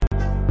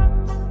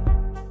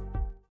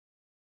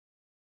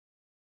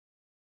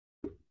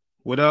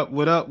What up?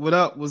 What up? What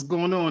up? What's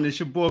going on? It's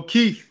your boy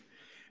Keith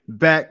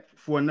back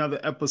for another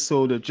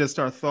episode of Just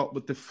Our Thought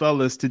with the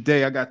Fellas.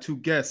 Today I got two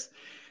guests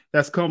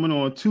that's coming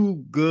on.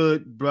 Two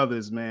good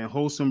brothers, man,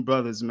 wholesome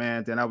brothers,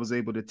 man, that I was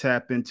able to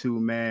tap into,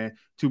 man.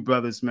 Two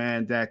brothers,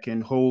 man, that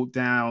can hold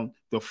down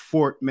the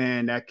fort,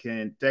 man, that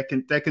can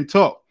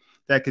talk,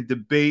 that could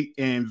debate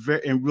and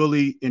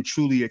really and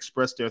truly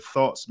express their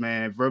thoughts,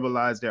 man,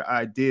 verbalize their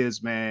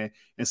ideas, man,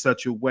 in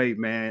such a way,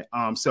 man.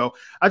 So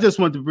I just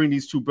wanted to bring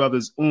these two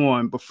brothers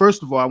on. But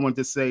first of all, I wanted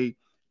to say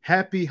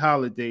happy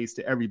holidays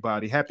to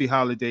everybody. Happy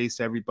holidays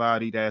to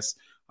everybody that's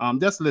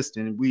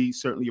listening. We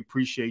certainly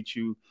appreciate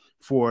you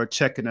for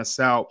checking us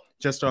out.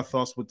 Just our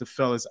thoughts with the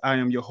fellas. I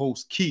am your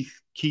host,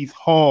 Keith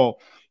Hall.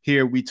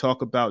 Here we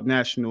talk about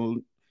national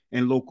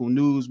and local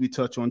news. We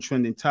touch on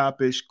trending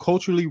topics,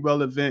 culturally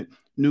relevant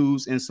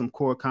news, and some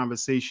core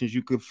conversations.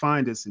 You can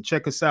find us and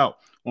check us out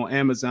on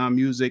Amazon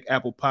Music,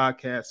 Apple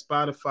Podcasts,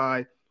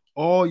 Spotify,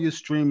 all your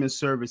streaming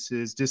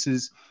services. This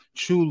is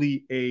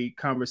truly a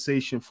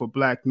conversation for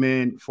Black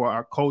men, for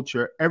our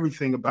culture,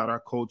 everything about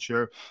our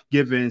culture,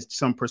 given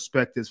some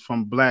perspectives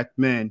from Black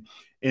men,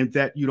 and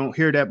that you don't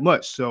hear that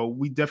much. So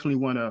we definitely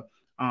want to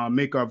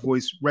make our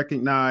voice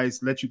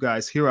recognized, let you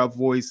guys hear our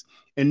voice,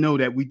 and know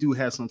that we do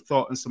have some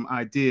thought and some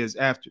ideas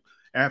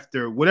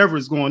after whatever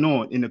is going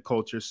on in the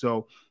culture.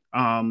 So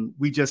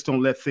we just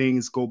don't let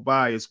things go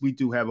by us. We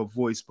do have a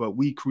voice, but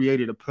we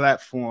created a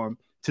platform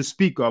to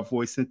speak our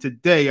voice. And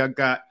today I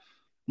got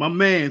my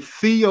man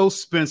Theo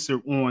Spencer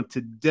on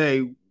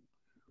today.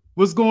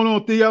 What's going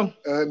on, Theo?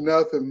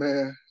 Nothing,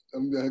 man.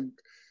 I'm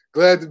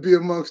glad to be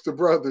amongst the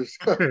brothers.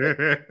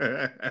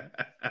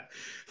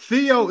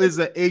 Theo is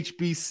a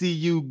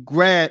HBCU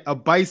grad, a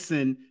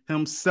Bison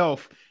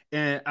himself,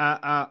 and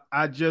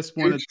I just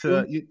wanted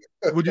to.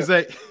 Would you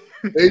say?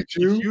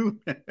 You?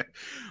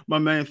 My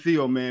man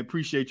Theo, man,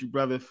 appreciate you,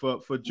 brother,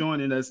 for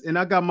joining us. And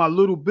I got my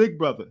little big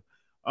brother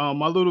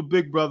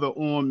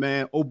on,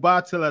 man.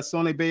 Obatala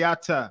Sone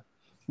Beata.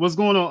 What's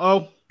going on,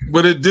 Oh?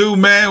 What it do,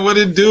 man? What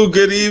it do?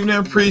 Good evening.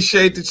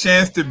 Appreciate the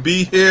chance to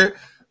be here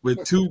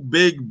with two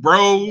big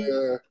bros.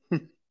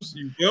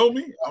 You feel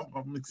me?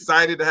 I'm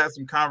excited to have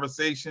some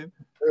conversation.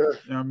 You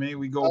know what I mean?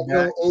 We go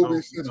back.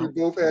 Obi, since we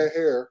both had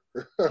hair.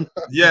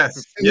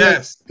 Yes.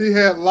 He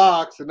had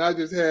locks, and I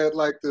just had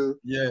like the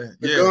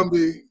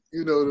Gumby,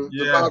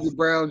 the Bobby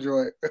Brown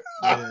joint.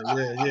 Yeah.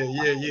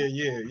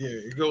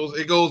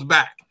 It goes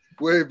back.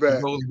 Way back.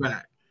 It goes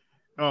back.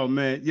 Oh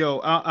man, yo,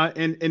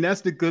 and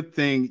that's the good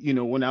thing,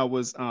 when I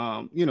was,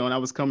 and I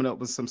was coming up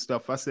with some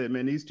stuff, I said,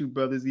 man, these two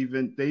brothers they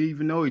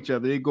even know each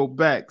other. They go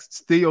back.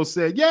 Theo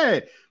said,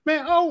 yeah,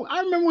 man. Oh, I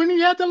remember when he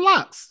had the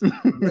locks.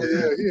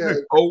 Yeah.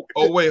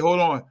 Oh, wait,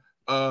 hold on.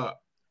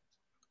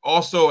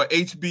 Also a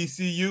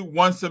HBCU,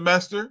 one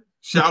semester.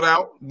 Shout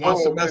out, one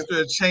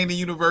semester at Cheney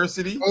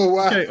University. Oh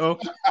wow. Okay,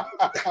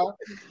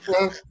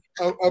 Well,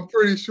 I'm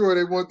pretty sure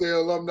they want their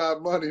alumni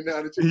money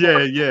now that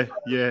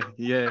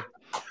Yeah.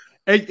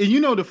 And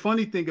the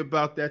funny thing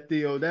about that,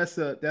 Theo,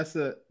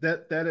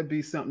 that'll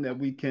be something that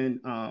we can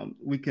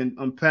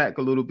unpack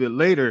a little bit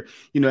later,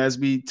 as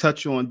we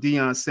touch on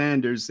Deion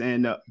Sanders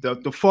and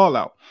the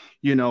fallout,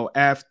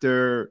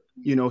 after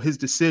his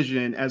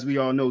decision. As we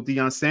all know,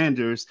 Deion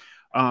Sanders,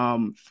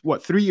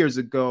 3 years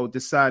ago,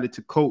 decided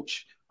to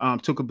coach,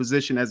 took a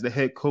position as the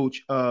head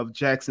coach of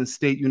Jackson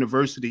State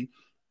University.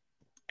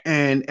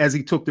 And as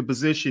he took the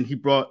position, he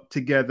brought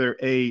together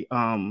his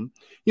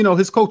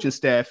coaching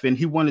staff, and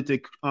he wanted to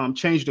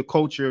change the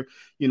culture,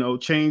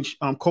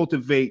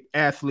 cultivate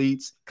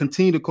athletes,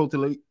 continue to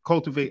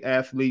cultivate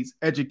athletes,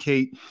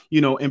 educate,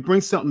 and bring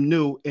something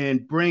new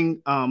and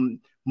bring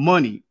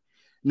money,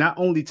 not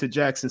only to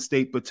Jackson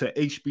State, but to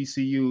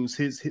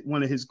HBCUs.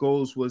 One of his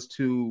goals was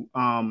to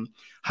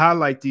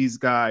highlight these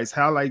guys,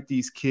 highlight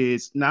these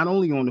kids, not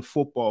only on the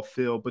football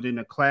field, but in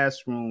the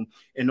classroom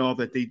and all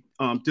that they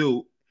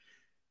do.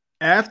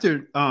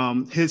 After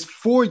his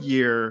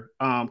 4-year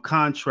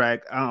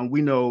contract,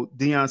 we know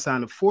Deion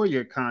signed a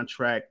 4-year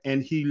contract,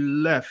 and he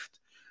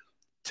left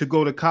to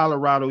go to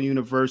Colorado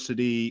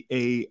University,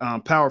 a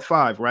Power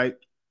 5, right?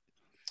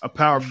 A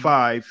Power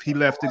 5. He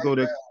left to go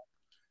to.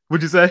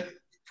 What'd you say?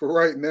 For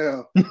right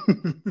now.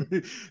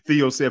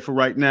 Theo said for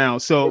right now.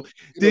 So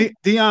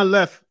Deion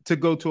left to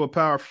go to a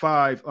Power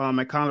 5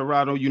 at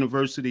Colorado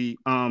University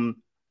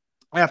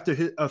after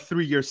a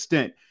 3-year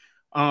stint.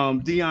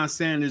 Deion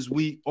Sanders,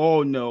 we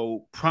all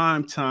know,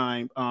 prime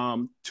time,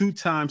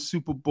 2-time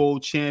Super Bowl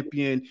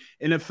champion,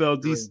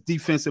 NFL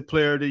Defensive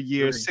Player of the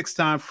Year,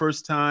 6-time,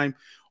 first-time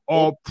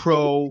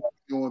All-Pro,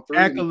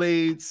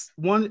 accolades,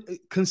 one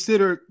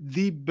considered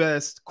the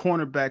best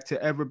cornerback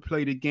to ever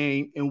play the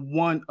game, and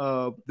one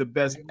of the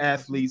best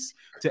athletes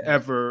to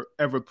ever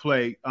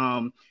play.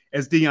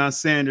 As Deion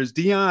Sanders,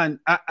 Thea,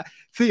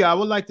 I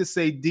would like to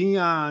say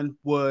Deion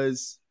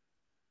was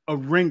a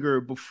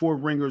ringer before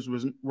ringers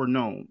were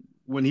known.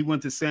 when he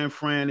went to San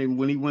Fran and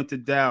when he went to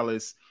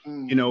Dallas,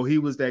 you know, he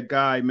was that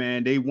guy,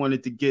 man. They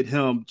wanted to get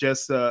him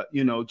just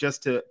you know,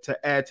 just to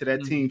add to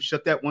that team,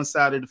 shut that one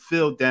side of the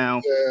field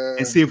down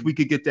and see if we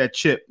could get that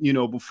chip, you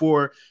know,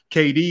 before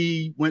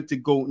KD went to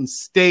Golden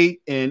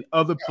State and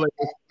other players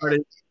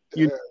started,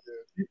 you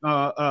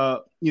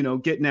know,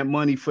 getting that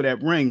money for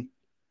that ring.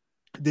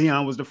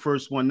 Deion was the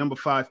first one, number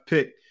 5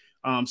 pick.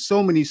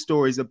 So many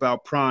stories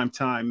about prime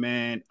time,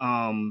 man.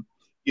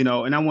 You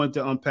know, and I wanted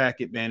to unpack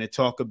it, man, and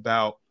talk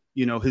about,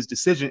 you know, his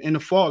decision and the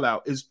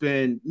fallout. It's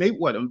been maybe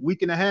what, a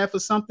week and a half or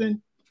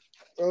something?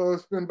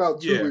 It's been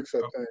about 2 weeks, I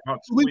think. About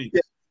 2 weeks.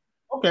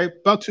 Yeah. Okay,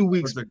 about 2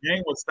 weeks. But the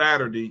game was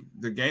Saturday.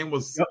 The game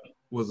was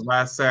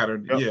last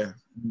Saturday. Yeah.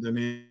 And then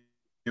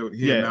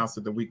he announced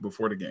it the week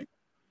before the game.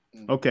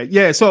 Okay.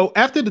 Yeah. So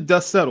after the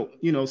dust settled,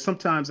 you know,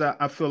 sometimes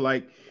I feel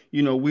like,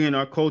 you know, we in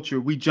our culture,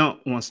 we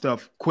jump on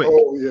stuff quick.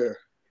 Oh, yeah.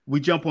 We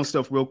jump on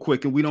stuff real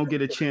quick and we don't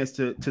get a chance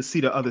to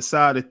see the other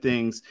side of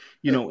things,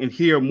 you know, and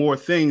hear more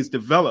things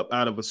develop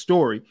out of a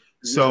story.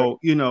 So,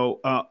 you know,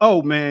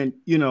 oh man,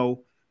 you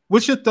know,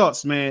 what's your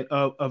thoughts, man,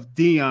 of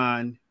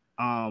Deion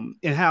and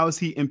how has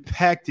he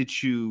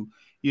impacted you?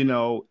 You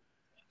know,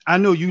 I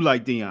know you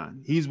like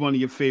Deion. He's one of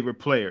your favorite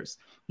players,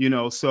 you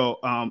know, so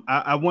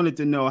I wanted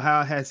to know,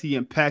 how has he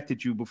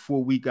impacted you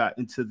before we got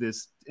into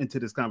this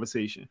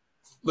conversation?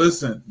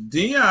 Listen,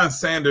 Deion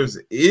Sanders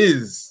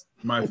is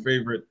my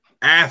favorite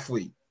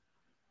athlete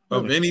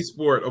of any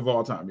sport of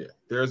all time. Yeah,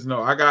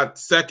 I got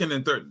second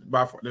and third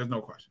by far. There's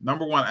no question.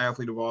 Number one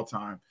athlete of all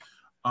time.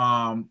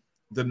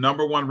 The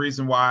number one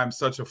reason why I'm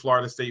such a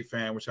Florida State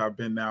fan, which I've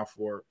been now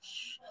for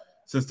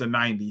since the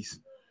 90s,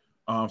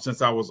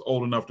 since I was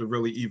old enough to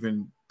really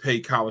even pay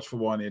college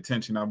football any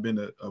attention, I've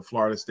been a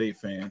Florida State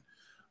fan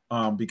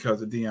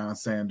because of Deion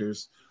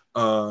Sanders.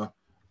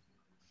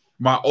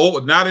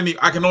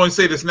 I can only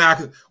say this now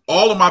because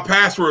all of my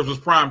passwords was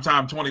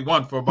Primetime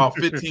 21 for about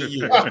 15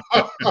 years. I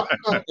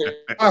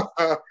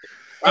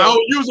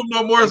don't use them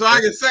no more, so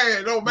I can say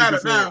it. Don't matter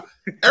now.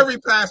 Every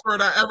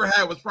password I ever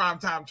had was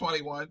Primetime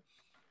 21.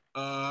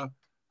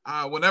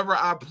 Whenever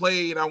I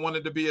played, I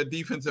wanted to be a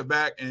defensive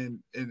back, and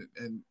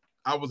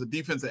I was a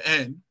defensive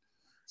end.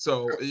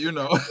 So, you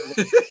know.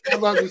 I'm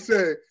about to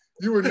say,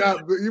 you were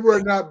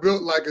not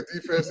built like a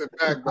defensive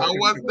back. I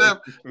was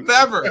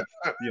never.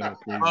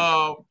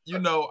 You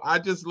know, I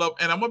just love,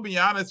 and I'm gonna be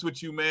honest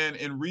with you, man.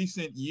 In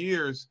recent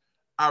years,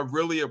 I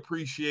really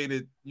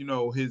appreciated, you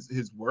know,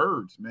 his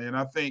words, man.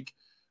 I think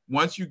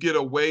once you get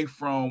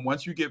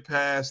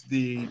past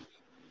the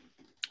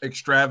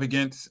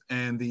extravagance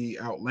and the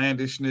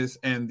outlandishness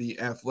and the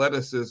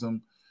athleticism,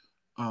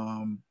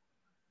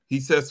 he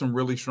said some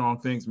really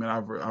strong things, man.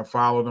 I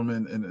followed him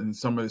in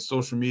some of his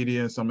social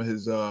media and some of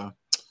his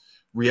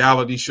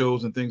reality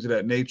shows and things of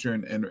that nature,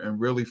 and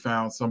really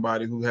found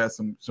somebody who has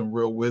some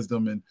real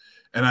wisdom,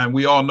 and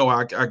we all know,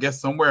 I guess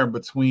somewhere in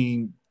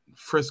between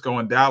Frisco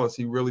and Dallas,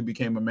 he really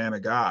became a man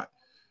of God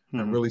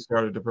and really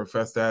started to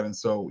profess that. And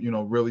so, you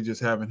know, really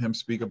just having him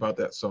speak about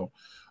that. So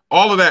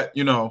all of that,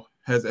 you know,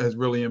 has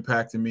really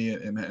impacted me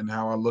and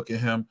how I look at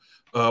him.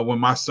 When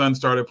my son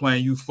started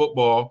playing youth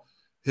football,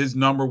 his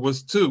number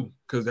was 2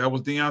 because that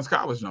was Deion's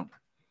college number.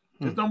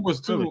 His number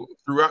was 2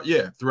 throughout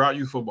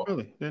youth football.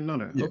 Really? Didn't know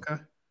that. Yeah. Okay.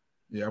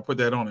 Yeah, I put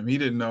that on him. He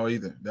didn't know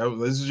either.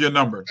 This is your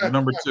number. Your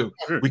number 2.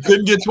 We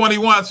couldn't get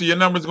 21, so your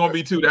number's going to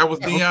be 2. That was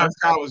Deion's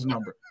college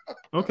number.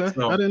 Okay,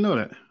 so, I didn't know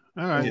that.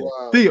 All right,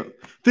 wow.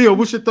 Theo,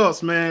 what's your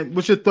thoughts, man?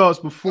 What's your thoughts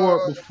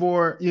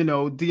before you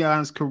know,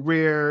 Deion's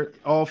career,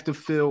 off the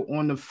field,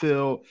 on the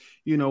field?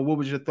 You know, what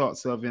was your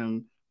thoughts of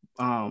him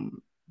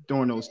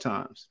during those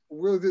times?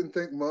 Really didn't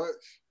think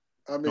much.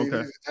 I mean, he's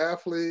an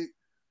athlete.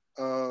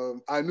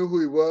 I knew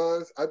who he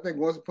was. I think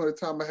once upon a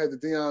time I had the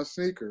Deion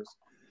sneakers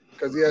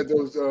because he had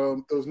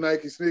those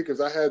Nike sneakers.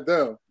 I had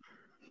them.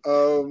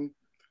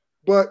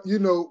 But you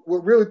know,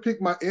 what really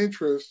piqued my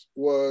interest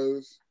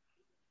was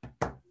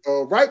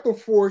right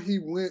before he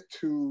went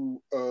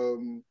to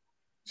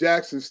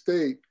Jackson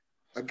State,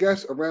 I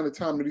guess around the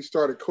time that he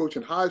started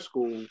coaching high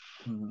school,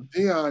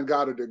 Deion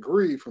got a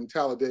degree from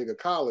Talladega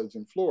College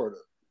in Florida,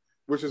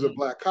 which is a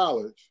black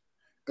college.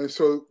 And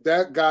so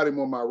that got him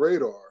on my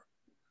radar.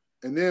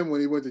 And then when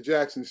he went to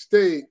Jackson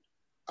State,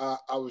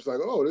 I was like,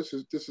 oh, this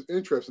is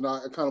interesting.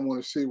 I kind of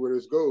want to see where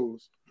this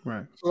goes.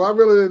 Right. So I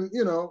really didn't,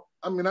 you know,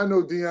 I mean, I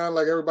know Deion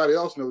like everybody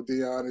else knows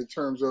Deion in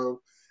terms of,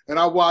 and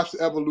I watched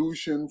the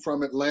evolution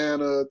from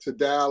Atlanta to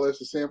Dallas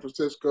to San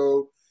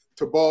Francisco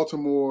to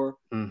Baltimore.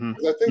 I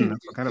think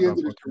he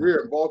ended his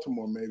career in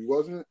Baltimore, maybe,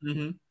 wasn't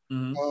it?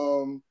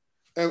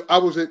 And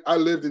I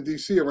lived in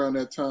D.C. around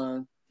that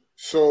time.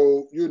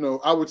 So, you know,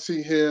 I would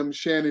see him,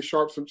 Shannon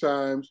Sharp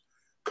sometimes,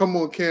 come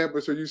on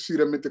campus, or you see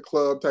them at the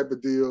club type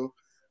of deal,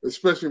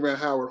 especially around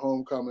Howard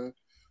Homecoming.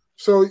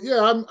 So,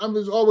 yeah, I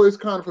was always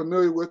kind of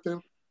familiar with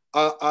him.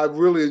 I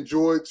really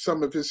enjoyed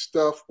some of his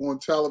stuff on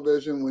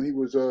television when he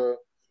was on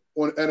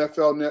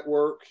NFL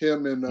Network,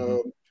 him and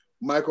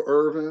Michael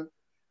Irvin.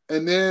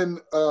 And then,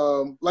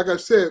 like I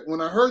said, when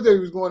I heard that he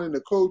was going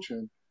into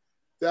coaching,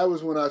 that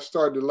was when I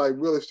started to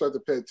really start to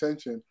pay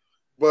attention.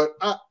 But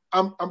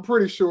I'm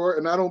pretty sure,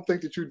 and I don't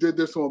think that you did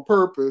this on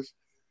purpose,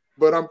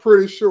 but I'm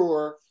pretty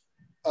sure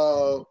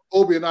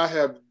Obi and I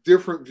have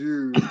different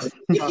views.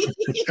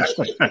 Because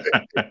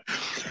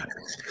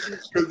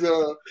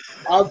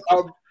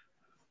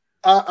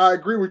I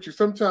agree with you.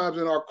 Sometimes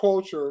in our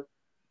culture,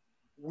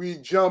 we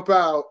jump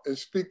out and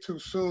speak too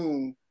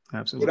soon.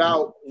 Absolutely.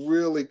 Without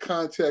really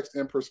context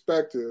and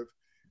perspective.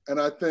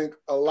 And I think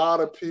a lot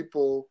of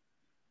people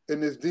in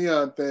this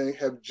Deion thing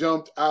have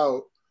jumped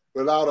out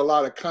without a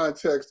lot of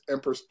context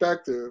and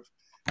perspective.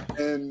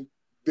 And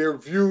their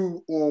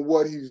view on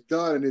what he's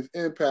done and his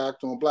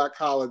impact on Black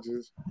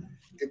colleges,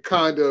 it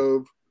kind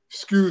of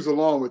skews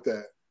along with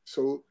that.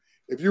 So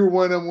if you were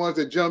one of them ones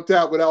that jumped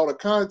out without a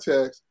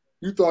context,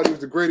 you thought he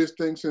was the greatest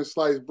thing since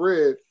sliced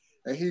bread,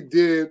 and he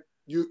did,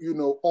 you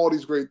know, all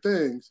these great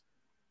things.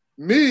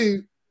 Me,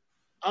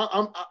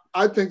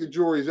 I think the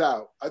jury's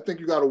out. I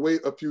think you got to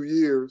wait a few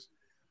years,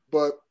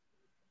 but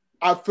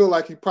I feel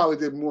like he probably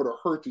did more to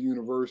hurt the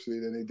university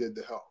than he did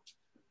to help.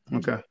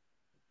 Okay.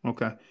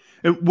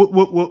 And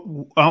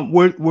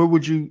where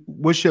would you?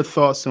 What's your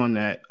thoughts on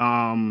that?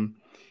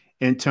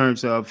 In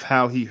terms of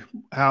how he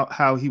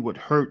would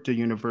hurt the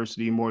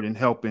university more than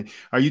helping?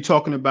 Are you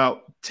talking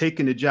about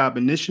taking the job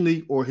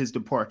initially or his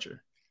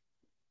departure?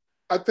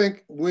 I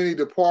think when he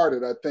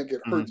departed, I think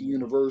it hurt the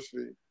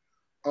university.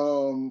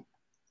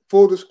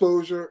 Full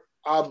disclosure,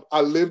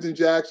 I lived in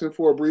Jackson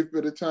for a brief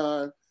bit of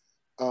time.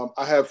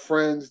 I have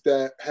friends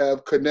that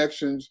have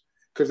connections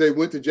because they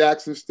went to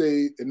Jackson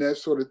State and that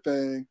sort of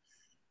thing.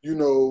 You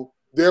know,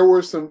 there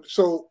were some.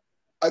 So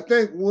I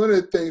think one of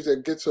the things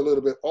that gets a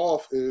little bit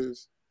off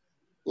is,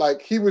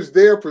 like, he was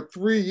there for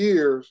 3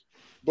 years,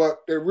 but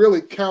they're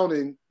really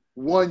counting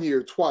 1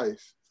 year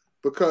twice,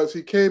 because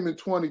he came in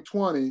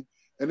 2020,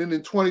 and then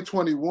in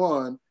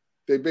 2021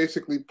 they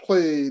basically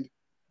played,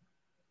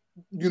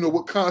 you know,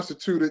 what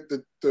constituted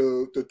the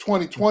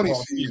 2020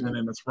 season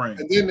in the spring.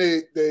 And then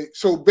they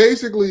so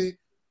basically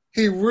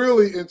he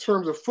really, in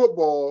terms of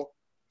football,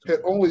 had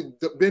only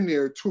been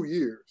there 2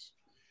 years.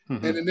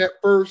 Mm-hmm. And in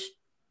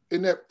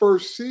that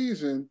first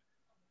season,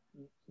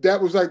 that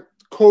was like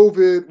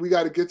COVID, we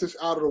got to get this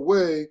out of the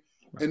way.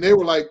 Right. And they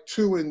were like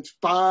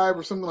 2-5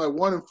 or something, like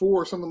 1-4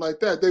 or something like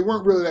that. They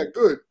weren't really that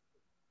good.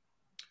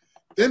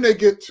 Then they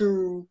get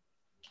to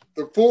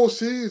the full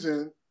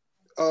season.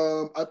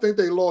 I think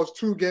they lost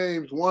 2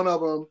 games, one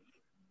of them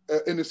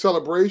in the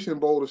Celebration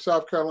Bowl to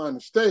South Carolina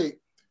State.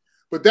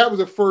 But that was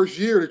the first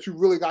year that you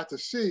really got to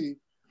see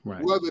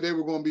whether they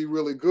were going to be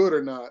really good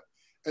or not.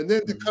 And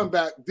then to come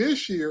back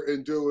this year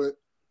and do it,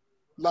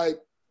 like,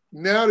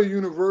 now the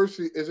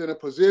university is in a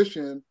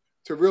position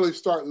to really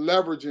start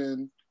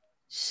leveraging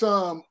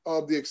some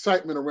of the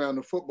excitement around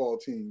the football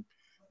team.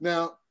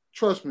 Now,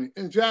 trust me,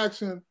 in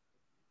Jackson,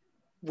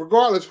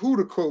 regardless who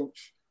the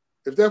coach,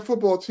 if that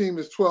football team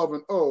is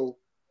 12-0,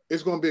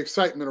 it's going to be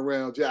excitement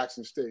around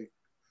Jackson State.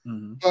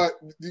 Mm-hmm. But,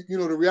 you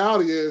know, the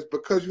reality is,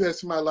 because you had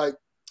somebody like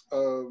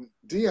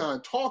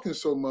Deion talking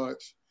so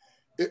much,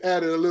 it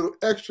added a little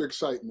extra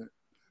excitement.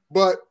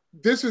 But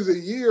this is a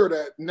year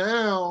that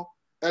now,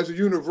 as a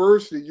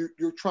university,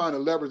 you're trying to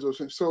leverage those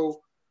things.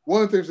 So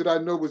one of the things that I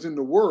know was in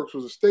the works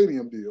was a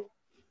stadium deal.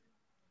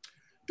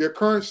 Their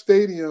current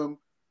stadium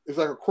is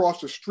like across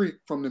the street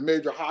from the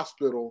major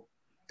hospital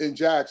in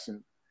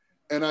Jackson.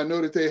 And I know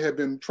that they have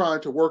been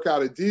trying to work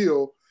out a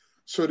deal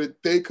so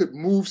that they could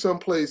move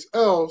someplace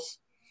else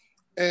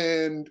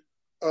and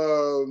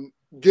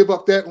give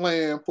up that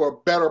land for a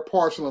better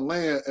parcel of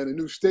land and a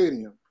new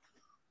stadium.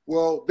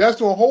 Well,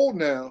 that's on hold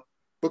now,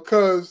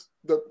 because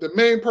the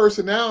main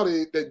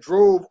personality that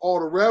drove all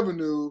the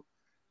revenue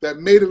that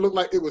made it look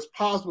like it was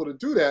possible to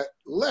do that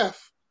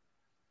left,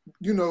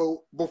 you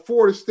know,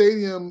 before the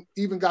stadium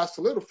even got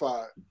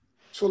solidified.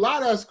 So a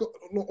lot of that's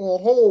on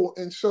hold.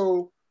 And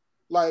so,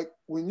 like,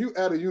 when you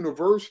at a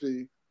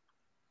university,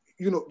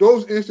 you know,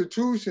 those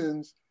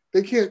institutions,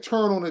 they can't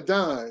turn on a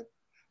dime.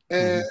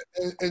 And,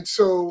 and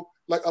so,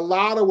 like, a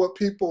lot of what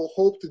people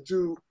hope to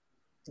do,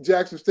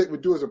 Jackson State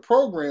would do as a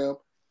program,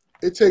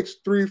 it takes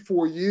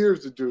 3-4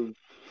 years to do.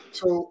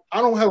 So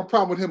I don't have a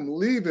problem with him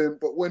leaving,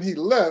 but when he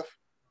left,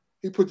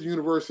 he put the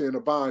university in a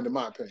bind, in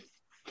my opinion.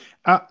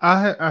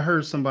 I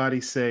heard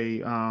somebody say,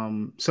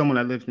 someone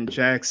that lived in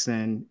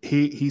Jackson,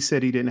 he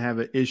said he didn't have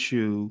an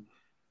issue.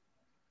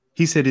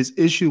 He said his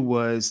issue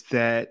was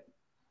that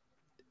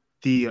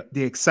the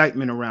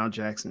excitement around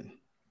Jackson.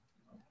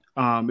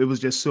 It was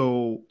just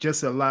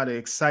a lot of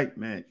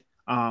excitement,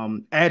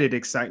 added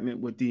excitement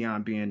with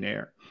Deion being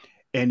there.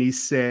 And he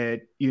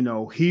said, you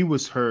know, he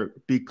was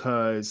hurt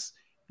because,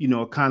 you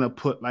know, it kind of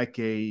put like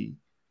a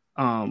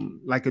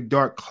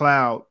dark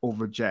cloud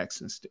over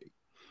Jackson State.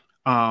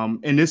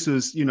 And this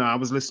was, you know, I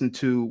was listening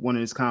to one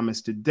of his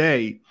comments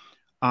today.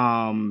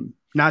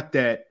 Not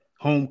that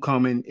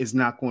homecoming is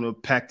not going to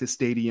pack the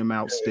stadium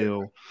out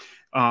still.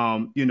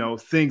 You know,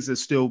 things will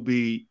still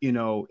be, you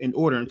know, in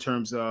order in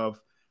terms of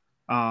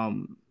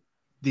the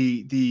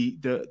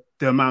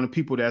amount of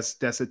people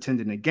that's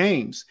attending the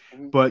games.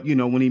 Mm-hmm. But, you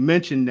know, when he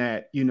mentioned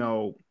that, you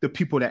know, the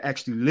people that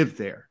actually live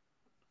there,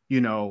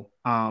 you know,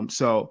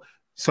 so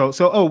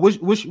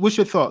What's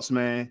your thoughts,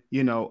 man?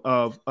 You know,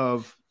 of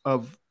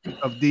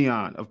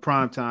Deion, of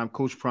Primetime,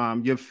 Coach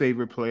Prime, your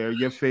favorite player,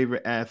 your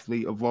favorite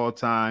athlete of all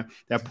time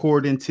that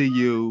poured into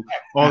you,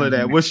 all of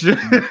that. What's your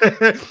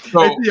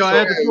Theo, I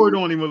had to pour it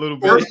on him a little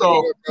bit.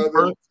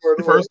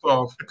 First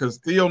off, because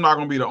Theo not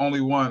gonna be the only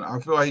one. I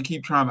feel like he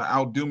keep trying to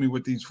outdo me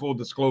with these full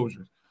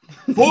disclosures.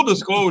 Full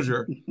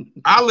disclosure,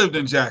 I lived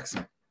in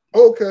Jackson.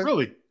 Okay.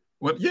 Really?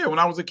 When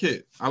I was a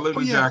kid. I lived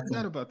in Jackson. I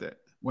forgot about that.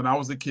 When I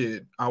was a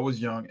kid, I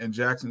was young, and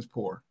Jackson's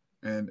poor.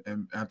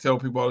 And I tell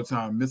people all the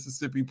time,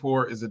 Mississippi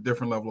poor is a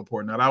different level of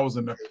poor. Now, that was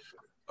in the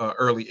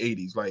early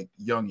 80s, like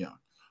young.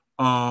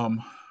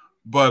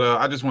 But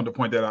I just wanted to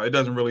point that out. It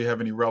doesn't really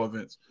have any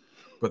relevance.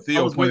 But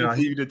Theo pointed out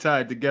you to tie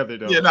it together,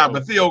 though. Yeah,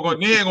 but Theo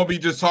he ain't gonna be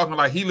just talking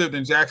like he lived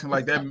in Jackson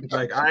like that.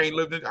 Like I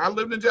lived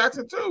in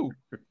Jackson too.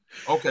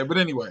 Okay, but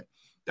anyway,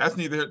 that's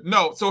neither.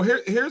 No, so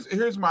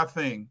here's my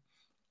thing.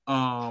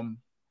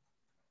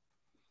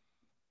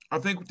 I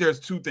think there's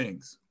two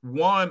things.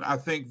 One, I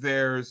think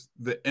there's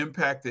the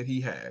impact that he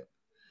had.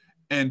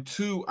 And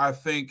two, I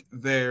think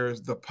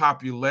there's the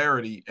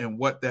popularity and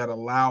what that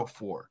allowed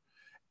for.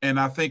 And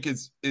I think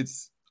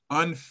it's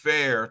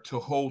unfair to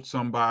hold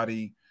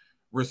somebody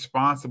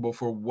responsible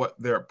for what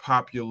their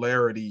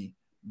popularity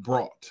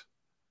brought.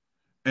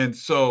 And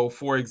so,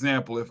 for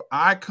example, if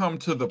I come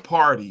to the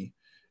party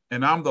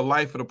and I'm the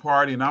life of the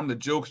party and I'm the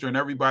jokester and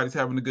everybody's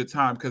having a good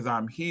time because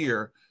I'm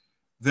here,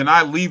 then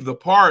I leave the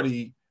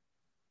party.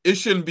 It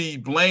shouldn't be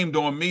blamed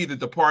on me that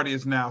the party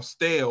is now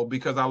stale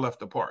because I left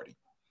the party.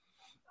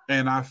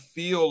 And I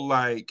feel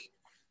like,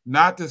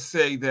 not to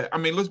say that, I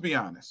mean, let's be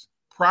honest.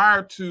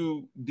 Prior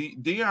to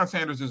Deion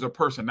Sanders is a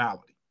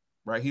personality,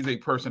 right? He's a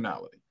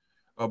personality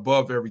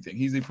above everything.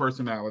 He's a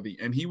personality.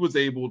 And he was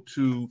able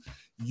to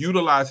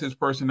utilize his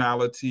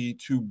personality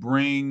to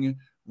bring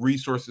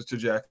resources to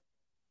Jackson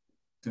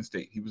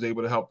State. He was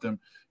able to help them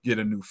get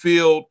a new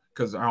field,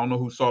 because I don't know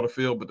who saw the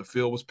field, but the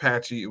field was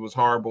patchy. It was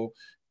horrible.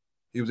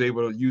 He was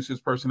able to use his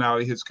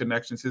personality, his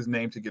connections, his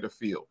name to get a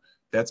field.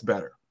 That's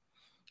better.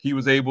 He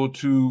was able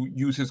to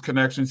use his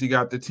connections. He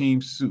got the team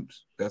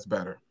suits. That's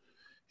better.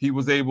 He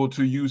was able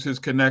to use his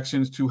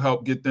connections to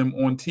help get them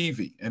on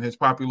TV and his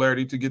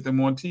popularity to get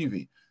them on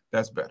TV.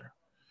 That's better.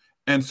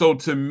 And so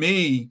to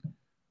me,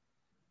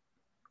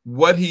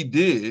 what he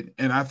did,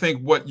 and I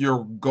think what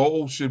your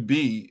goal should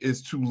be,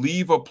 is to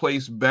leave a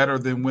place better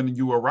than when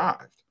you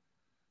arrived.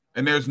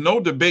 And there's no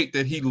debate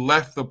that he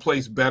left the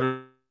place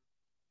better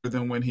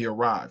than when he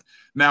arrived.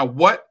 Now,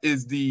 what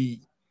is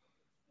the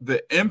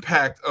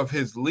impact of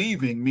his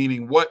leaving,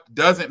 meaning what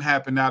doesn't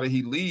happen now that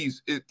he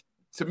leaves?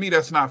 To me,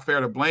 that's not fair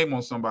to blame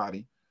on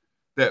somebody,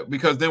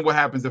 because then what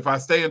happens if I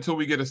stay until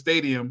we get a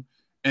stadium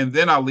and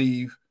then I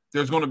leave?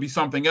 There's going to be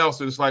something else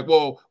that's like,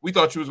 well, we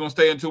thought you was going to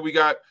stay until we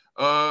got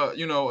a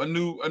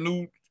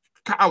new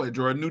college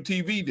or a new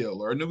TV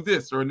deal or a new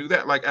this or a new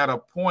that. Like, at a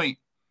point,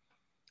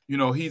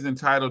 he's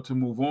entitled to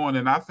move on,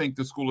 and I think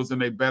the school is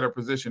in a better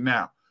position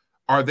now.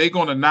 Are they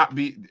going to not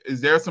be?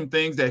 Is there some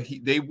things that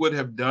they would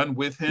have done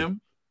with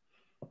him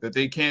that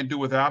they can't do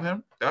without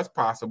him? That's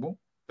possible.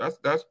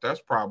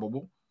 That's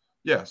probable.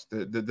 Yes,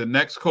 the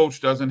next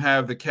coach doesn't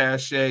have the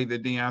cachet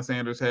that Deion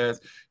Sanders has.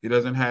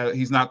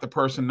 He's not the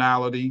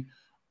personality,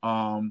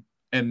 and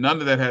none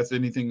of that has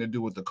anything to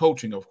do with the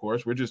coaching. Of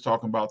course, we're just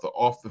talking about the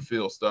off the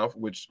field stuff.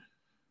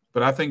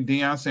 But I think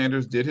Deion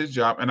Sanders did his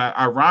job, and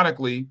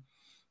ironically,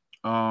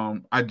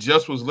 I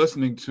just was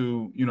listening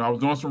to. I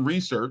was doing some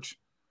research.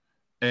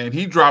 And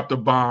he dropped a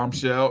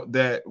bombshell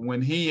that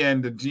when he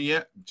and the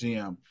GM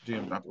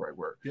not the right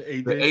word,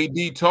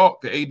 the AD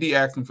talked, the AD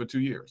asked him for 2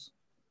 years.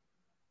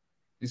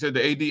 He said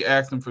the AD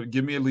asked him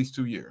give me at least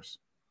 2 years.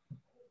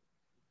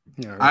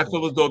 Yeah, I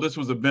feel as though this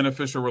was a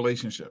beneficial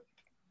relationship.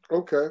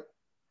 Okay.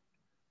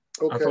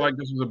 I feel like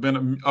this was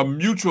a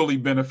mutually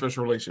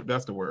beneficial relationship.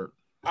 That's the word.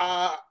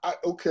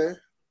 Okay.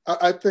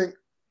 I think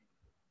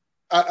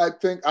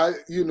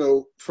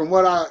from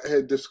what I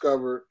had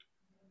discovered,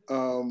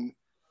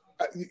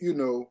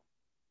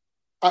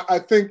 I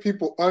think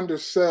people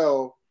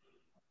undersell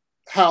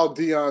how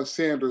Deion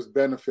Sanders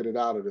benefited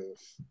out of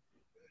this.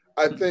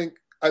 I think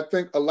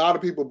a lot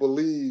of people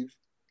believe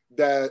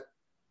that,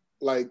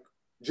 like,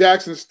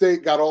 Jackson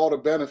State got all the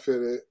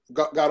benefit,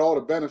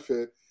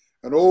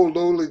 and old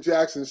lowly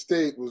Jackson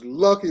State was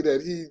lucky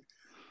that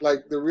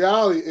the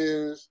reality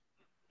is,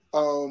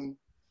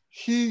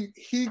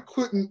 he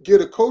couldn't get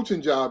a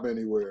coaching job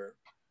anywhere.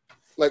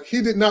 Like,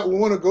 he did not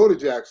want to go to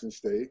Jackson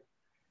State.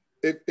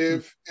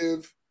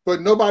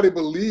 But nobody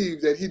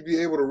believed that he'd be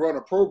able to run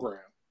a program.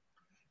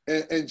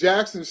 And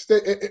Jackson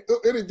State,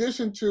 in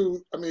addition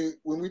to,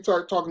 when we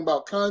start talking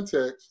about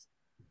context,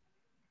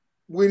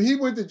 when he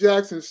went to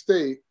Jackson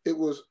State, it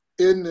was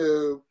in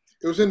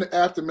the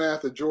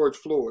aftermath of George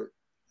Floyd,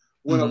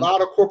 when a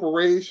lot of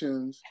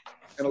corporations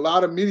and a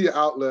lot of media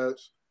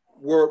outlets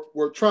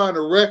were trying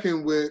to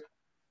reckon with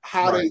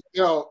how they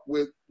dealt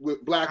with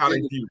black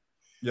people.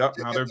 Yep,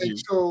 how they're viewed. And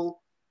so,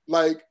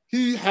 like,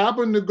 he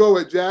happened to go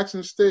at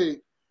Jackson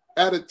State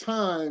at a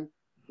time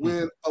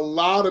when a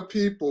lot of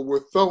people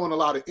were throwing a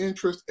lot of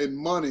interest and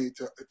money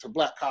to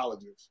black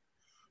colleges.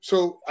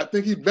 So I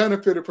think he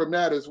benefited from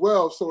that as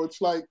well. So it's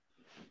like,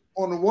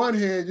 on the one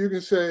hand, you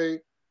can say,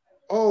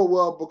 oh,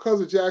 well, because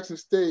of Jackson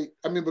State,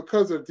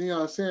 because of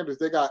Deion Sanders,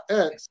 they got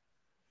X.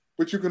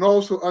 But you can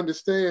also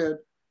understand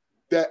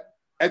that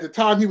at the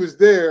time he was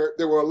there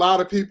were a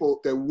lot of people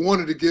that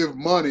wanted to give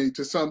money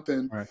to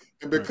something. Right.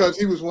 And because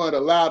he was one of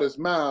the loudest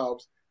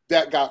mouths,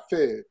 that got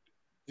fed.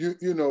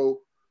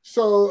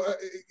 So,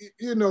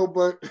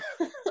 but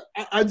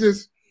I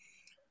just,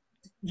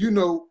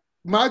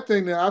 my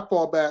thing that I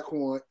fall back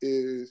on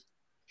is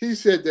he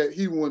said that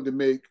he wanted to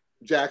make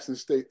Jackson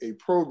State a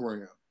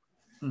program.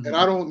 Mm-hmm. And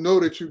I don't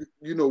know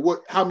that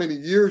how many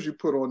years you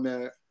put on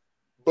that,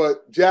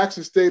 but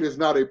Jackson State is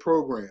not a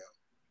program.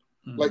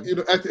 Mm-hmm. Like,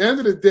 at the end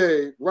of the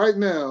day, right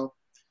now,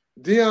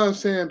 Deion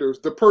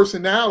Sanders, the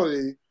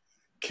personality,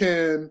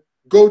 can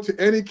go to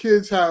any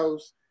kid's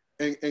house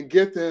and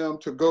get them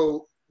to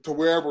go to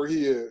wherever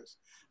he is.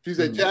 If he's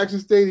at Jackson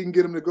State, he can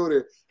get them to go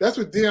there. That's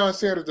what Deion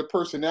Sanders, the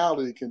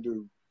personality, can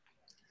do.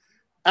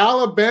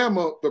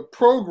 Alabama, the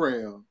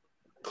program,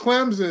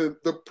 Clemson,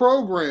 the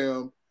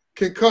program,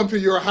 can come to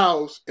your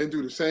house and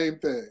do the same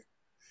thing.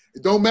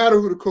 It don't matter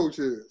who the coach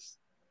is.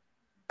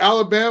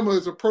 Alabama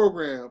is a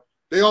program.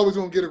 They always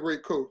going to get a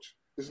great coach.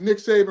 It's Nick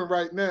Saban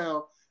right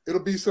now.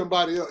 It'll be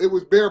somebody else. It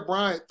was Bear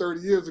Bryant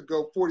 30 years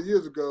ago, 40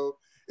 years ago.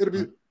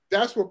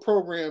 That's what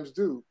programs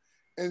do.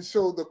 And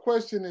so the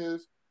question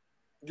is,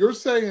 you're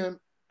saying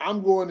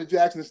I'm going to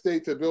Jackson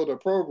State to build a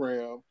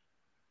program.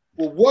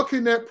 Well, what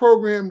can that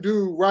program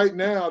do right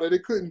now that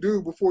it couldn't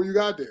do before you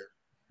got there?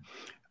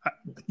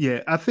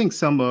 Yeah, I think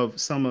some of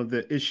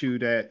the issue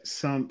that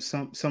some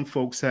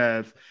folks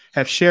have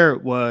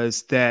shared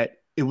was that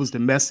it was the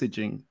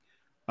messaging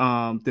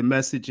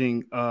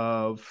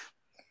of,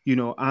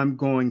 I'm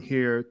going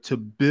here to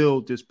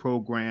build this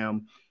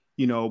program.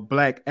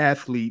 Black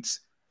athletes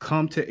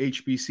come to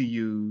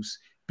HBCUs,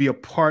 be a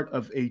part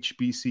of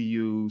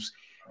HBCUs.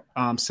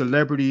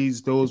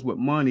 Celebrities, those with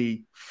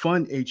money,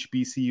 fund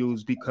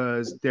HBCUs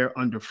because they're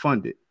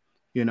underfunded,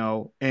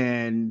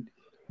 and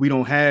we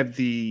don't have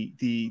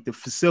the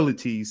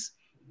facilities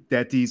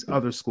that these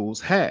other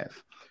schools have.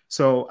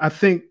 So I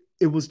think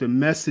it was the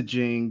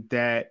messaging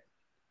that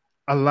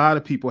a lot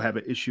of people have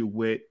an issue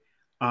with,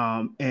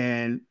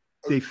 and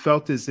they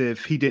felt as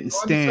if he didn't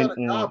stand on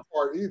the God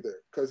part either,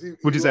 because he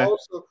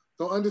also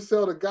don't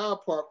undersell the God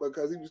part,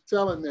 because he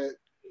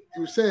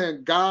was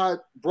saying God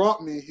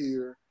brought me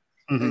here,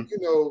 and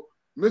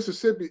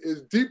Mississippi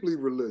is deeply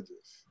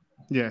religious.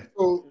 Yeah.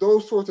 So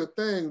those sorts of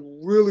things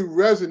really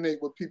resonate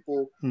with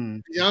people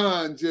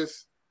beyond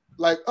just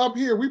like up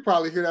here. We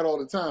probably hear that all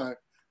the time.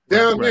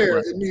 Down there,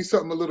 it means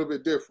something a little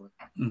bit different.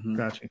 Mm-hmm.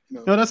 Gotcha.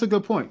 No, that's a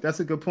good point.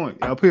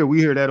 Up here, we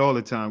hear that all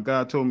the time.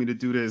 God told me to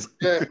do this.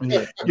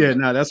 Yeah.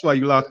 That's why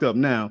you locked up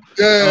now.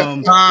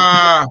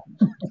 Yeah.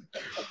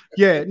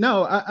 Yeah.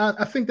 No,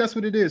 I think that's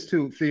what it is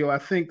too, Theo. I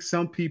think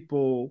some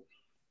people,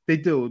 they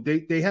do.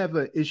 They have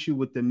an issue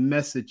with the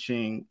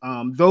messaging.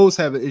 Those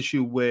have an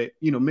issue with,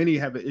 many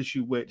have an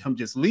issue with him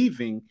just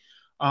leaving.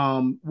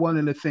 One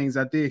of the things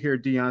I did hear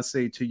Deion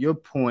say, to your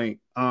point,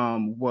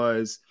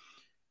 was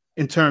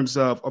in terms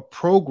of a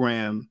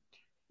program,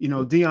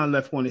 Deion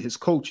left one of his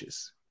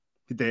coaches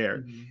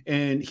there,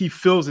 and he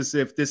feels as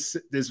if this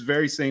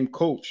very same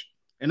coach,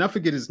 and I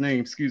forget his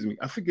name,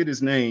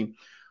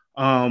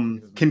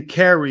 can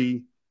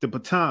carry the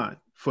baton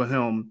for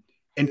him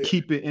and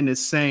keep it in the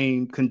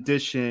same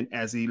condition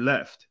as he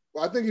left.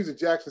 Well, I think he's a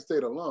Jackson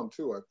State alum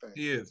too. I think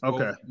he is.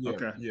 Okay. Yeah.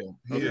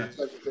 He is.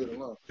 Jackson State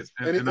alum.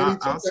 And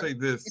I'll say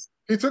this: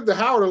 he took the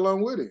Howard alum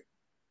with him.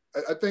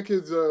 I think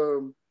his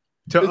running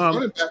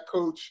back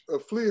coach,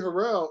 Flea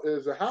Harrell,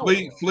 is a Howard.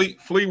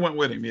 Flea went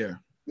with him. Yeah.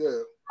 Yeah.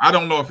 I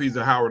don't know if he's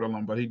a Howard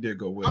alum, but he did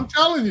go with him. I'm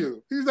telling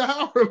you, he's a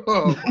Howard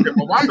alum. Okay,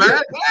 well, my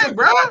bad. Dang,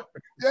 bro.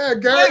 Yeah,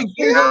 Gary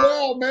Flea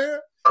Harrell, man.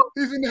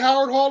 He's in the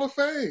Howard Hall of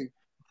Fame.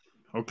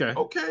 Okay.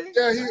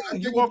 Yeah,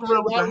 you walk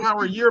around with the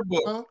Howard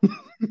yearbook. Huh?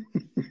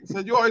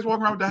 Said you always walk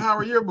around with the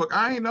Howard yearbook.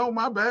 I ain't know,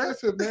 my bad.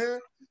 That's it, man.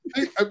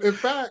 In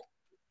fact,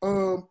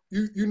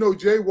 you know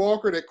Jay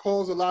Walker that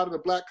calls a lot of the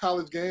black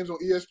college games on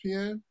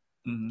ESPN.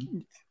 Mm-hmm.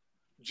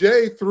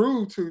 Jay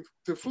threw to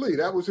Flea.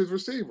 That was his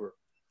receiver.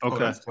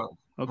 Okay.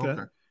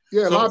 Okay.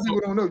 Yeah, a lot of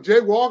people don't know. Jay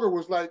Walker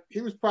was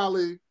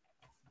probably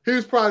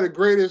the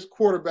greatest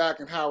quarterback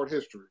in Howard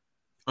history.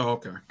 Oh,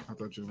 okay. I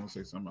thought you were going to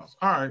say something else.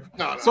 All right.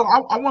 No. So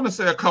I want to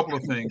say a couple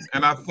of things,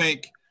 and I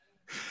think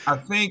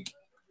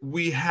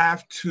we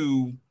have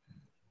to,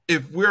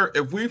 if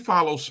we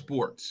follow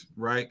sports,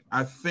 right?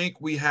 I think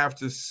we have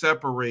to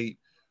separate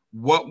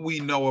what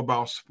we know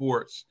about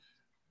sports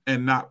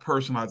and not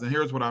personalize. And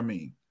here's what I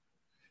mean.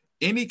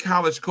 Any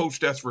college coach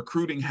that's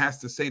recruiting has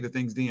to say the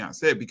things Deion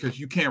said, because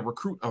you can't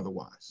recruit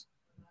otherwise.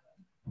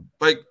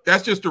 Like,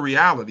 that's just the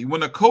reality.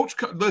 When a coach,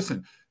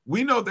 listen,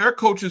 we know there are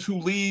coaches who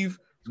leave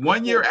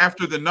 1 year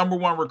after the number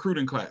one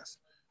recruiting class.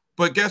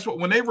 But guess what?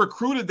 When they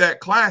recruited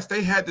that class,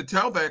 they had to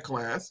tell that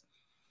class,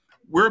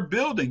 we're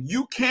building.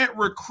 You can't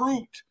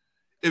recruit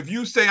if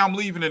you say I'm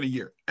leaving in a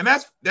year, and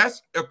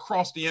that's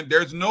across the end.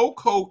 There's no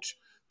coach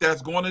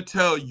that's going to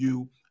tell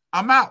you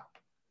I'm out.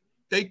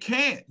 They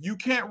can't. You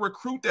can't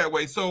recruit that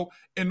way. So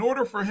in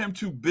order for him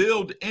to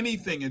build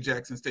anything in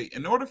Jackson State,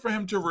 in order for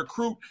him to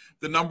recruit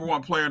the number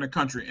one player in the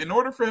country, in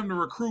order for him to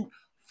recruit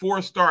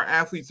 4-star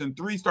athletes and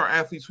 3-star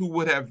athletes who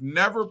would have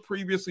never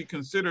previously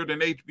considered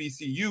an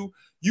HBCU,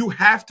 you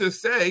have to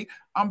say,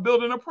 I'm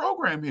building a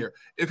program here.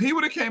 If he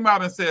would have came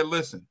out and said,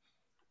 listen,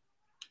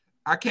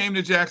 I came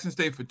to Jackson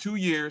State for 2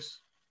 years.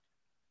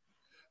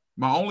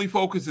 My only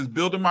focus is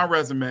building my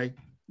resume,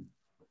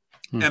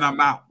 and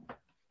I'm out.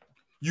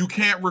 You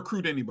can't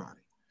recruit anybody.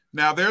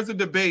 Now, there's a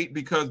debate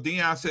because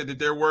Deion said that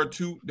there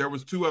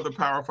was two other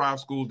Power 5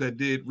 schools that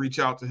did reach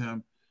out to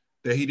him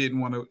that he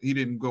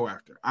didn't go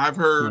after. I've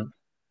heard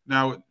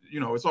now,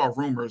 it's all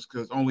rumors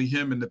because only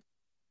him and the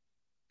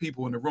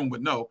people in the room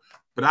would know.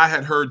 But I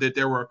had heard that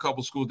there were a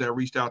couple schools that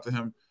reached out to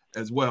him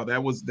as well.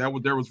 There was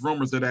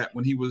rumors of that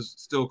when he was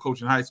still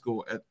coaching high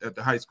school at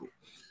the high school.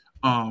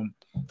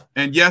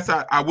 And yes,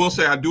 I will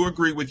say I do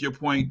agree with your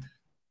point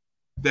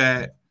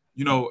that,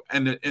 in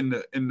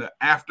the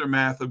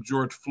aftermath of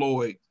George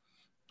Floyd,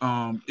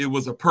 it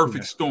was a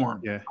perfect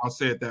storm. Yeah. I'll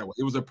say it that way.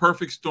 It was a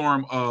perfect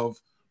storm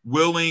of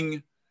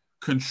willing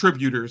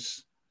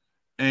contributors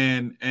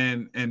and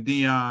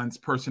Deion's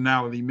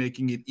personality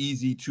making it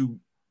easy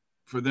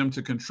for them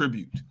to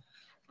contribute.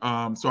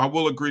 So I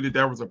will agree that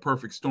there was a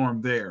perfect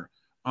storm there.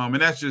 And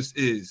that just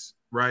is,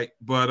 right?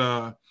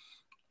 But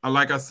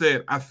like I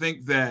said, I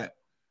think that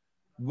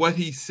what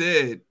he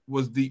said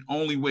was the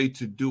only way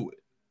to do it.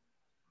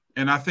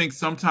 And I think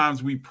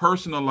sometimes we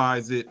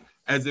personalize it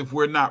as if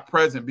we're not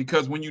present,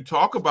 because when you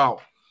talk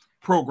about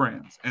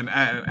programs, and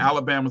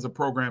Alabama's a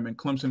program and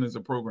Clemson is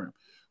a program,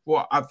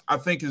 well, I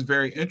think it's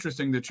very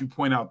interesting that you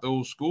point out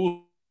those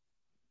schools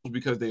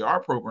because they are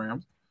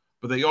programs,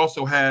 but they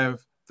also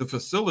have the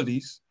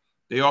facilities,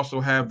 they also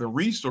have the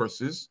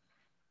resources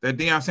that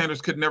Deion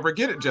Sanders could never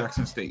get at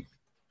Jackson State,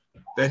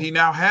 that he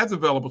now has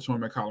available to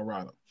him at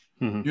Colorado.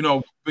 Mm-hmm.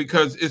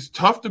 Because it's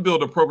tough to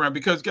build a program,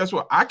 because guess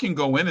what? I can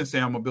go in and say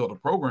I'm going to build a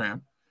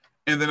program,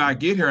 and then I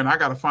get here and I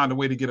got to find a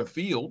way to get a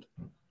field,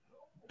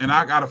 and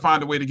I got to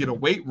find a way to get a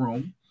weight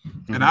room,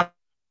 and I've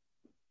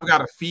got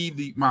to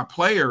feed my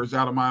players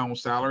out of my own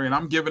salary, and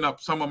I'm giving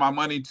up some of my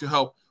money to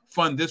help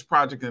fund this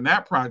project and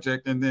that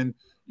project, and then,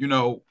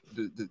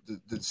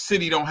 the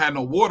city don't have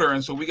no water,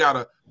 and so we got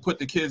to put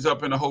the kids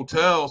up in a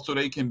hotel so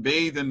they can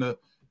bathe in the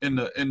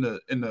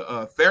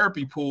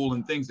therapy pool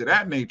and things of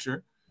that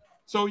nature.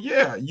 So,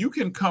 yeah, you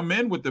can come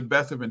in with the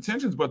best of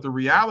intentions, but the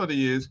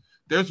reality is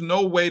there's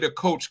no way to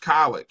coach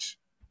college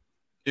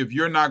if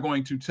you're not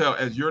going to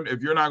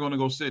if you're not going to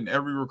go sit in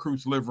every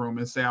recruit's living room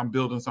and say, I'm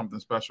building something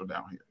special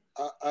down here.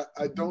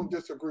 I don't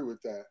disagree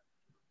with that.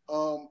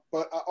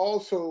 But I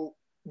also,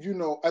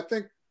 I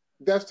think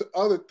that's the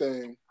other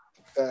thing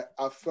that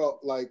I felt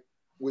like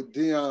with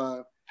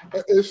Deion.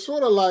 It's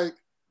sort of like,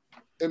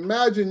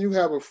 imagine you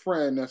have a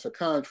friend that's a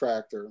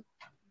contractor,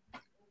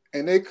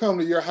 and they come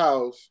to your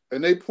house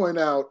and they point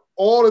out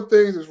all the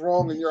things that's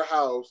wrong in your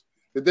house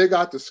that they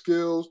got the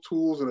skills,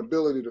 tools, and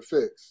ability to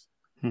fix.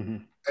 Mm-hmm.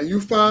 And you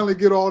finally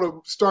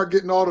start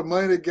getting all the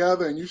money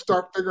together, and you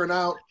start figuring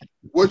out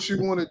what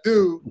you want to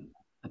do.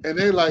 And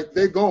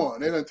they're gone.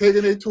 They're done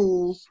taking their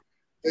tools.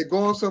 They're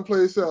going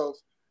someplace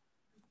else.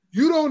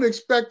 You don't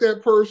expect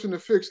that person to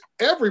fix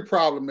every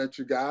problem that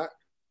you got,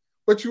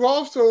 but you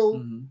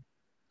also,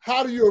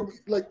 how do you,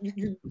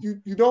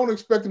 you don't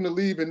expect them to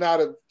leave and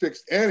not have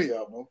fixed any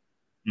of them.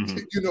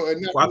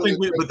 Mm-hmm. I think,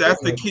 but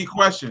that's the key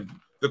question.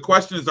 The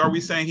question is, are we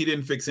saying he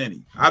didn't fix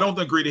any? I don't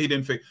agree that he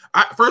didn't fix.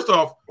 First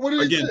off,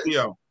 again,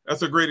 Theo,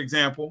 that's a great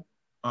example.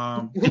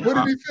 What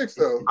did he fix,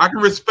 though? I can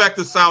respect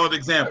a solid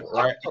example,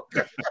 right?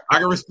 I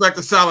can respect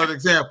a solid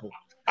example.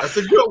 That's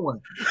a good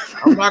one.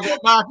 I'm not going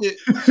to knock it.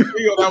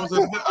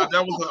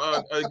 That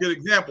was a good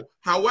example.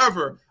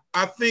 However,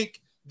 I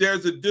think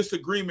there's a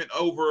disagreement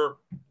over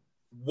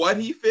what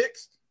he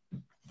fixed,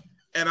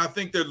 and I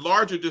think the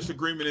larger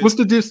disagreement is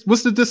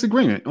what's the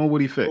disagreement on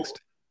what he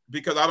fixed?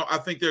 Because I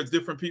think there's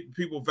different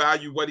people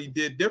value what he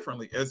did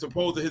differently as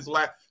opposed to his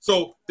last.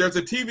 So there's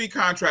a TV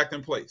contract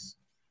in place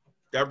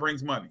that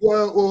brings money.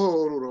 Well,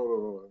 hold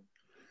on.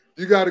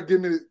 You got to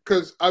give me,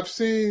 because I've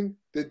seen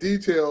the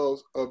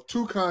details of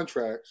two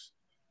contracts.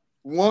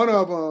 One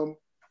of them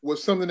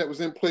was something that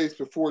was in place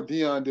before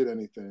Deion did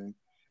anything,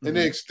 and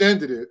they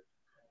extended it.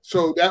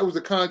 So that was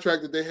the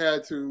contract that they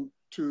had to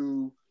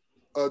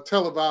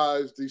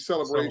televise the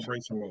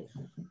celebration.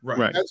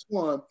 Right. That's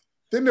one.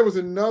 Then there was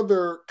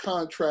another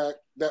contract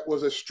that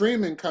was a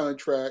streaming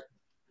contract,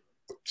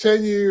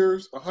 10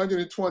 years,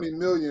 $120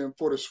 million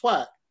for the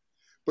SWAC.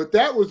 But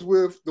that was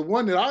with, the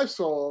one that I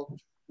saw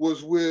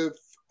was with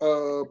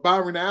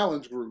Byron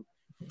Allen's group.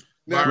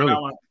 Now, Byron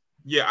Allen.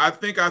 Yeah, I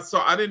think I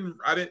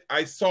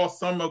saw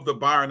some of the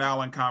Byron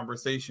Allen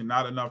conversation,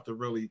 not enough to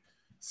really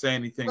say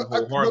anything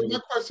wholeheartedly. My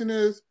question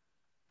is,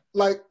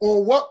 on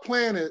what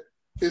planet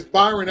is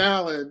Byron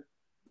Allen,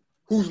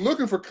 who's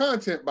looking for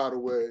content, by the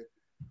way,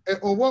 And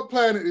on what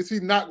planet is he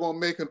not going to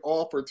make an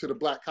offer to the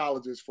black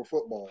colleges for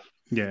football?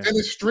 Yeah. And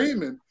it's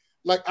streaming.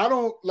 Like, I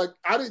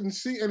didn't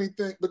see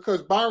anything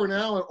because Byron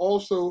Allen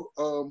also,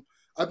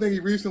 I think he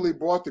recently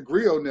bought the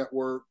Griot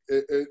Network,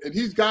 and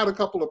he's got a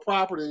couple of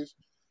properties.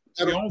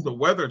 He owns the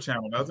Weather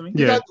Channel, doesn't he?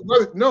 Yeah.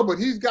 No, but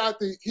he's got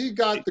the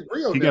Griot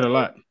Network. He got a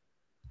lot.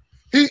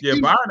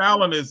 Byron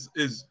Allen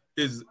is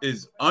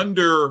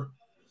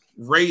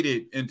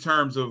underrated in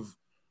terms of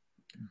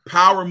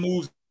power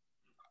moves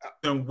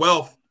and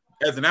wealth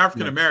as an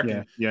African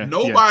American.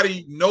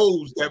 Nobody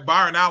knows that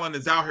Byron Allen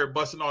is out here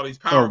busting all these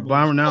power moves.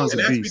 Byron Allen's a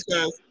beast.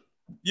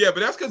 But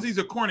that's because he's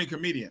a corny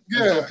comedian.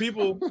 Yeah.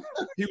 So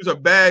he was a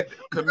bad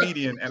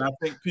comedian, and I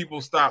think people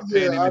stopped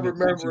paying him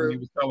attention when he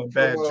was telling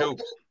bad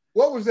jokes.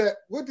 What was that?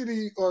 What did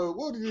he on?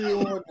 What is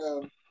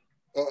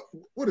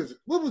it?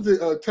 What was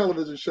the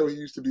television show he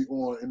used to be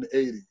on in the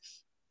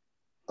 80s?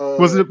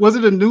 Was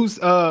it a news?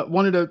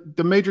 One of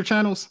the major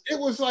channels? It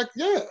was like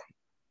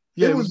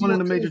it was one of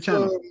the major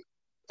channels.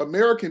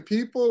 American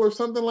People or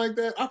something like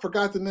that. I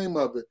forgot the name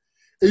of it.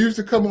 It used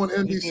to come on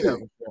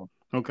NBC.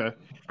 Okay,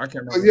 I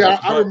can't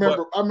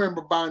remember. I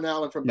remember Byron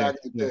Allen from back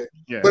in the day.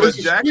 Yeah. But it's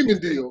a streaming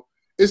deal.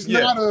 It's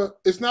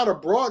not a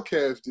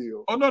broadcast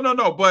deal. Oh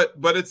no. But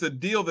it's a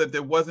deal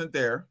that wasn't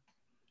there.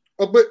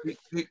 But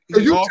are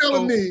you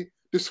telling me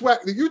the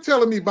SWAC? Are you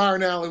telling me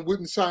Byron Allen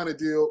wouldn't sign a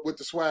deal with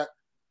the SWAC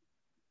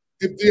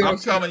if Deion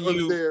Sanders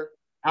was there?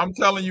 I'm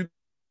telling you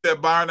that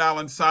Byron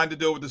Allen signed a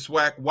deal with the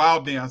SWAC while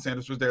Deion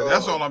Sanders was there.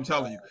 That's all I'm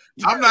telling you.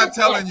 I'm not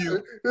telling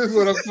you. This is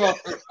what I'm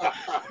talking about.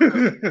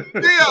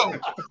 Theo,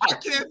 I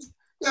can't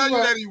tell you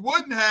that he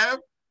wouldn't have.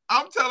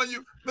 I'm telling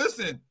you,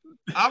 listen,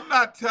 I'm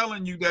not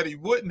telling you that he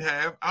wouldn't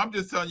have. I'm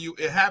just telling you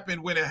it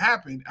happened when it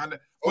happened.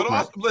 But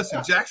also,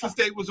 listen, Jackson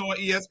State was on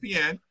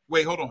ESPN.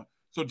 Wait, hold on.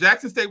 So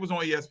Jackson State was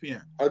on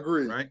ESPN.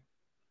 Agreed. Right?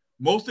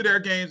 Most of their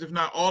games, if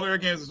not all their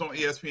games, is on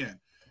ESPN.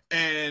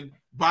 And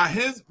by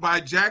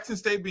Jackson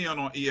State being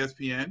on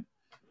ESPN,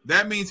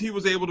 that means he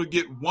was able to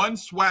get one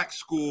SWAC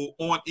school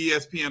on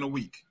ESPN a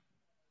week.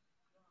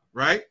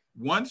 Right?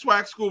 One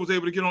SWAC school was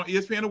able to get on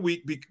ESPN a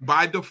week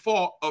by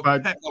default of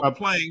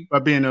playing. By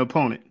being the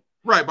opponent.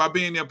 Right, by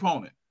being the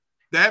opponent.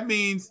 That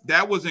means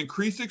that was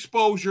increased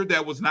exposure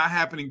that was not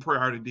happening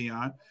prior to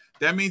Deion.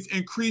 That means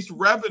increased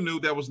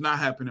revenue that was not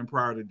happening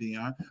prior to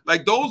Deion.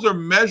 Like, those are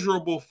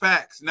measurable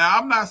facts. Now,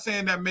 I'm not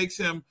saying that makes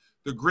him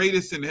the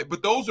greatest in it,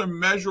 but those are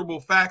measurable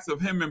facts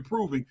of him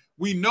improving.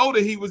 We know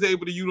that he was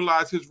able to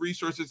utilize his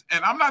resources,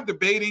 and I'm not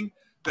debating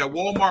that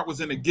Walmart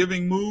was in a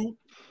giving mood,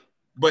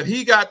 but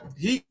he got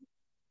the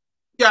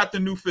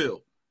new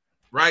field,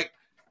 right?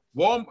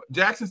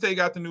 Jackson State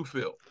got the new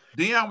field.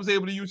 Deion was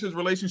able to use his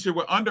relationship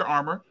with Under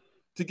Armour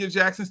to give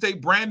Jackson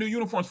State brand new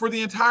uniforms for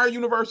the entire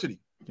university.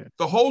 Yeah.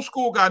 The whole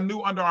school got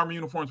new Under Armour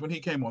uniforms when he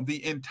came on.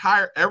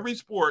 Every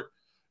sport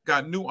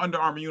got new Under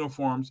Armour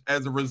uniforms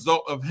as a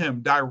result of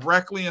him,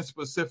 directly and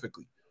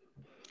specifically.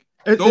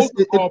 Those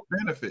are all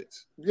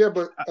benefits. Yeah,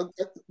 but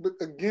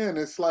again,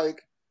 it's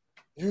like,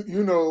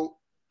 you know,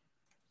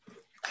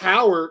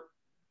 Howard,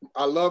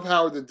 I love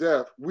Howard to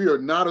death. We are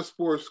not a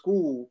sports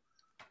school.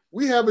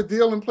 We have a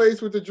deal in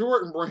place with the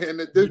Jordan brand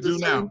that did the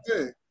same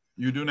thing.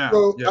 You do now.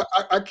 So yeah.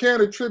 I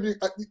can't attribute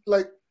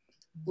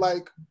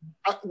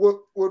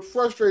what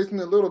frustrates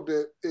me a little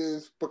bit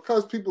is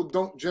because people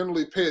don't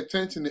generally pay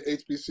attention to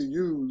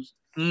HBCUs,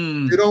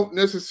 they don't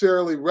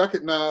necessarily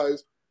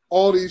recognize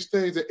all these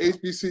things that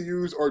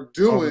HBCUs are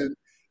doing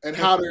and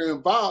how they're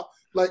involved.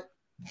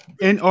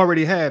 And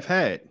already have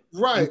had.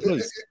 Right.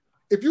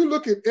 If you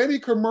look at any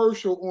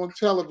commercial on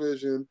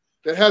television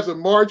that has a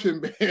marching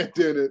band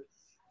in it,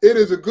 it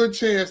is a good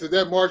chance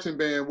that marching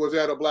band was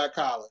at a black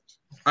college.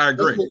 I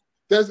agree.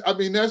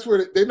 That's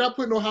where they're not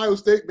putting Ohio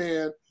State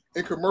band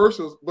in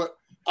commercials, but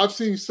I've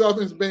seen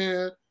Southern's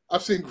band,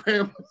 I've seen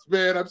Gramblin's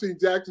band, I've seen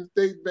Jackson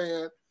State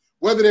band,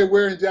 whether they're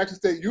wearing Jackson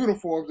State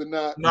uniforms or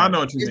not. No, I know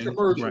what you mean.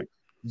 Right.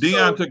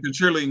 Deion took the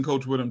cheerleading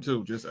coach with him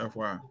too, just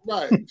FYI.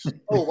 Right.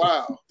 Oh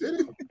wow.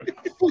 Did he?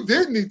 Who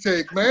didn't he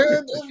take, man?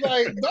 It's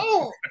like,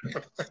 no.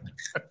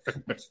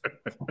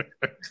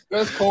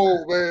 That's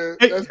cold, man.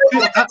 That's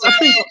cold. I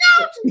think he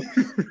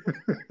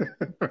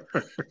took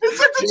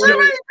the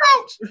cheerleading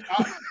coach.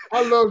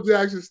 I love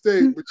Jackson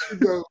State, but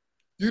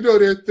you know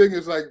their thing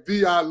is like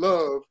VI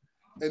love,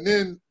 and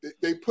then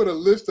they put a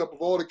list up of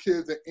all the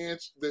kids that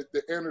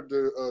entered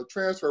the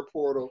transfer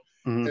portal,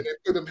 and they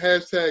put them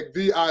hashtag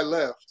VI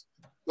left.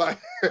 Like,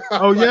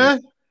 oh yeah,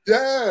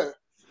 yeah.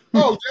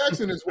 Oh,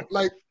 Jackson is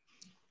like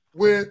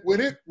when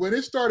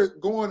it started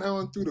going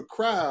on through the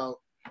crowd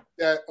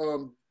that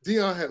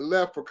Deion had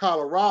left for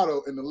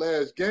Colorado in the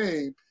last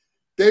game.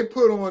 They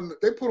put on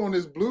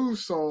this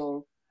blues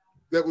song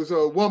that was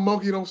One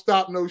Monkey Don't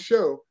Stop No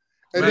Show.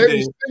 And they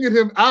were singing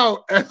him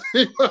out as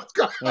he was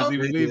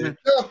leaving.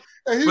 Yeah.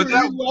 And he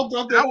walked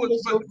off that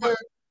was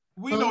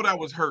we know that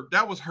was hurt.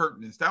 That was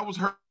hurtness. That was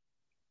hurt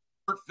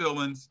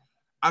feelings.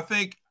 I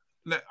think,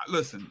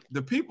 listen,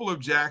 the people of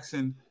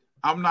Jackson,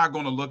 I'm not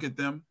going to look at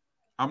them.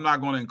 I'm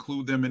not going to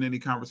include them in any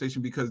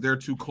conversation because they're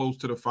too close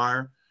to the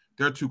fire.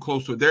 They're too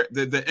close to it.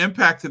 The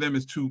impact to them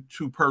is too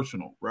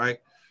personal, right?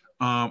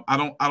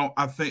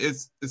 I think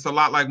it's a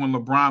lot like when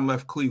LeBron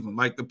left Cleveland.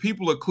 Like the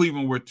people of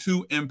Cleveland were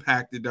too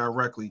impacted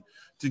directly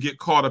to get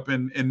caught up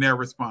in their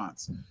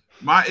response.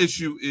 My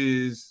issue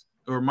is,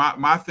 or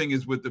my thing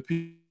is with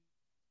the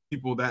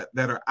people that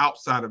are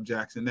outside of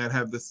Jackson that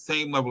have the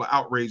same level of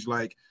outrage.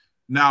 Like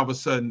now all of a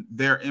sudden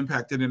they're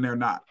impacted and they're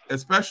not,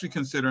 especially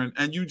considering,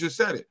 and you just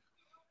said it.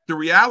 The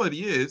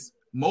reality is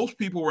most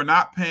people were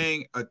not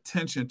paying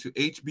attention to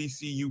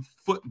HBCU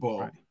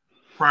football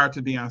prior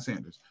to Deion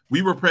Sanders.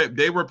 They were paying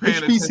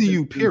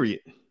HBCU, period.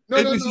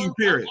 HBCU,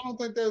 period. I don't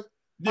think that's.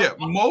 Yeah,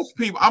 most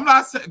people. I'm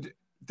not saying,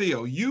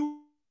 Theo,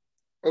 you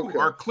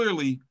are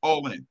clearly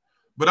all in.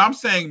 But I'm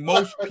saying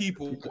most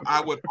people,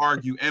 I would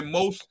argue, and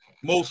most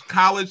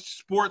college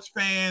sports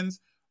fans,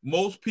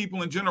 most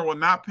people in general are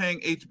not paying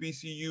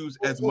HBCUs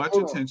as much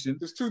attention.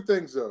 There's two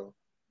things, though.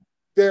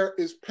 There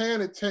is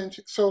paying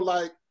attention. So,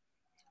 like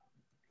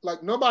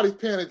nobody's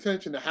paying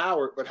attention to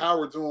Howard, but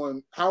Howard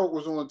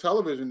was on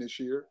television this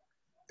year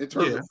in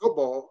terms of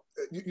football.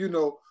 You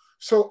know,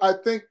 so I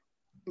think,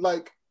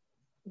 like,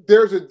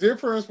 there's a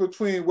difference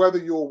between whether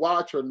you'll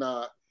watch or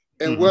not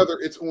and whether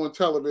it's on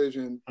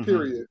television,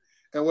 period.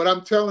 And what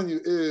I'm telling you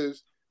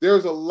is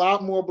there's a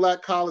lot more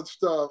black college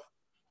stuff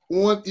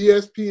on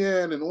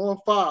ESPN and on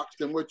Fox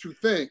than what you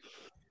think.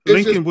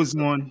 Lincoln was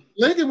on.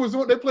 They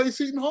played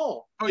Seton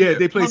Hall. Oh, yeah,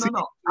 they played Seton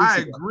Hall. I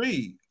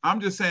agree. I'm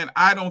just saying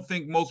I don't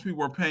think most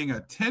people are paying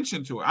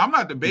attention to it. I'm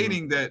not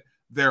debating that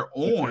they're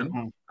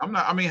on. I'm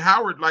not. I mean,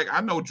 Howard, like I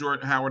know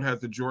Jordan Howard has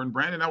the Jordan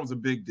brand, and that was a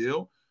big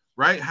deal,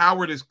 right?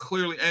 Howard is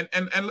clearly and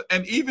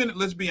even,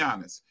 let's be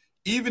honest,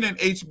 even in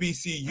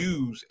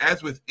HBCUs,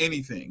 as with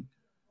anything,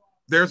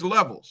 there's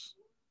levels,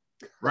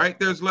 right?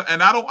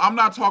 And I'm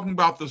not talking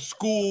about the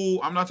school.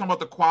 I'm not talking about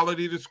the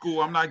quality of the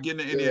school. I'm not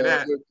getting into any of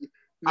that.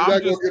 You're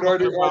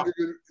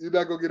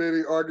not gonna get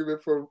any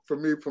argument from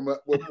me from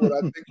what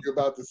I think you're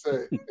about to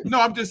say. No,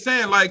 I'm just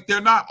saying, like,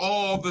 they're not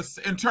all this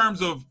in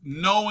terms of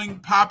knowing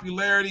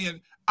popularity,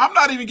 and I'm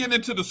not even getting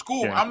into the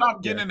school. I'm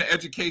not getting into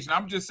education.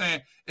 I'm just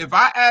saying, if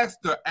I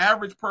ask the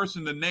average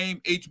person to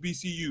name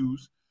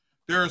HBCUs,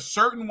 there are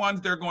certain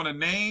ones they're going to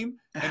name,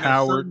 and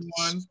Howard,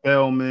 ones,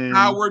 Spelman,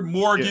 Howard,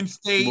 Morgan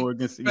State,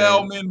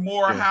 Spelman,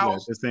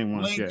 Morehouse,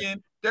 Lincoln. Yeah.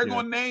 They're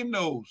going to name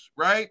those,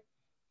 right?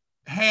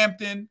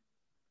 Hampton,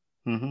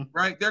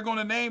 right? They're going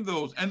to name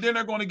those, and then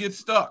they're going to get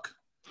stuck.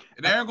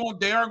 They aren't going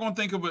to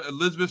think of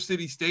Elizabeth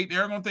City State.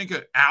 They're going to think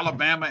of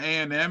Alabama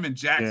A&M and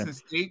Jackson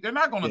State. They're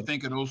not going to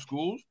think of those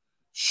schools.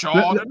 Shaw,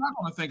 they're not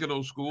going to think of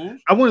those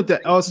schools. I wanted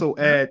to also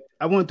add.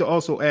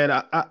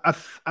 I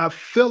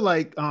feel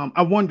like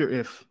I wonder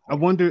if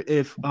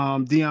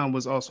Deion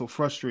was also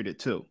frustrated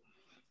too.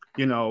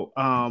 You know,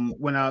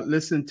 when I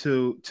listened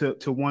to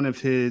one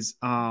of his,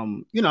 I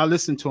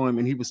listened to him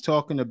and he was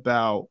talking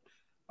about.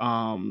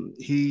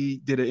 He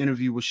did an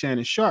interview with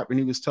Shannon Sharp and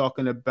he was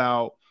talking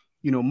about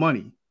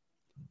money.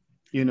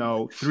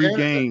 3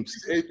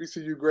 games.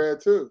 HBCU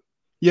grad too.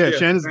 Yeah,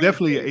 Shannon's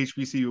definitely an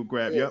HBCU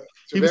grad. Yep.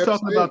 He was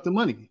talking about the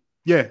money.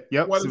 Yeah,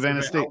 yep.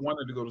 Savannah State. I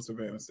wanted to go to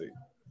Savannah State.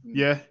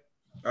 Yeah.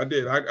 I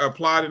did. I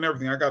applied and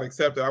everything. I got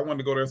accepted. I wanted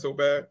to go there so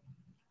bad.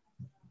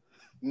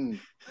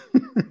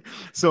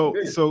 So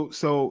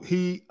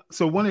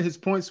one of his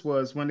points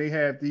was when they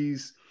have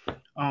these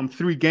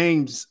 3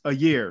 games a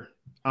year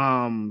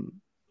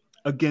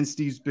against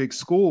these big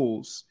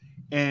schools,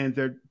 and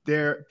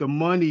the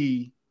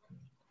money,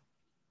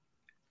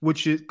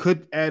 which it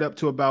could add up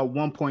to about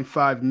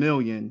 1.5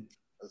 million,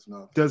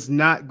 does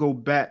not go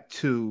back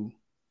to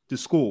the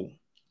school.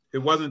 It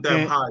wasn't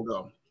that high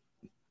though.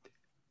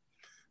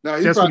 Now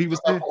that's what he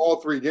was saying. For all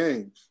 3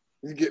 games,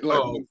 he's getting like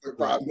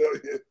 1.5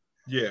 million.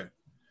 Yeah.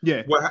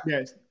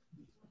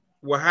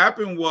 What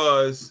happened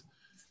was,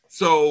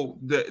 so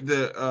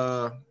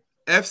the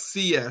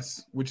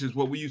FCS, which is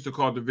what we used to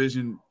call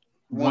Division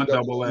 1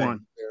 AA,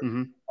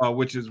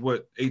 which is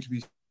what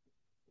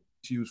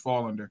HBCUs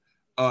fall under.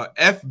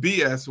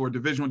 FBS or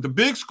Division 1. The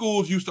big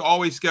schools used to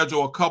always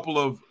schedule a couple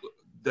of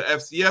the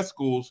FCS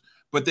schools,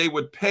 but they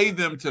would pay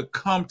them to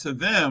come to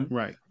them,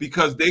 right?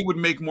 Because they would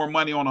make more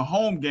money on a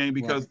home game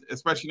because,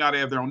 especially now they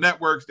have their own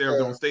networks, they have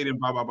their own stadium,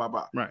 blah, blah, blah,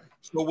 blah. Right.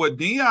 So what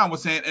Deion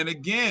was saying, and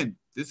again,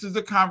 this is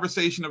a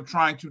conversation of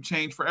trying to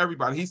change for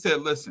everybody. He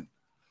said, listen,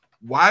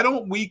 why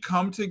don't we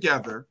come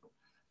together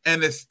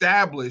and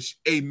establish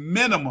a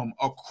minimum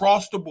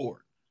across the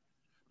board?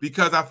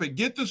 Because I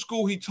forget the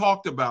school he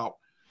talked about,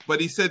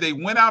 but he said they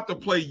went out to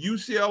play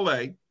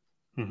UCLA.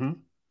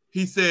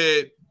 He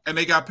said, and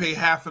they got paid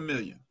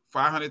 $500,000,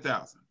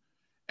 $500,000.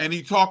 And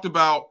he talked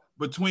about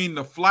between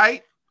the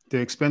flight, the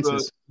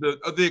expenses, the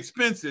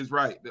expenses,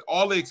 right?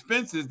 All the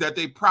expenses that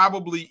they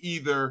probably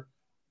either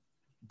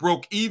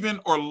broke even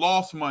or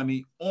lost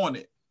money on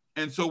it.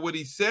 And so what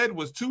he said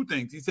was 2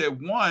 things. He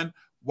said, 1,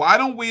 why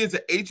don't we as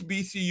a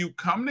HBCU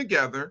come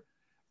together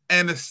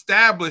and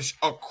establish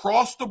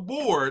across the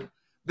board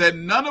that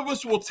none of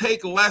us will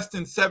take less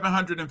than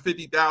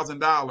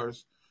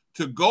 $750,000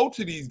 to go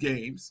to these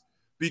games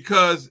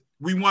because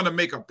we want to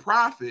make a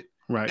profit.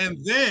 Right.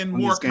 And then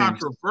more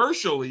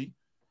controversially,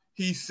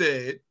 he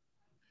said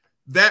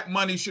that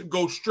money should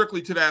go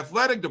strictly to the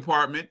athletic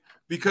department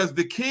because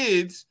the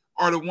kids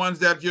are the ones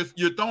that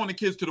you're throwing the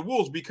kids to the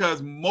wolves,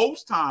 because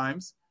most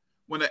times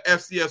when an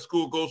FCS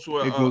school goes to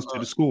it goes to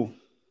the school.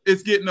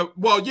 It's getting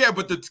but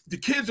the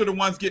kids are the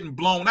ones getting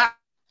blown out.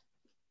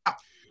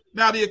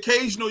 Now you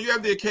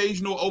have the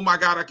occasional, oh my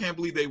God, I can't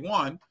believe they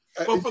won.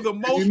 But for the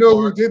most part,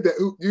 who did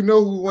that? You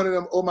know who one of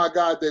them, oh my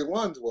God, they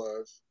won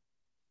was?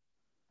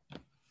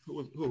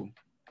 Who?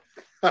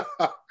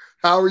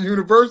 Howard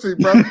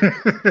University, brother.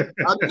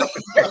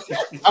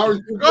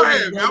 Howard University, go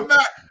ahead, man.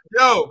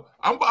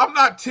 I'm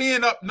not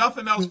teeing up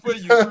nothing else for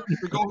you to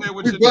go ahead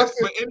with your next.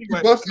 But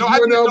anyway, no, I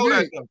didn't know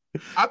that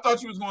though. I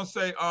thought you was gonna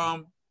say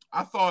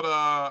I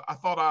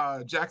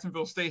thought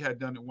Jacksonville State had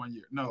done it one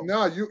year. No,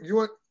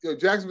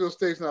 Jacksonville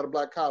State's not a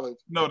black college.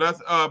 No,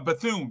 that's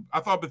Bethune. I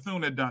thought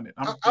Bethune had done it.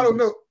 I don't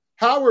know.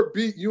 Howard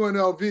beat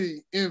UNLV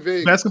in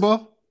Vegas.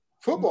 Basketball?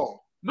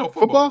 Football. No,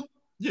 football.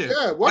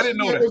 Yeah. I didn't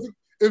know that.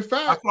 In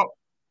fact,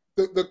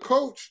 the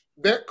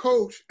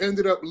coach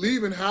ended up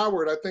leaving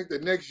Howard, I think, the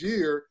next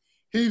year.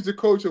 He's the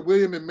coach of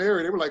William and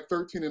Mary. They were like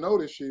 13-0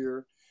 this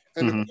year.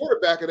 And the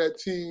quarterback of that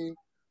team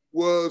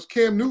was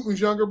Cam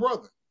Newton's younger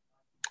brother.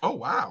 Oh,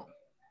 wow.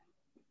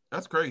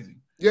 That's crazy.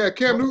 Yeah,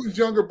 Cam Newton's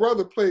younger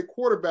brother played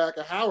quarterback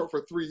at Howard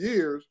for 3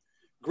 years,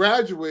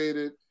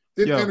 graduated,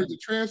 then entered the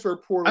transfer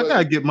portal. I got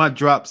to get my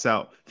drops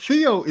out.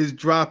 Theo is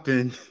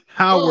dropping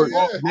Howard.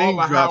 All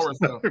the Howard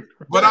stuff.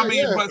 But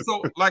but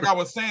so like I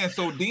was saying,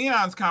 so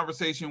Deion's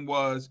conversation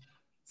was,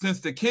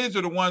 since the kids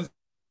are the ones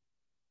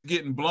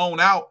getting blown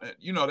out,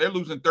 they're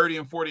losing 30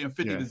 and 40 and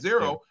 50 to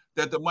 0,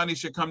 that the money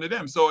should come to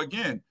them. So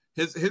again,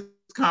 his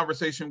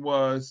conversation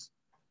was,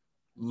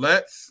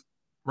 let's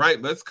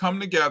come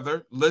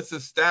together. Let's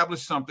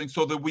establish something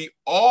so that we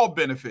all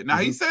benefit. Now,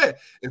 he said,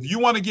 if you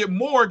want to get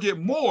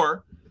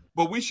more,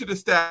 but we should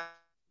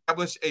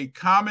establish a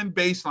common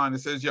baseline that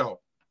says,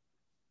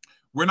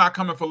 we're not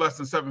coming for less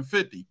than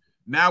 $750.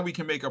 Now we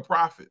can make a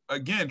profit.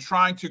 Again,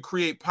 trying to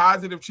create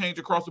positive change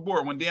across the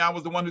board. When Deion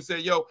was the one who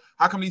said,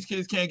 how come these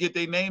kids can't get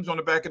their names on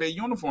the back of their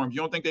uniforms?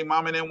 You don't think they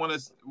mom and them want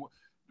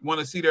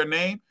to see their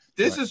name?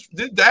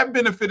 That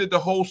benefited the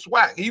whole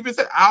SWAC. He even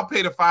said, I'll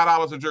pay the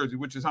 $5 a jersey,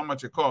 which is how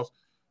much it costs.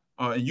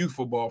 In youth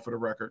football, for the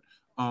record,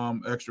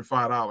 extra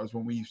 $5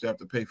 when we used to have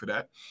to pay for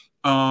that,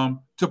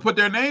 to put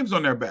their names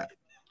on their back.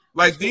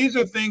 Like, these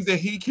are things that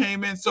he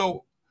came in.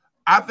 So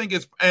I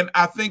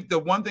think the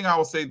one thing I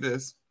will say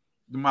this,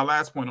 my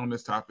last point on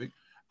this topic,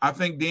 I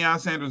think Deion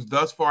Sanders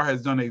thus far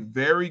has done a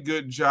very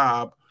good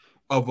job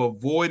of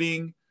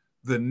avoiding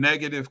the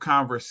negative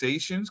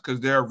conversations, because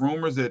there are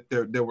rumors that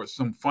there were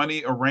some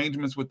funny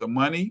arrangements with the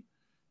money.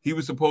 He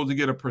was supposed to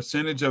get a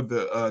percentage of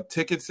the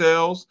ticket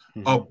sales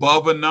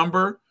above a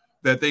number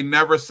that they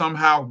never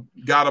somehow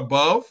got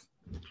above,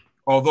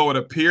 although it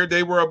appeared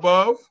they were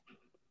above.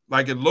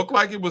 Like, it looked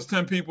like it was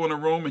 10 people in the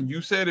room, and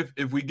you said,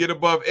 if we get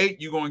above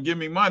 8, you're going to give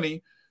me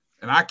money.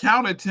 And I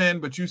counted 10,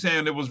 but you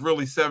saying it was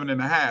really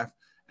 7.5.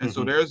 And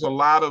so there's a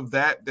lot of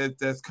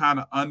that's kind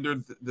of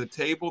under the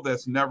table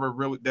that's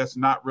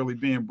not really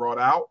being brought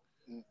out.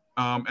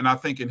 And I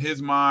think in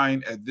his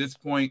mind, at this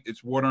point,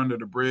 it's water under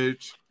the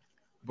bridge.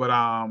 But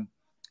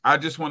I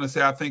just want to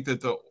say, I think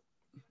that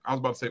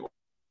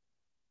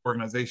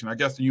organization, I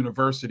guess the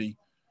university,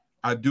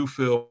 I do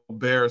feel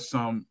bears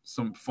some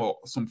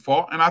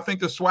fault, and I think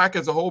the SWAC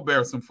as a whole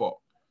bears some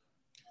fault.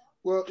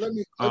 Well,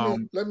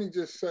 let me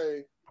just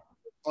say,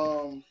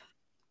 one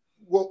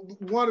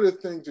of the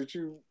things that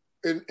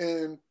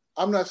and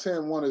I'm not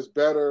saying one is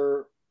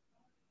better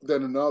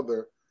than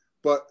another,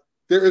 but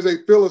there is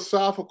a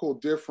philosophical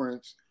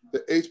difference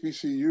that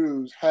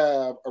HBCUs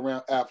have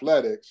around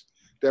athletics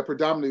that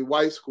predominantly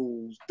white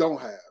schools don't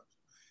have.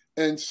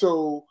 And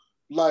so,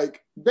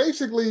 like,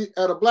 basically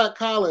at a black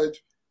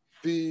college,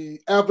 the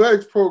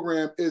athletics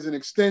program is an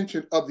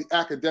extension of the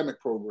academic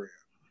program,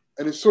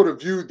 and it's sort of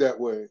viewed that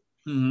way.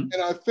 And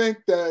I think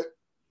that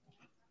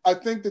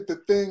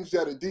the things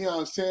that a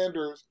Deion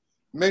Sanders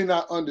may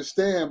not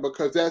understand,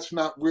 because that's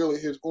not really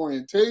his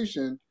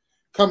orientation,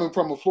 coming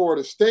from a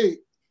Florida State,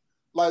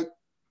 like,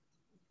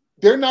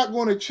 they're not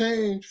going to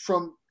change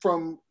from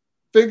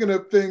thinking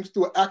of things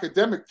through an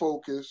academic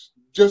focus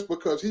just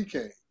because he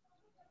came.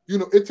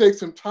 It takes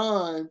some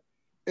time.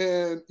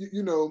 And,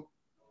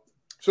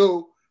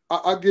 so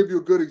I'll give you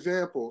a good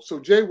example. So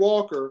Jay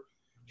Walker,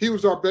 he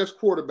was our best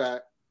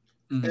quarterback,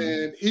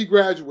 and he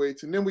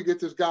graduates. And then we get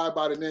this guy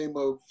by the name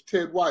of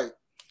Ted White.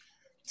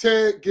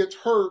 Ted gets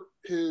hurt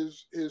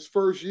his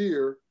first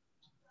year,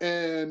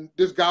 and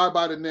this guy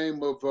by the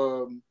name of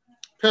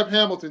Pep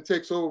Hamilton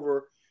takes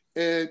over.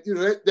 And,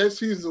 that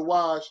season's a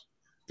wash.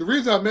 The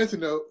reason I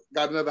mentioned, though,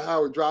 got another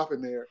Howard drop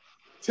in there.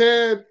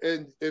 Ted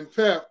and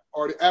Pep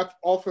are the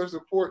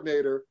offensive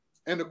coordinator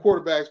and the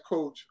quarterback's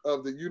coach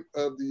of the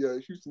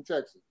Houston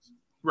Texans.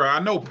 Right, I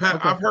know Pep.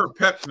 Okay. I've heard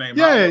Pep's name.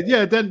 Yeah.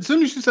 As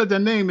soon as you said that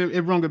name,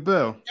 it rung a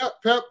bell. Yeah,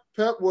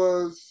 Pep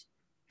was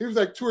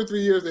like 2 or 3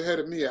 years ahead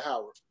of me at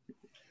Howard.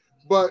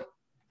 But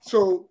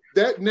so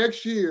that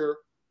next year,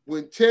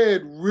 when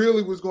Ted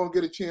really was going to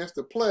get a chance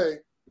to play,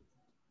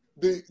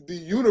 the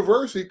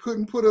university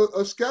couldn't put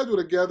a schedule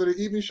together to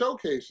even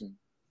showcase him,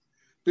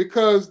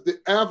 because the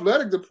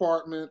athletic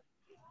department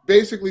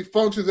basically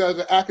functions as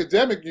an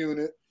academic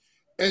unit.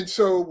 And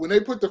so when they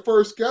put the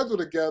first schedule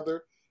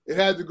together, it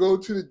had to go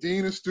to the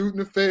dean of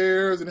student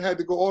affairs and it had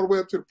to go all the way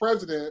up to the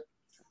president.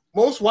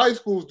 Most white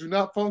schools do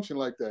not function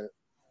like that.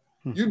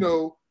 You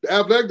know, the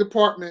athletic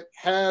department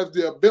has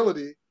the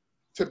ability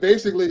to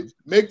basically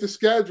make the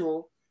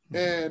schedule,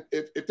 and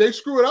if they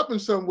screw it up in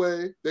some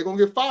way, they're going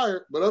to get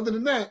fired. But other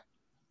than that,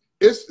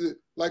 it's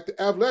like the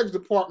athletics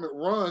department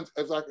runs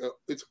as like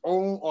its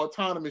own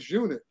autonomous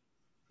unit.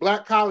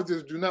 Black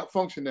colleges do not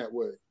function that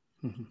way.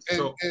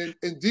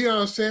 And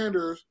Deion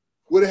Sanders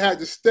would have had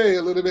to stay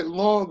a little bit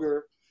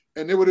longer,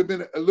 and there would have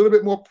been a little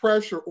bit more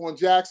pressure on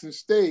Jackson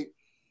State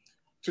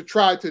to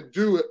try to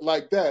do it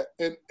like that.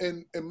 And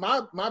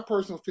my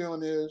personal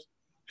feeling is,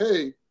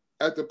 hey,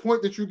 at the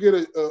point that you get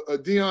a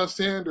Deion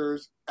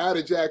Sanders out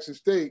of Jackson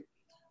State,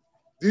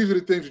 these are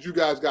the things that you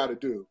guys got to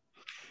do.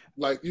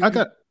 Like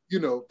you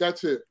know,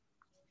 that's it.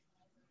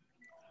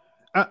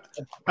 I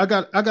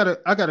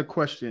got a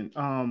question.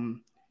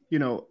 You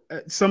know,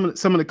 some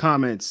of the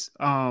comments,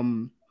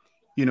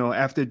 you know,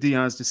 after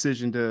Deion's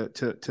decision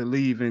to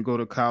leave and go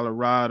to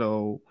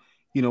Colorado,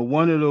 you know,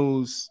 one of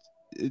those,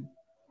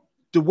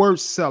 the word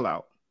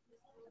sellout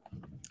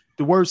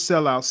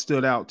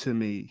stood out to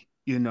me,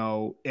 you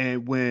know,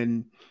 and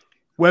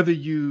whether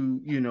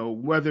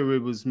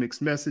it was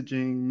mixed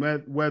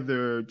messaging,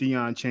 whether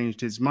Deion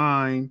changed his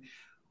mind,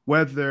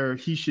 whether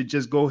he should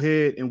just go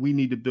ahead and we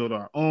need to build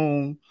our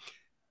own,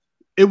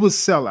 it was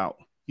sellout,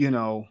 you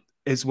know,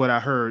 is what I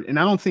heard. And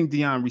I don't think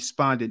Deion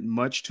responded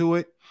much to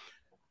it.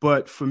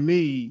 But for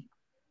me,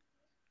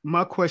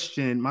 my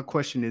question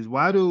is,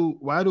 why do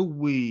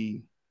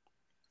we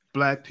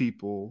Black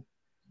people,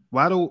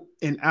 why do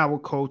in our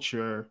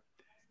culture,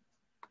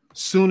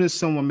 soon as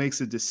someone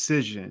makes a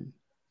decision,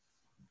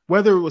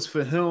 whether it was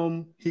for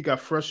him, he got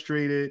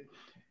frustrated,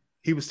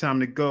 he was time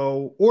to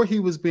go, or he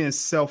was being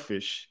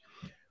selfish,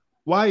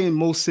 why in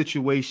most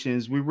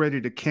situations we're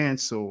ready to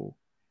cancel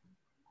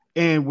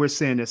and we're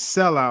saying a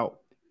sellout?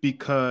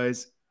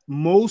 Because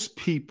most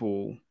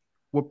people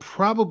will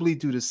probably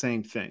do the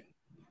same thing.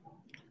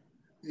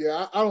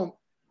 Yeah, I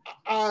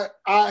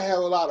have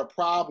a lot of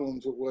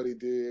problems with what he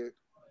did,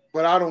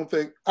 but I don't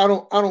think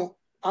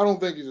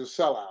he's a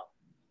sellout.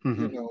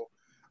 Mm-hmm. You know,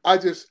 I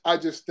just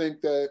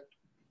think that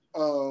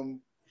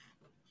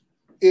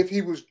if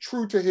he was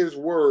true to his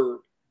word,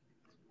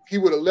 he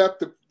would have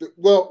left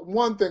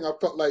one thing I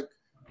felt like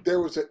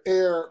there was an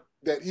air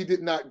that he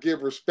did not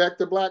give respect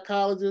to Black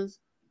colleges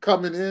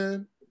coming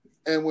in.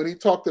 And when he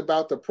talked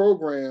about the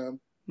program,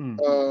 you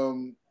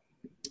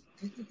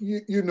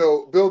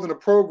know, building a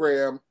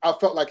program, I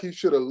felt like he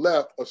should have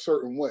left a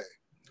certain way.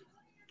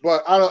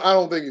 But I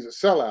don't think he's a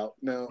sellout.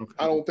 Now,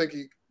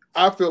 okay.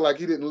 I feel like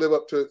he didn't live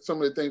up to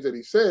some of the things that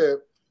he said.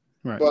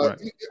 Right,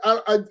 but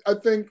right. I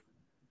think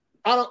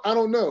I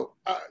don't know.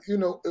 You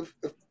know,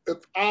 if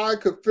I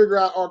could figure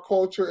out our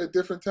culture at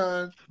different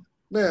times,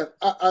 man,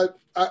 I'd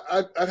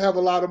have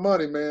a lot of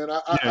money, man.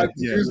 I'd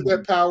use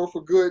that power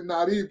for good,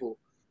 not evil.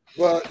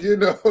 But, you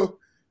know,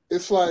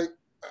 it's like,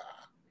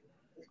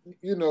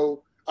 you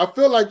know, I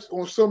feel like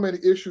on so many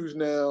issues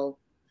now,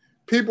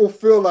 people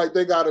feel like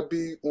they got to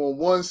be on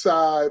one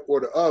side or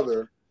the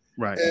other.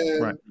 Right.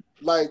 And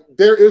like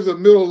there is a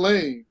middle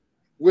lane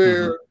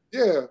where,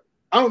 I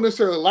don't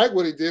necessarily like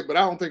what he did, but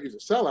I don't think he's a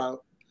sellout.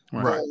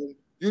 Right.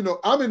 You know,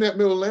 I'm in that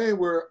middle lane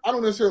where I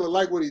don't necessarily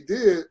like what he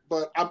did,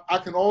 but I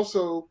can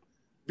also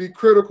be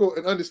critical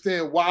and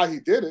understand why he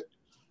did it,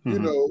 you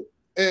know.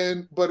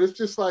 But it's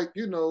just like,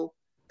 you know,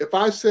 if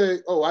I say,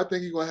 oh, I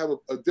think he's going to have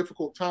a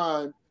difficult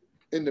time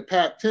in the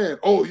Pac-10,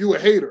 oh, you a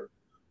hater.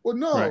 Well,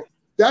 no,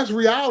 that's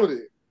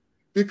reality,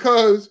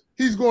 because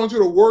he's going to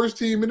the worst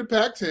team in the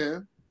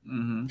Pac-10.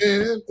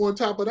 And on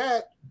top of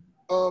that,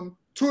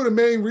 two of the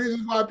main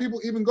reasons why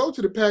people even go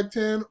to the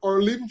Pac-10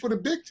 are leaving for the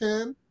Big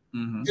Ten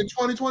in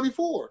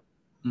 2024.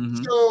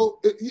 So,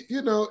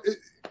 you know,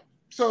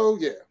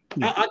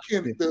 I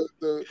can't.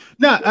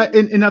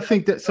 And I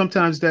think that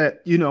sometimes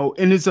that, you know,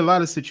 and there's a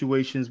lot of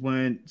situations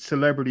when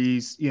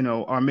celebrities, you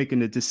know, are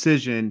making a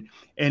decision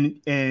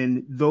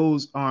and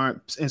those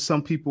aren't, and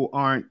some people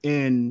aren't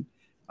in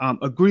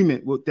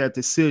agreement with that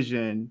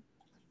decision,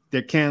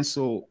 they're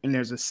canceled and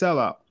there's a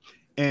sellout.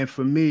 And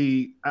for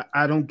me,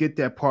 I don't get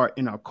that part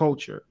in our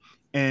culture.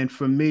 And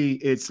for me,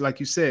 it's like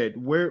you said,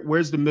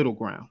 where's the middle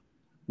ground?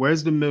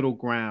 Where's the middle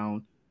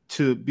ground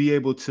to be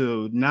able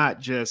to not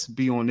just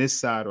be on this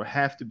side or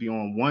have to be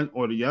on one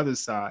or the other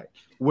side?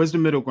 Where's the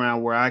middle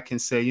ground where I can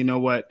say, you know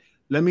what,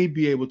 let me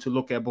be able to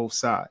look at both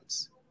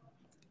sides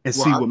and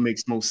see what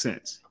makes most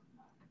sense.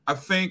 I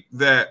think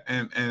that,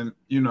 and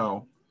you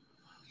know,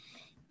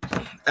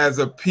 as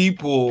a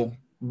people,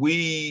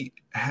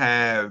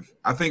 I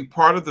think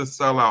part of the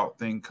sellout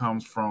thing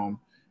comes from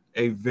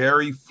a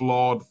very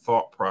flawed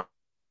thought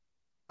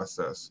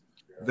process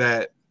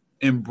that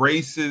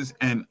embraces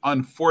and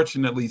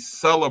unfortunately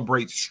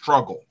celebrates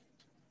struggle,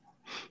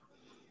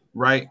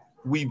 right?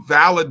 We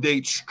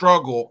validate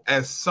struggle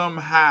as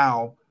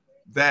somehow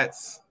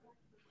that's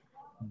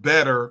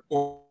better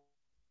or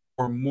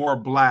more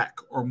black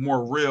or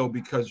more real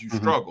because you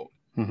struggled.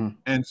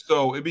 And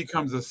so it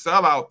becomes a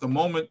sellout the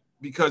moment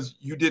because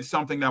you did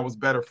something that was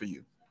better for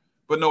you.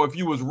 But no, if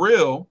you was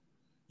real,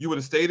 you would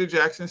have stayed at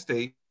Jackson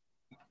State.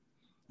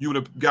 You would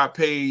have got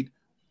paid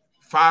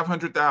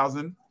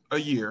 $500,000 a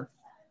year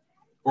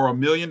or $1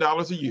 million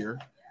a year.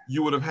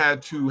 You would have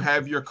had to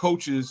have your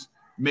coaches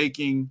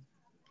making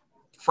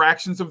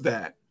fractions of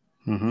that.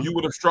 You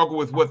would have struggled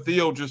with what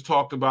Theo just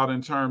talked about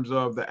in terms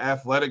of the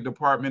athletic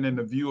department and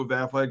the view of the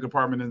athletic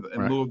department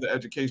in lieu of the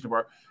education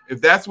department.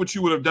 If that's what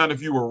you would have done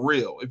if you were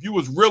real, if you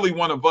was really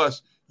one of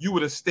us, you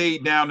would have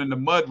stayed down in the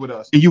mud with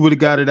us. And you would have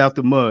got it out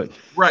the mud.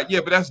 Right. Yeah,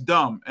 but that's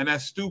dumb and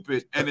that's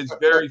stupid. And it's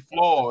very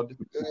flawed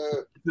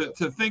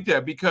to think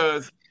that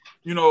because,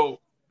 you know,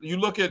 you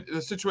look at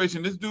the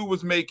situation this dude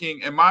was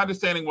making, and my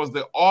understanding was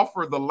the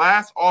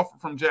last offer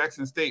from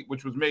Jackson State,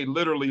 which was made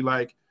literally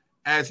like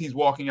as he's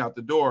walking out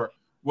the door,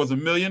 was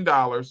 $1 million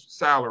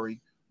salary,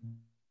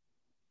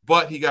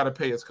 but he got to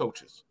pay his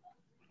coaches.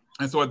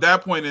 And so at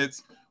that point,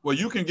 it's, well,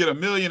 you can get $1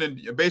 million,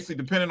 and basically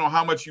depending on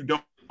how much you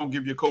don't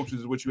give your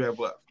coaches is what you have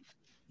left.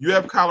 You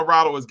have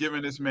Colorado is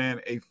giving this man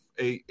a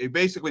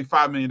basically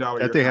 $5 million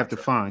that they have to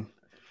find.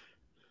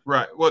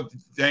 Right. Well,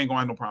 they ain't going to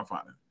have no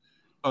problem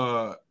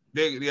finding.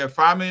 They have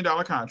 $5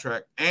 million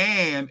contract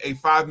and a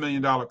 $5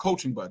 million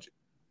coaching budget.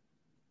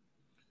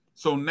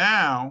 So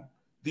now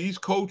these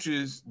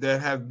coaches that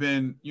have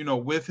been, you know,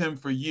 with him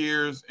for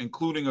years,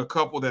 including a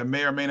couple that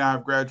may or may not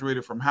have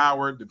graduated from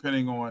Howard,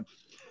 depending on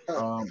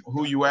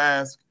who you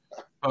ask,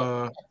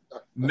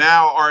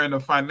 now are in a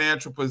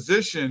financial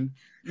position.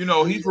 You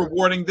know, he's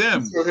rewarding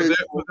them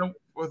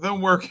for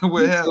them working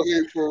with him.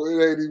 It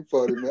ain't even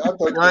funny, man. I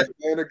thought he was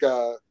a man of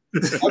God. I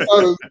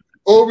thought it was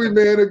Obi,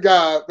 man of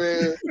God,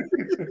 man.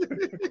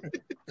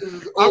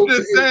 I'm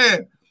just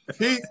saying.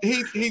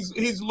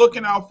 He's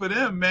looking out for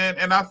them, man.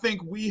 And I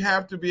think we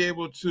have to be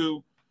able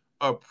to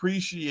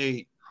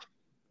appreciate,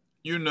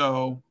 you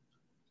know,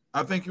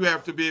 I think you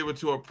have to be able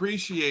to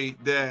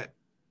appreciate that,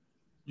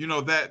 you know,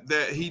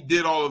 that he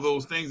did all of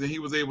those things and he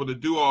was able to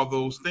do all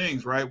those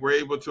things, right? We're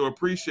able to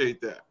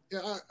appreciate that.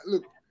 Yeah,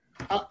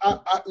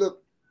 I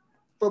look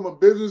from a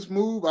business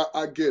move,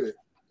 I get it.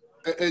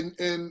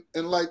 And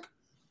like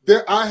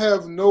there, I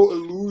have no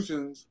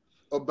illusions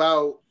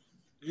about,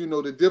 you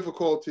know, the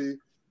difficulty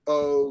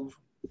of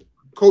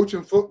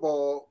coaching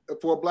football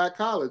for a black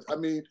college. I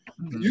mean,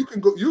 you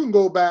can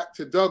go back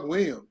to Doug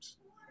Williams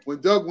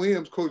when Doug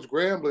Williams coached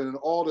Grambling and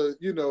all the,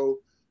 you know,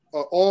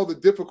 all the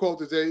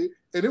difficulties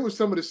and it was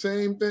some of the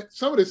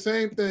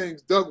same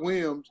things Doug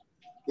Williams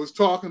was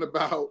talking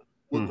about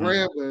with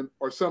Grambling,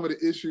 or some of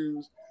the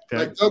issues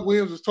like Doug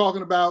Williams was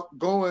talking about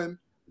going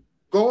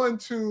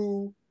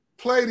to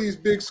play these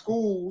big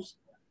schools,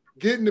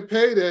 getting the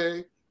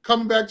payday,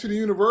 coming back to the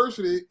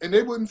university, and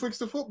they wouldn't fix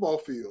the football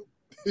field.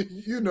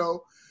 You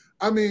know,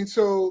 I mean,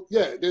 so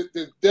yeah,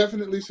 there's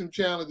definitely some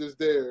challenges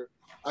there.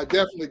 I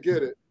definitely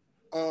get it.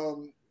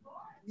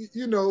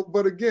 You know,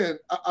 but again,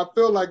 I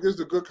feel like this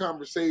is a good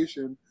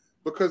conversation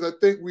because I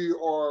think we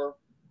are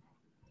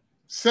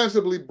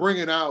sensibly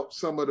bringing out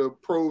some of the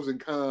pros and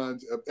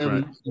cons of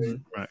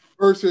everything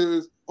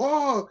versus,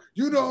 oh,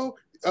 you know,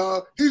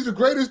 he's the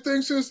greatest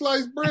thing since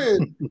sliced bread.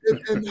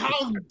 and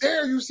how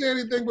dare you say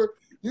anything? But,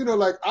 you know,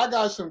 like I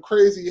got some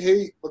crazy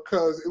hate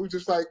because it was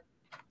just like,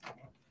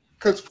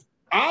 because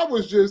I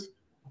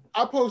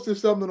posted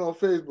something on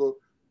Facebook.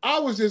 I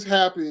was just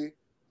happy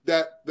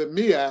that the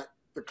MEAC,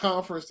 the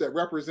conference that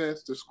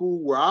represents the school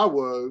where I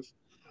was,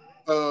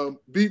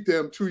 beat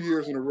them 2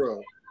 years in a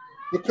row.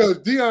 Because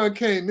Deion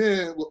came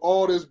in with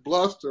all this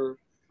bluster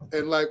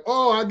and like,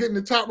 oh, I get in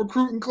the top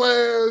recruiting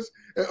class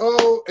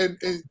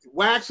and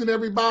waxing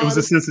everybody. It was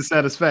a sense of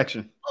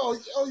satisfaction. Oh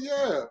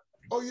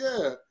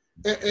yeah.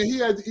 And he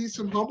had to eat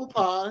some humble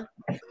pie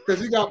because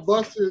he got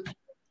busted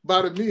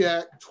by the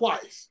MEAC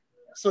twice.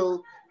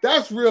 So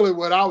that's really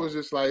what I was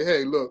just like,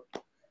 hey, look,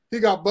 he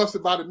got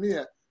busted by the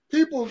MEAC.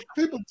 People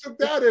took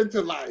that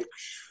into like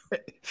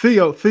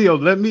Theo,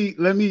 let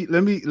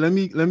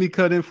me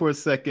cut in for a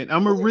second.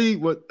 I'm gonna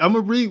read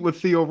what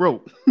Theo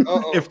wrote,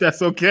 if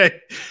that's okay.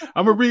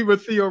 I'm gonna read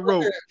what Theo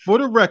wrote for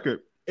the record,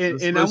 and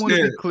I want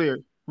to be clear.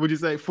 Would you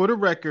say for the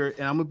record?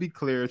 And I'm gonna be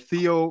clear.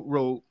 Theo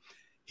wrote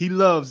he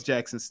loves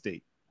Jackson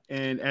State,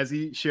 and as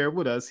he shared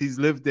with us, he's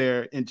lived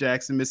there in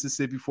Jackson,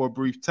 Mississippi for a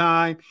brief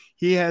time.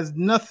 He has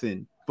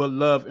nothing but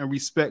love and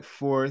respect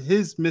for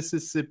his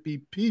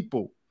Mississippi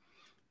people.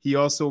 He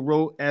also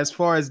wrote, as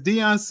far as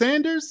Deion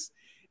Sanders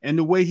and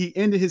the way he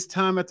ended his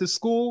time at the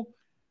school,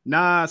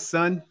 nah,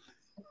 son.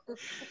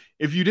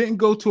 If you didn't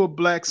go to a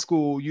black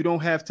school, you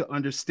don't have to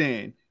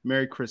understand.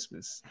 Merry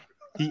Christmas.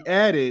 He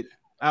added,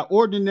 I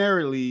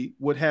ordinarily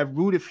would have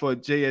rooted for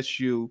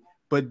JSU,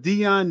 but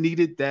Deion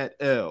needed that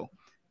L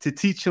to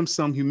teach him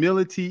some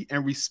humility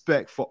and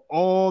respect for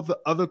all the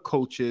other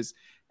coaches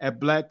at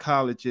black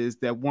colleges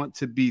that want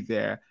to be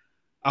there.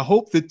 I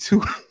hope the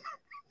two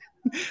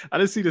I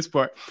didn't see this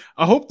part.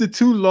 I hope the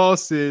two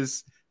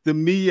losses the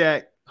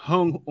MEAC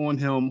hung on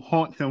him,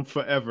 haunt him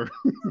forever.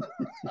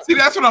 See,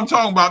 that's what I'm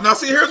talking about. Now,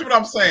 see, here's what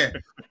I'm saying.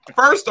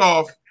 First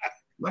off,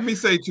 let me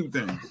say two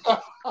things.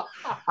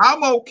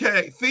 I'm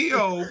okay.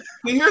 Theo,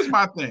 see, here's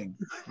my thing,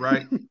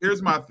 right?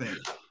 Here's my thing.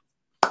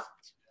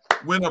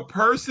 When a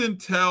person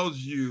tells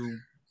you,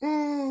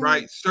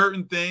 right,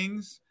 certain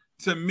things,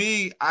 to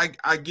me, I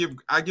give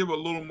a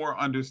little more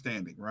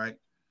understanding, right?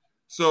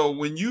 So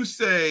when you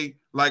say,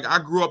 like, I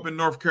grew up in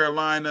North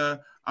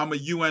Carolina, I'm a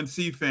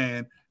UNC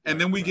fan, and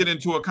then we get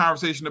into a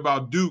conversation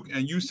about Duke,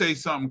 and you say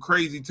something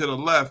crazy to the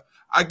left,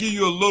 I give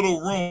you a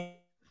little room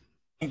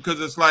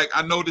because it's like,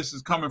 I know this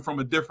is coming from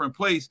a different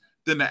place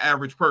than the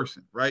average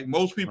person, right?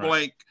 Most people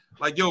ain't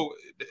like, yo.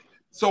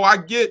 So I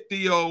get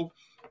Theo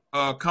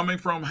coming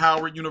from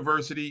Howard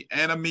University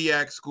and a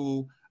MEAC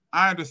school.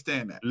 I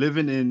understand that.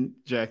 Living in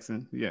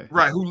Jackson, yeah.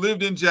 Right, who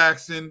lived in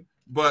Jackson,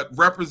 but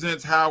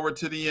represents Howard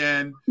to the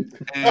end.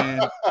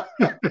 And,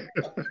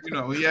 you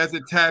know, he has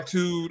it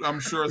tattooed, I'm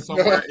sure,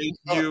 somewhere at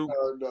HU.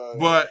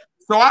 But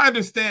so I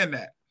understand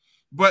that.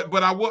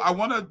 But I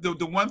want to,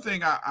 the one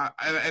thing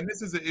and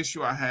this is an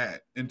issue I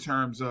had in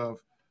terms of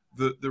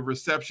the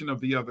reception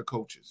of the other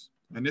coaches.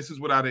 And this is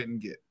what I didn't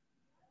get.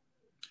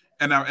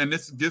 And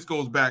this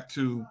goes back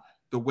to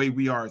the way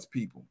we are as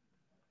people.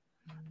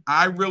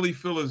 I really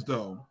feel as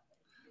though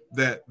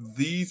that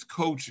these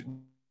coaches,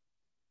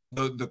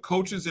 the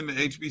coaches in the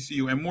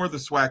HBCU, and more the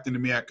SWAC than the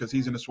MEAC, because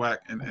he's in the SWAC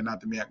and not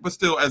the MEAC, but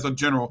still, as a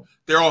general,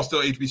 they're all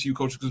still HBCU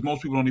coaches because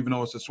most people don't even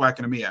know it's a SWAC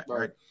and a MEAC,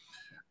 right?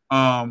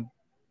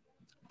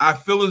 I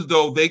feel as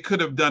though they could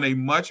have done a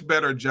much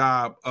better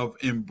job of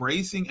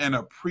embracing and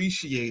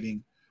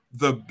appreciating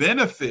the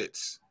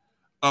benefits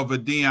of a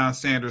Deion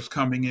Sanders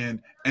coming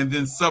in, and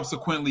then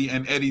subsequently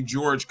an Eddie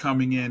George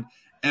coming in,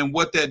 and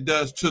what that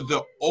does to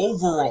the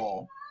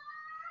overall.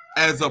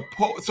 So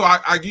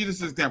I give you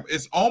this example.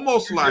 It's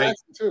almost Hugh like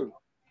Jackson too.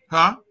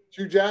 Huh?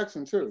 Hugh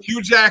Jackson too.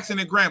 Hugh Jackson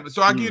and Grambling.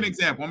 So I'll give you an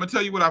example. I'm gonna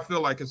tell you what I feel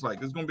like it's like.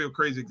 This is gonna be a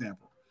crazy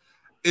example.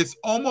 It's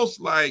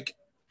almost like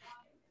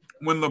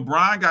when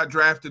LeBron got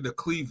drafted to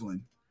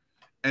Cleveland,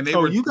 and they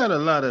you got a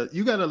lot of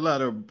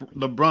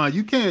LeBron.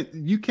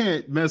 You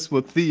can't mess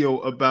with Theo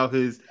about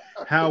his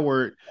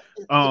Howard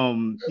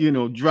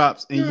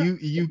drops,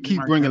 and you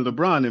keep bringing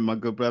LeBron in, my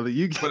good brother.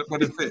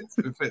 But it fits.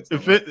 It fits.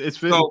 It fits.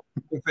 So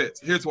it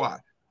fits. Here's why.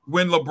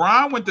 When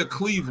LeBron went to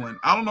Cleveland,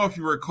 I don't know if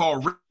you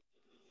recall,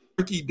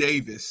 Ricky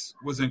Davis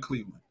was in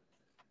Cleveland.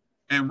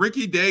 And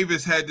Ricky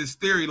Davis had this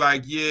theory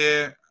like,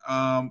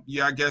 I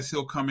guess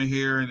he'll come in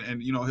here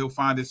and he'll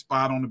find his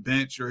spot on the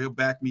bench, or he'll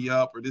back me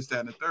up, or this,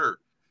 that, and the third.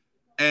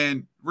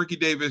 And Ricky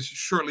Davis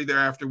shortly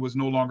thereafter was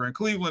no longer in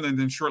Cleveland. And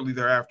then shortly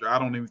thereafter, I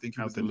don't even think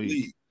he was in the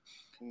league.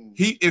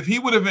 If he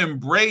would have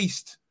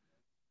embraced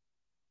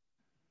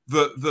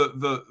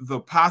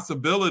the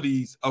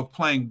possibilities of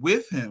playing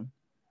with him,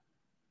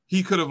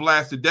 he could have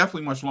lasted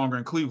definitely much longer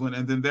in Cleveland,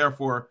 and then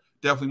therefore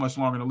definitely much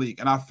longer in the league.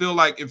 And I feel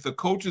like if the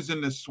coaches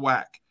in the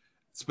SWAC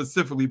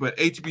specifically, but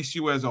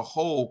HBCU as a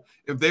whole,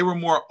 if they were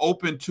more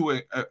open to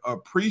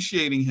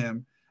appreciating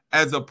him,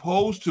 as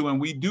opposed to,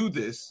 and we do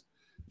this,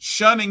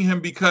 shunning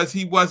him because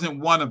he wasn't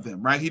one of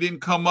them, right? He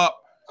didn't come up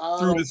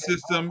through the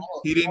system.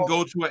 He didn't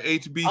go to an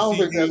HBCU. I don't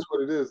think that's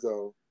what it is,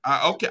 though.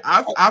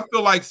 I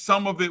feel like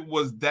some of it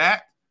was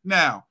that.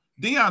 Now,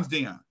 Deion's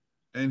Deion,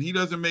 and he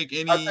doesn't make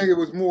any. I think it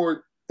was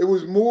more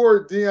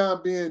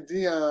Deion being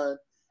Deion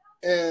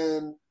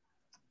and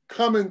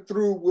coming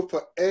through with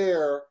an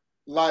air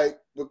like,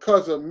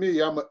 because of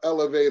me, I'm gonna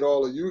elevate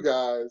all of you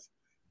guys.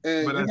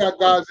 And you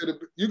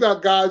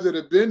got guys that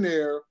have been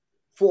there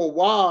for a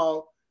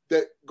while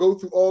that go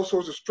through all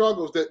sorts of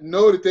struggles, that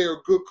know that they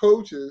are good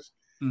coaches.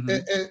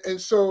 Mm-hmm.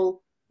 And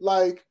so,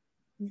 like,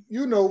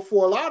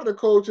 for a lot of the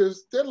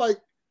coaches, they're like,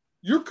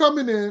 you're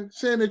coming in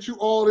saying that you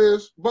all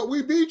this, but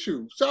we beat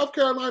you. South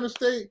Carolina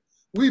State,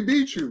 we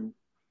beat you.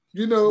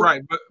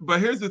 Right.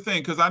 But here's the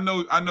thing, because I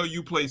know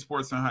you played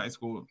sports in high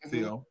school,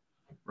 Theo,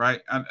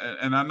 right?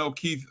 And I know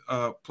Keith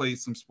played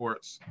some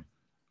sports.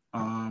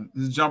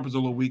 His jumper's a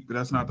little weak, but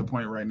that's not the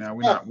point right now.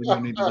 We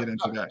don't need to get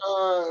into that.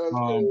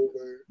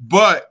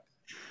 But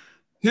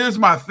here's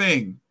my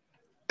thing.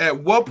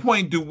 At what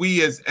point do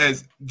we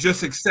as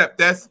just accept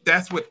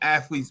that's what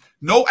athletes,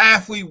 no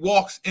athlete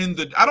walks in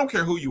I don't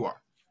care who you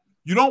are.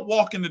 You don't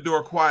walk in the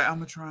door quiet. I'm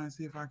gonna try and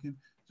see if I can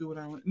do what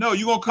I want. No,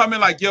 you're gonna come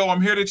in like, yo,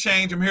 I'm here to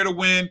change, I'm here to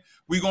win.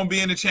 We're gonna be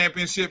in the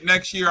championship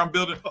next year. I'm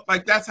building,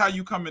 like, that's how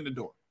you come in the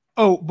door.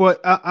 Oh, but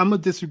I'm gonna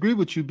disagree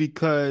with you,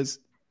 because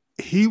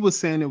he was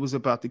saying it was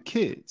about the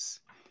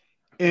kids.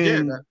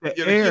 And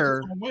the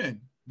air.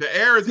 The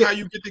air is how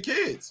you get the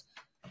kids.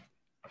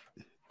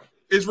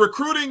 Is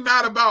recruiting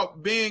not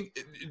about being?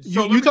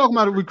 You talking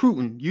about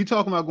recruiting? You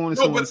talking about going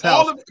to someone's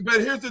house?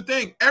 But here's the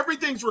thing: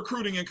 everything's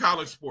recruiting in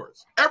college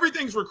sports.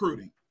 Everything's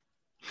recruiting,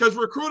 because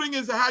recruiting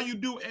is how you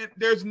do. And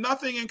there's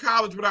nothing in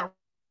college without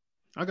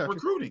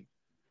recruiting.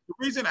 The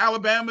reason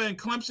Alabama and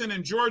Clemson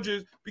and Georgia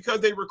is because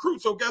they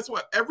recruit. So guess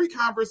what? Every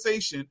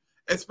conversation,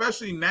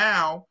 especially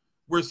now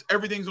where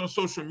everything's on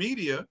social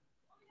media,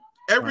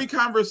 every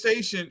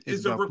conversation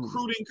is a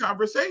recruiting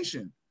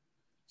conversation.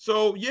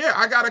 So, yeah,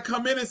 I got to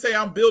come in and say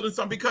I'm building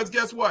something because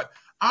guess what?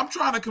 I'm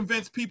trying to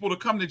convince people to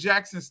come to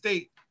Jackson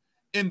State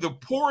in the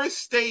poorest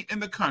state in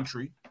the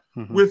country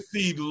with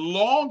the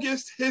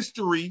longest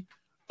history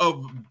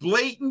of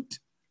blatant,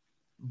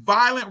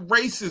 violent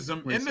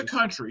racism in the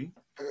country.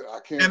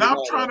 And I'm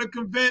trying to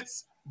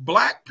convince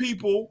Black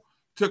people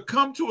to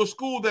come to a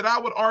school that I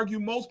would argue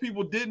most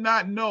people did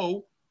not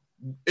know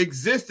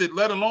existed,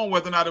 let alone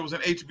whether or not it was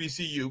an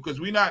HBCU. Because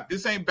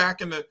this ain't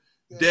back in the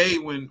day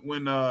when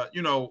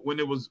HBCUs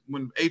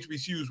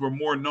were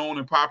more known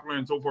and popular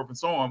and so forth and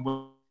so on,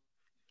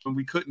 when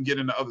we couldn't get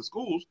into other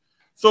schools.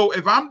 So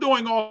if I'm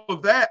doing all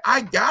of that,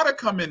 I gotta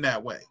come in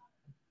that way.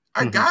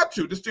 I got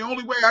to. That's the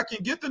only way I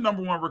can get the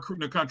number one recruit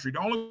in the country. The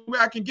only way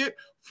I can get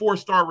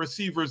 4-star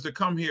receivers to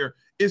come here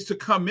is to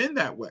come in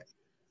that way.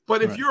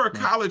 But if you're a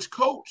college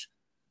coach,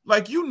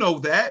 that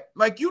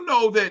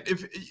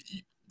if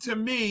to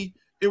me,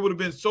 it would have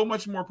been so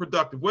much more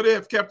productive. Would it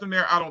have kept him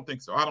there? I don't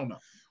think so. I don't know.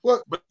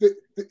 Well, but the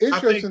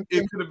interesting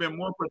thing, it could have been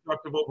more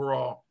productive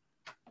overall.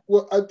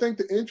 Well, I think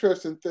the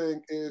interesting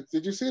thing is,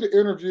 did you see the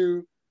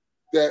interview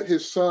that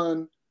his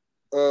son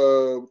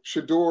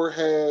Shedeur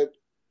had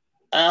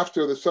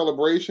after the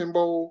Celebration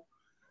Bowl?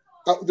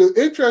 The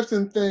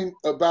interesting thing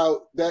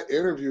about that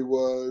interview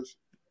was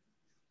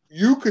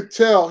you could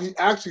tell he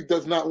actually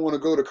does not want to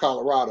go to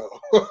Colorado.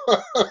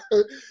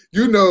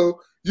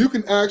 You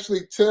can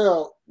actually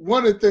tell.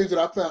 One of the things that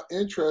I found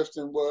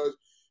interesting was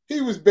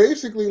he was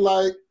basically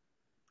like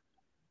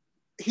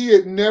he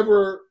had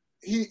never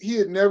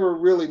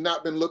really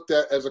not been looked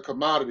at as a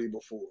commodity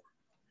before.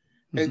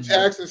 And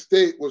Jackson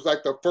State was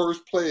like the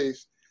first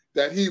place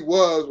that he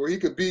was where he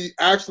could be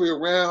actually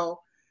around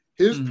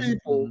his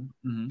people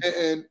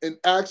and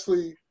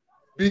actually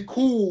be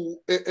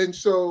cool. And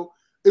so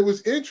it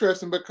was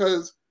interesting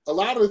because a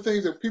lot of the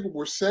things that people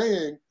were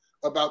saying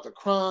about the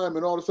crime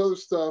and all this other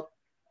stuff,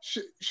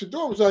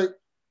 Shedeur was like,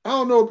 I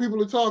don't know what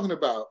people are talking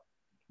about.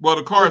 Well,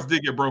 the cars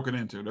did get broken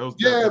into.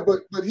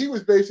 But he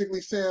was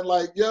basically saying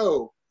like,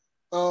 yo,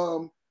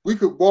 we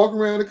could walk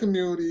around the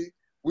community.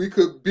 We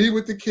could be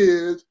with the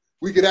kids.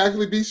 We could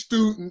actually be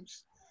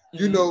students.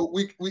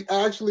 We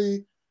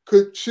actually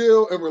could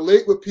chill and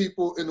relate with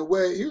people in a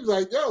way. He was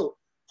like, yo,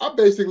 I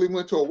basically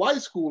went to a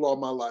white school all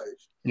my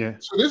life. Yeah.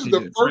 So this is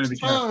the first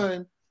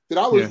time that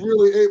I was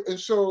really able. And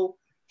so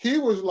he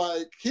was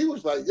like,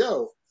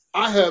 yo,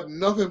 I have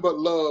nothing but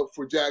love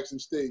for Jackson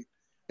State.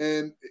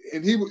 And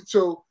he would,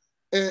 so,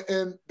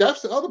 and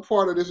that's the other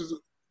part of this is,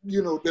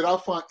 that I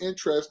find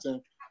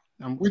interesting.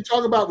 We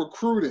talk about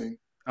recruiting.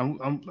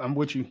 I'm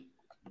with you.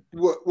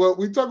 Well,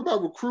 we talk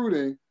about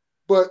recruiting,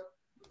 but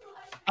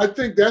I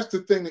think that's the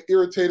thing that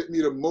irritated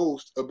me the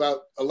most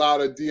about a lot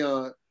of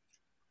Deion.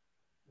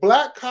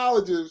 Black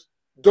colleges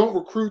don't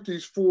recruit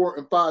these 4-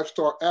 and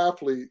 5-star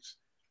athletes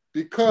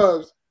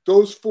because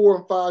those 4-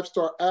 and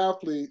 5-star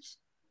athletes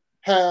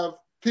have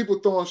people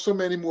throwing so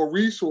many more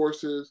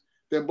resources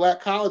than Black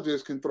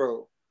colleges can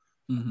throw.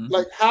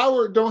 Like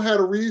Howard don't have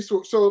a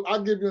resource. So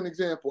I'll give you an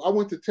example. I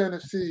went to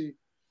Tennessee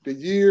the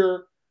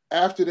year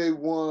after they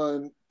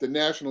won the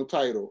national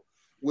title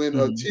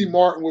when T.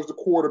 Martin was the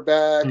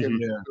quarterback. I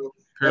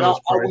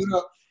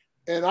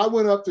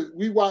went up to,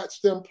 we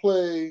watched them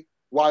play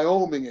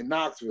Wyoming in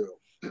Knoxville.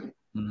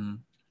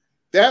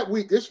 That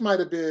week, this might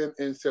have been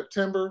in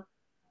September.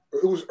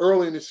 It was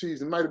early in the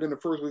season. It might have been the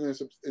first weekend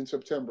in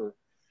September.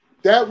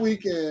 That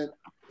weekend,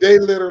 they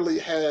literally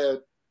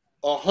had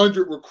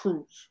 100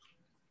 recruits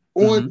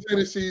on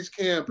Tennessee's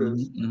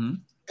campus.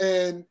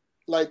 And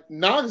like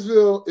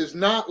Knoxville is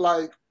not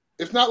like,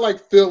 it's not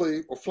like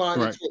Philly or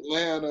flying into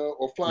Atlanta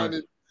or flying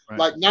in,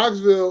 like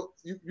Knoxville,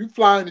 you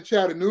fly into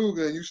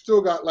Chattanooga and you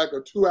still got like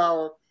a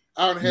 2-hour,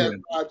 hour and a half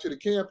drive to the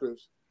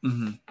campus.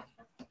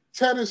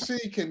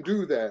 Tennessee can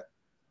do that.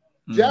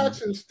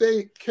 Jackson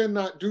State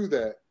cannot do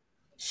that.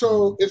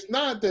 So it's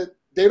not that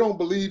they don't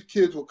believe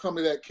kids will come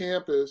to that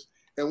campus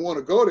and want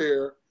to go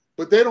there,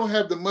 but they don't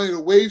have the money to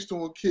waste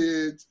on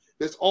kids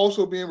that's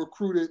also being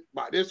recruited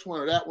by this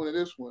one or that one or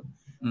this one.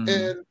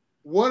 And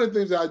one of the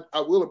things I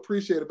will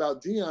appreciate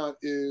about Deion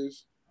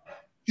is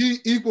he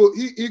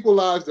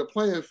equalized the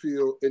playing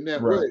field in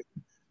that way.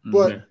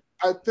 But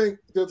I think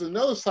there's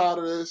another side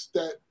of this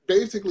that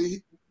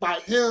basically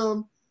by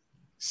him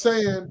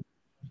saying,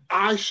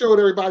 I showed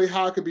everybody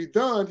how it could be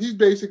done, he's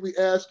basically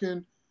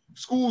asking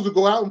schools to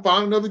go out and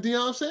find another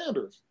Deion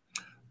Sanders.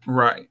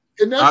 Right.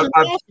 And that's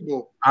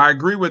impossible. I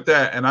agree with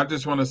that. And I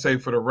just want to say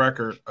for the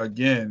record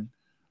again,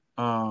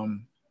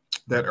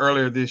 that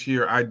earlier this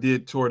year I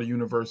did tour the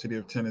University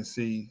of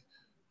Tennessee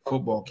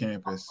football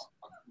campus.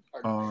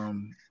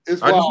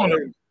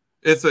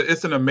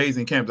 It's an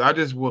amazing campus. I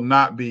just will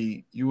not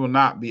be, you will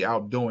not be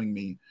outdoing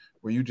me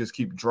where you just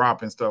keep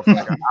dropping stuff.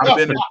 Like I've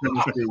been to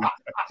Tennessee.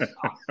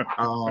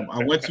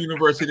 I went to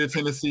University of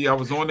Tennessee. I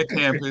was on the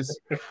campus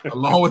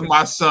along with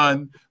my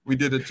son. We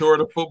did a tour of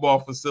the football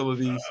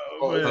facilities.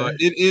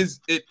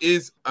 It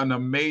is an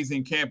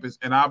amazing campus.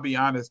 And I'll be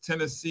honest,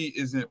 Tennessee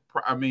isn't,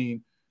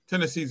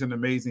 Tennessee's an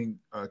amazing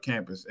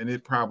campus, and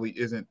it probably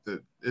isn't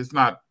it's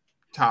not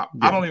top.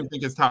 I don't even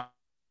think it's top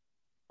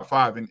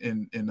 5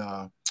 in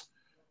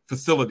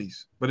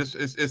facilities, but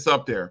it's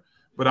up there.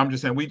 But I'm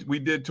just saying we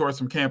did tour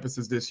some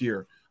campuses this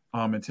year,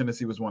 and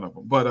Tennessee was one of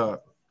them.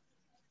 But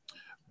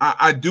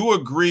I do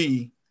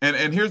agree,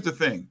 and here's the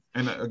thing,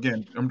 and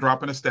again, I'm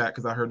dropping a stat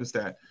because I heard the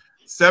stat: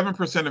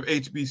 7% of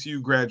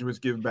HBCU graduates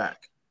give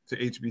back to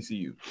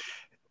HBCU,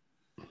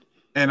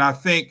 and I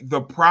think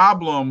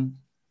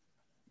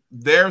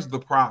there's the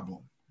problem.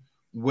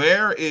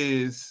 Where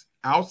is,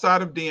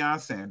 outside of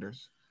Deion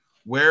Sanders,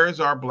 where is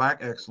our Black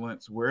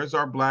excellence? Where is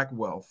our Black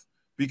wealth?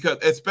 Because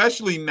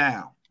especially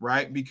now,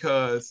 right?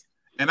 Because,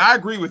 and I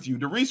agree with you,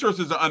 the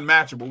resources are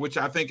unmatchable, which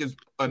I think is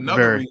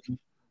another reason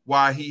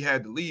why he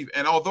had to leave.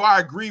 And although I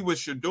agree with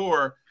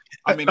Shedeur,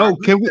 I mean, I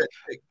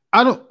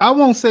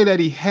won't say that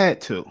he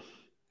had to.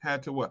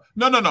 Had to what?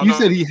 No. You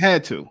said he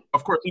had to.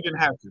 Of course, he didn't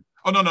have to.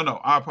 Oh, no.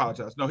 I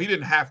apologize. No, he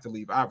didn't have to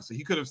leave. Obviously,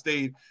 he could have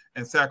stayed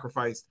and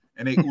sacrificed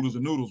and ate oodles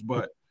and noodles,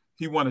 but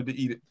he wanted to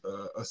eat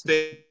a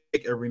steak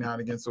every now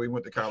and again, so he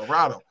went to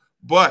Colorado.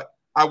 But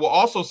I will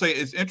also say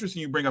it's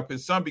interesting you bring up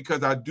his son,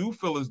 because I do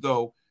feel as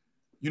though,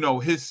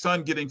 his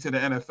son getting to the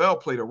NFL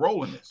played a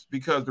role in this,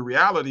 because the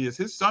reality is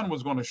his son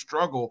was going to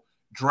struggle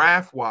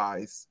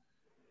draft-wise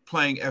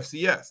playing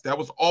FCS. That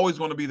was always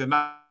going to be the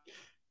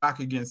knock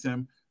against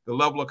him, the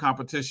level of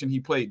competition he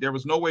played. There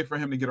was no way for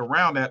him to get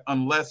around that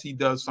unless he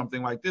does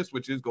something like this,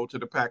 which is go to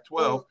the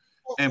Pac-12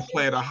 and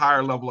play at a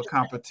higher level of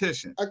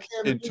competition,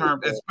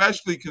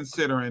 especially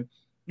considering,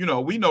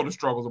 we know the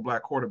struggles of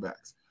Black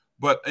quarterbacks.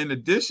 But in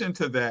addition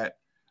to that,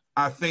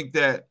 I think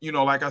that,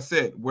 like I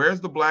said, where's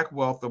the Black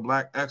wealth, the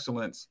Black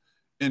excellence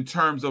in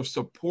terms of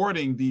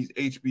supporting these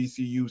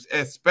HBCUs,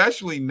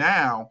 especially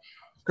now,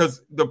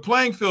 because the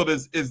playing field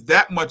is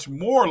that much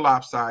more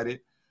lopsided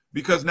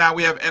because now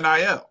we have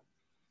NIL.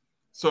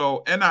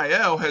 So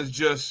NIL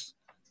has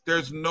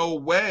there's no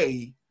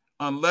way,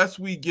 unless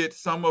we get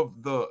some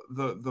of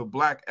the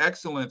Black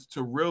excellence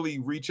to really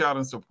reach out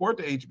and support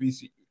the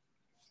HBCUs,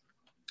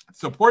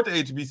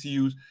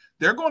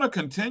 they're going to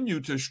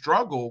continue to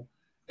struggle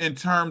in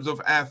terms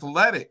of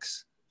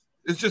athletics.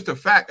 It's just a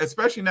fact,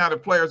 especially now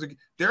that players,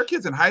 there are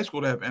kids in high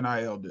school that have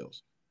NIL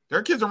deals. There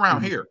are kids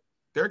around here.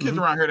 There are kids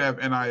around here that have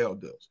NIL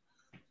deals,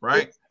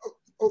 right?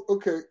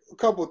 Okay, a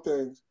couple of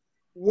things.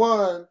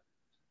 One,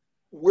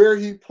 where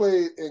he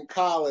played in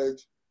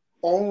college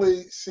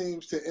only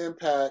seems to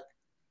impact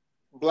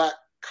Black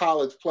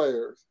college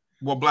players.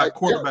 Well, Black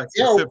quarterbacks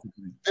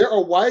specifically. They're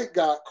a white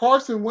guy.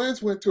 Carson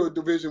Wentz went to a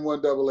Division I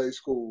AA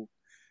school.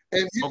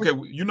 And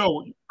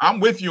I'm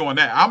with you on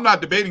that. I'm not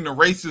debating the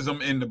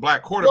racism in the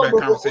Black quarterback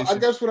conversation. I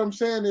guess what I'm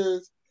saying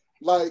is,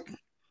 like,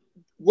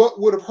 what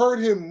would have hurt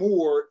him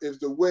more is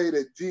the way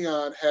that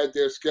Deion had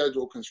their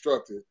schedule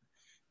constructed.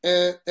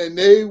 And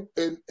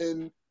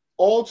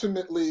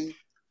ultimately,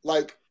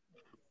 like,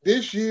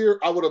 this year,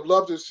 I would have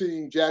loved to have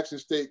seen Jackson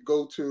State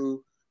go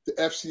to the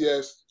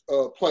FCS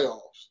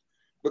playoffs,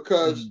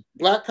 because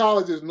Black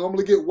colleges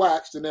normally get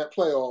waxed in that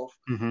playoff,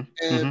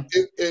 and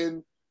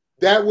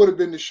that would have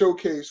been the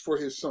showcase for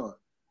his son.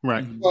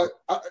 Right. But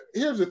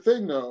here's the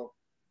thing, though.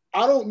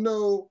 I don't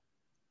know.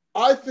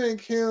 I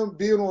think him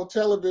being on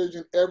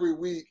television every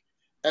week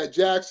at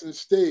Jackson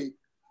State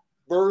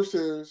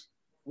versus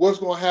what's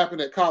going to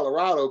happen at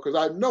Colorado, because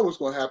I know what's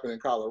going to happen in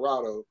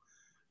Colorado.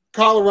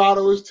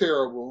 Colorado is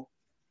terrible.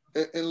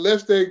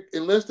 Unless they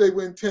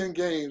win 10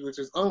 games, which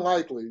is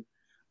unlikely.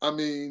 I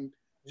mean,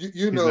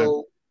 you're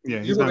going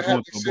to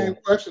have the same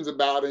questions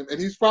about him, and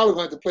he's probably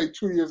going to have to play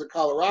 2 years at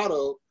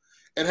Colorado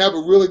and have a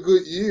really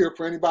good year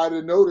for anybody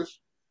to notice,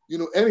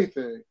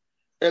 anything.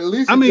 At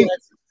least,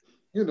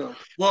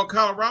 Well,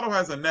 Colorado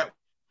has a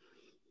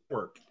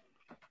network.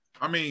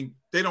 I mean,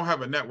 they don't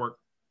have a network.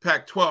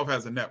 Pac-12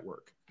 has a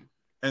network,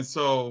 and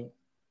so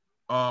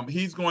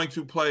he's going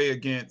to play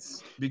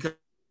against,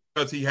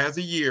 because he has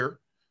a year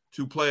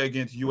to play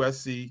against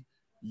USC,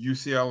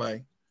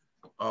 UCLA,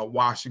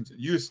 Washington.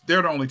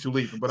 They're the only two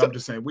leaving, but I'm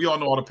just saying, we all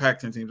know all the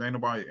Pac-10 teams. Ain't no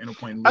point in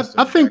listening.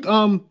 I think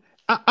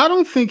I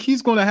don't think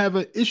he's going to have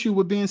an issue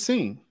with being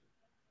seen.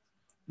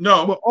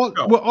 No.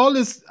 With all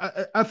this,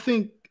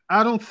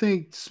 I don't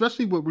think,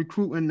 especially with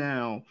recruiting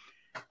now,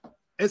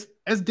 as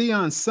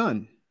Deion's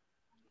son,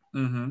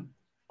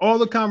 all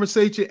the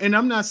conversation, and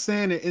I'm not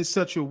saying it in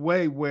such a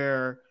way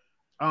where,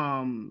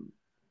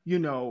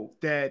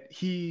 that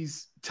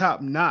he's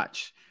top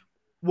notch.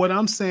 What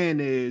I'm saying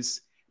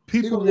is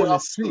people want to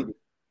see.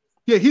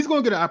 Yeah, he's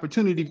going to get an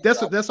opportunity.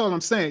 That's all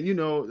I'm saying.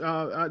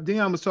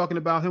 Deion was talking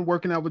about him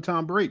working out with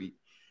Tom Brady.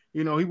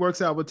 He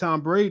works out with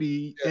Tom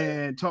Brady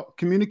and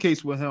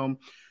communicates with him.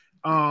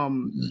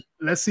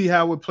 Let's see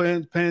how it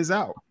pans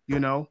out.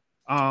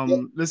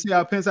 Let's see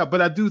how it pans out.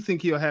 But I do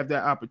think he'll have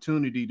that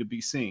opportunity to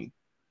be seen.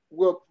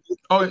 Well,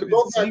 to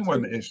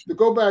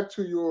go back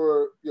to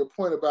your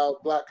point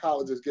about Black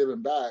colleges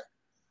giving back,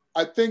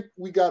 I think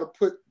we got to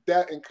put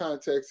that in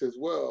context as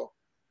well,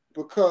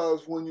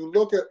 because when you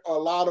look at a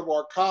lot of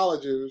our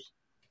colleges,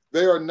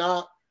 they are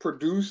not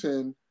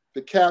producing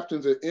the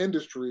captains of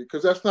industry,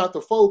 because that's not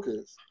the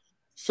focus.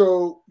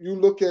 So you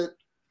look at,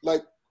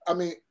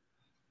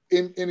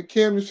 in the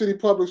Camden City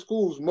Public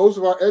Schools, most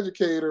of our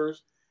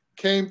educators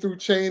came through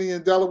Cheney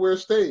and Delaware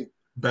State.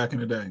 back in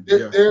the day.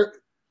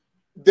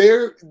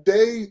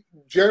 They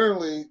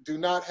generally do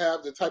not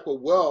have the type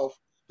of wealth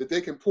that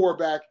they can pour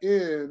back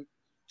in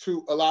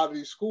to a lot of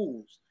these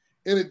schools.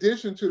 In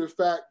addition to the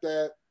fact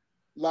that,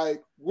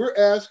 like, we're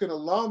asking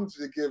alums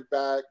to give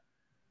back,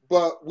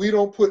 but we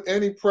don't put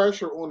any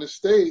pressure on the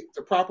state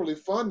to properly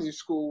fund these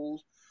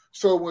schools.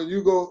 So when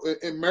you go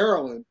in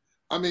Maryland,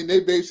 I mean, they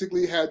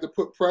basically had to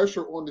put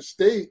pressure on the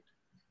state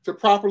to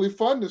properly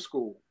fund the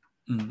school.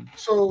 Mm-hmm.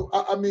 So,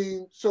 I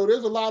mean, so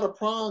there's a lot of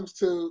prongs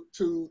to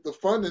the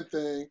funding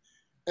thing,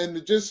 and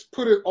to just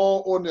put it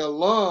all on the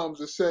alums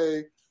and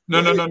say, no,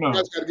 you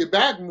guys got to get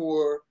back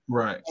more.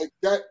 Right. Like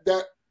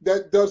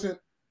that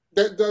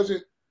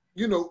doesn't,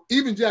 you know,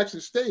 even Jackson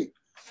State.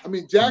 I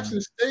mean, Jackson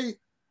State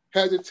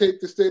had to take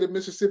the state of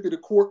Mississippi to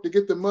court to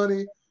get the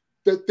money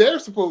that they're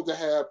supposed to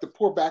have to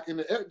pour back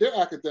into their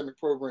academic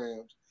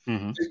programs.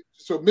 Mm-hmm.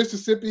 So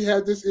Mississippi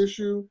had this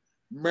issue.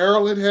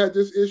 Maryland had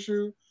this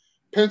issue.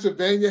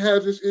 Pennsylvania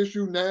has this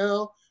issue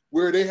now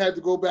where they had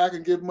to go back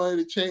and give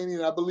money to Cheney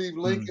and I believe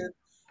Lincoln.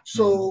 Mm-hmm.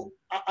 So,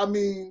 I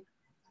mean,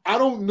 I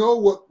don't know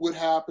what would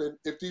happen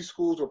if these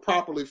schools were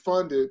properly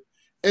funded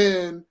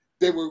and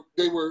they were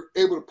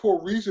able to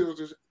pour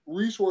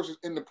resources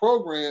in the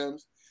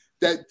programs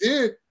that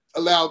did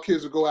allow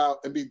kids to go out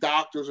and be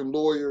doctors and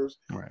lawyers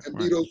and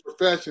be those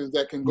professions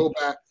that can go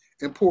back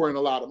and pour in a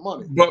lot of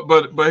money.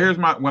 But here's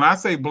when I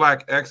say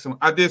Black excellence,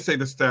 I did say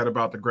the stat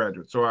about the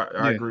graduate, so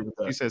I agree with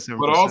that. You said 7%.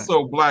 But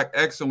also Black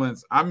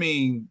excellence, I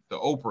mean the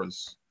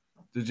Oprahs,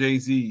 the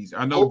Jay-Z's.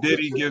 I know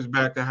Diddy gives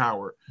back to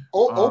Howard.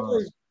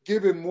 Oprah's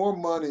giving more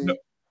money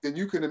than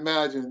you can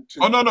imagine.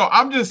 No,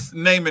 I'm just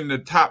naming the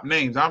top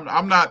names.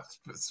 I'm not.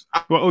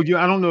 I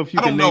don't know if you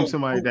can name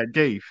somebody that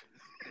gave.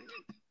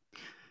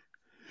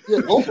 Yeah,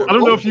 Oprah, I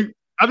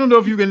don't know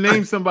if you can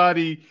name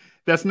somebody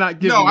that's not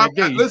giving.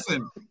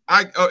 Listen,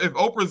 if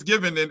Oprah's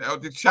giving, then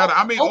shout out.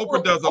 I mean,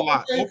 Oprah does a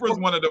lot. Oprah's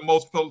one of the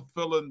most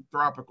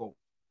philanthropical.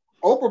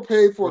 Oprah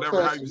paid for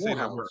whatever how you say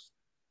that word.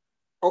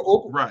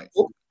 Oprah, right.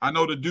 Oprah. I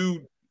know the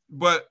dude,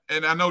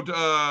 and I know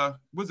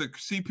was it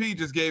CP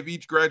just gave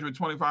each graduate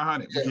 $2,500,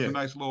 which is a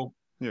nice little.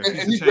 Yeah.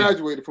 And he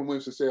graduated from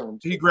Winston-Salem.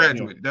 He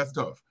graduated. Yeah. That's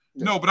tough.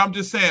 Yeah. No, but I'm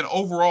just saying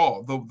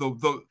overall,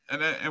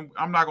 and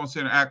I'm not going to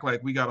sit and act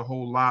like we got a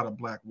whole lot of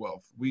Black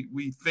wealth.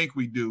 We think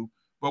we do,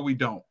 but we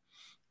don't.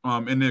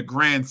 In the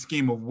grand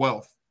scheme of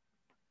wealth,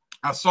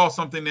 I saw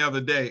something the other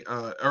day,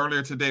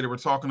 earlier today, they were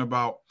talking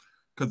about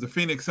because the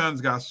Phoenix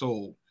Suns got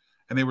sold,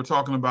 and they were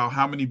talking about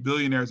how many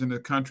billionaires in the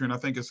country, and I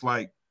think it's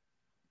like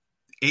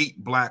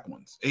 8 Black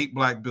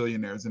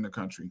billionaires in the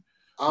country.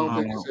 I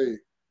don't think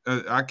it's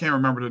 8. I can't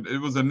remember. It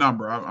was a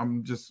number.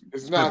 I'm just.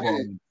 It's not 8.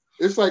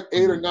 It's like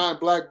 8 or 9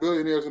 Black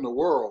billionaires in the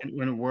world.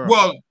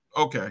 Well,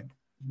 okay,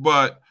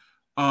 but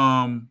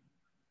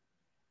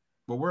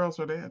where else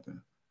are they at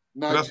then?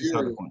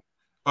 Nigeria.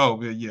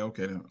 Oh yeah,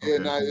 okay then.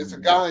 Okay. Yeah, it's a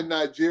guy in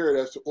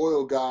Nigeria that's the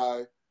oil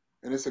guy,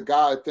 and it's a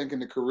guy I think in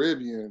the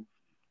Caribbean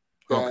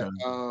that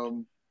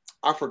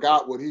I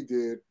forgot what he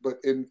did, but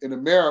in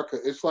America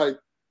it's like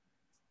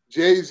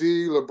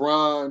Jay-Z,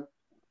 LeBron,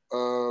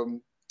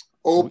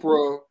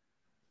 Oprah,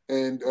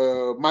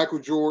 and Michael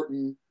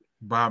Jordan.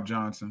 Bob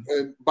Johnson,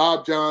 and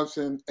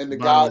the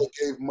guy that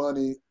gave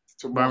money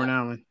to Byron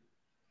Allen.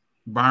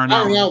 Byron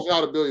Allen's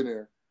not a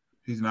billionaire.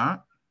 He's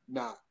not?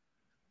 Not.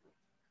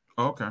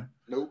 Okay.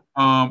 Nope.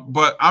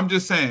 But I'm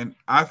just saying,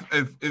 I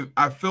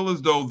feel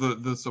as though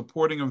the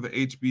supporting of the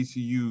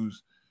HBCUs,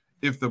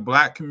 if the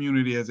Black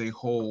community as a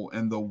whole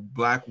and the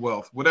Black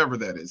wealth, whatever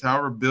that is,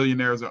 however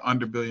billionaires or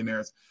under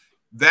billionaires,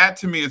 that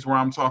to me is where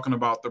I'm talking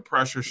about the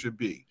pressure should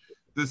be.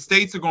 The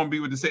states are going to be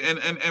with the state,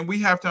 and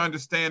we have to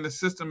understand the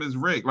system is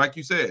rigged. Like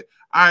you said,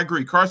 I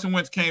agree. Carson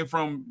Wentz came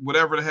from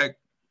whatever the heck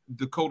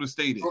Dakota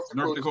State is,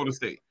 North Dakota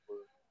State.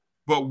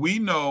 But we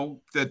know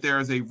that there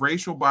is a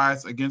racial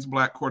bias against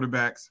Black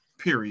quarterbacks,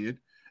 period.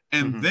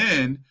 And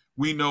then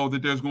we know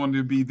that there's going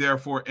to be,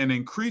 therefore, an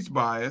increased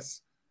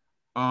bias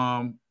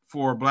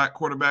for Black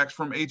quarterbacks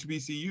from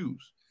HBCUs.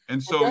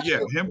 And so,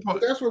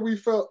 that's where we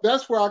felt.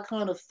 That's where I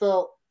kind of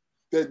felt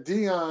that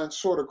Deion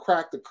sort of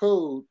cracked the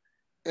code.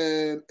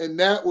 And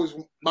that was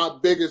my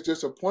biggest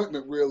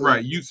disappointment, really.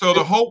 Right. So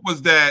the hope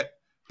was that,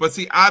 but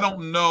see, I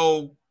don't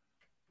know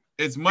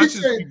as much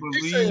as we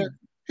believe.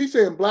 He's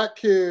saying Black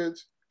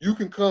kids, you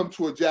can come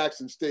to a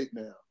Jackson State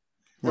now.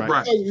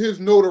 Right. Because of his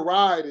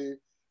notoriety,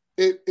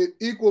 it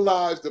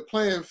equalized the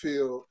playing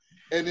field,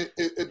 and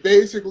it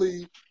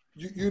basically,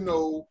 we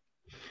know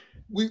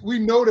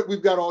that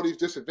we've got all these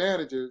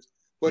disadvantages,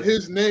 but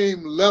his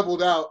name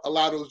leveled out a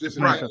lot of those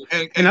disadvantages.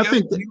 Right. And I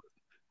think.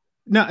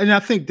 I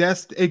think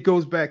it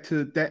goes back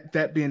to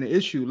that being the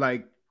issue.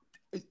 Like,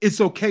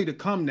 it's okay to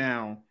come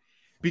now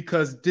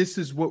because this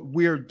is what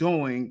we're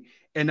doing,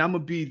 and I'm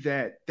gonna be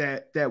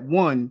that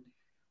one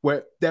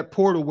where that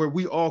portal where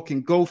we all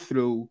can go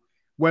through.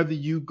 Whether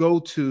you go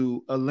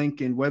to a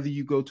Lincoln, whether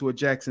you go to a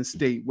Jackson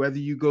State, whether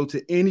you go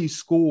to any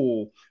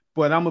school,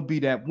 but I'm gonna be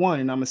that one,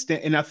 and I'm gonna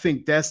stand. And I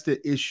think that's the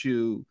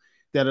issue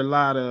that a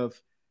lot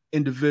of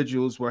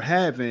individuals were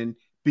having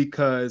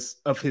because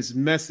of his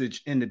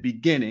message in the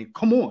beginning.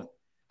 Come on.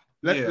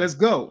 Let's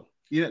go.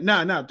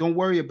 Don't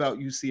worry about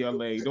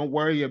UCLA. Don't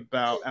worry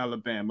about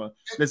Alabama.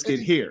 Let's get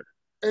here.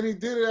 And he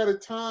did it at a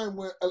time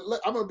when,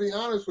 I'm going to be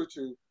honest with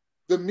you,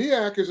 the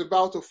MEAC is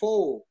about to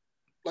fold.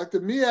 Like the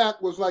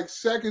MEAC was like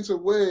seconds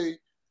away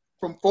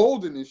from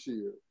folding this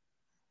year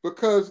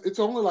because it's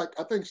only like,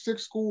 I think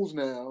 6 schools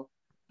now.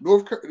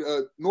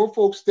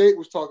 Norfolk State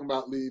was talking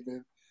about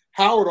leaving.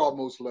 Howard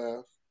almost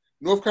left.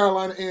 North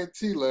Carolina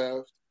A&T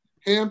left.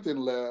 Hampton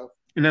left.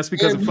 And that's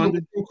because of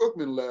funding?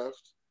 Bethune-Cookman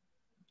left.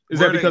 Is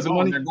that because of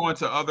money? They're going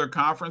to other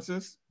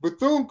conferences?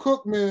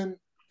 Bethune-Cookman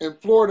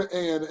and Florida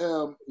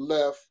A&M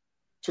left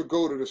to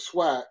go to the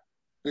SWAC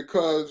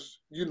because,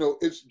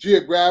 it's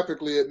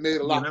geographically, it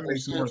made a lot more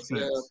sense for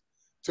them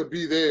to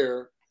be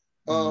there.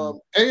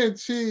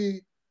 A&T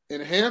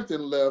and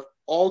Hampton left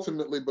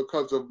ultimately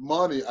because of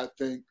money, I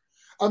think.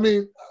 I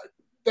mean,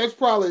 that's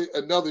probably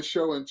another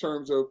show in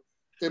terms of,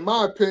 in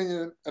my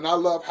opinion, and I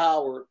love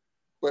Howard,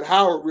 but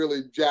Howard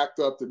really jacked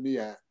up the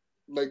MEAC.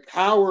 Like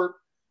Howard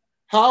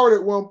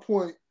at one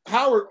point,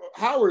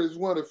 Howard is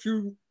one of the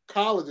few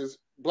colleges,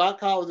 black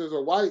colleges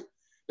or white,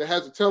 that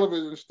has a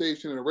television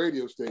station and a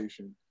radio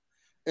station.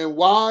 And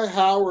why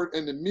Howard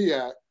and the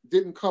MEAC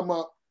didn't come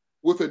up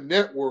with a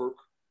network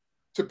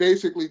to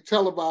basically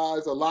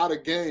televise a lot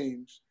of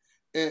games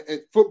and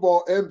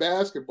football and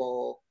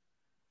basketball,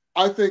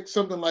 I think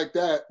something like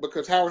that,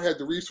 because Howard had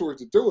the resource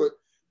to do it.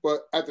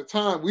 But at the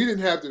time, we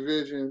didn't have the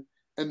vision,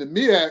 and the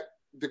MEAC,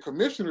 the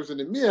commissioners in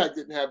the MEAC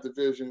didn't have the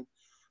vision.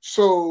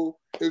 So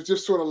it was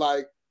just sort of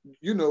like,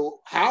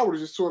 Howard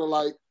is just sort of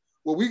like,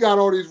 well, we got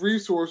all these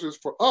resources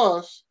for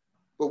us,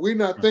 but we're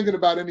not thinking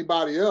about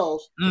anybody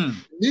else.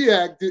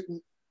 MEAC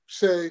didn't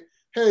say,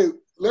 hey,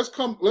 let's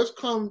come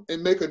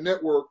and make a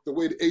network the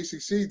way the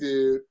ACC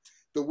did,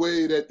 the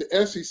way that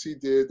the SEC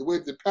did, the way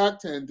the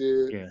Pac-10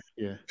 did.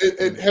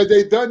 And had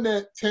they done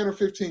that 10 or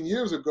 15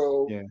 years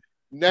ago,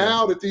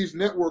 now that these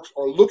networks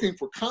are looking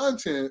for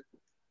content,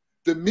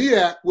 the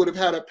MEAC would have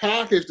had a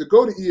package to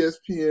go to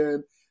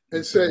ESPN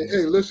and say,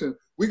 hey, listen,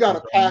 we got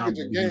a package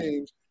of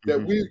games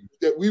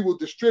that we will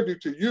distribute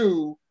to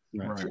you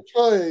to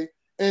play.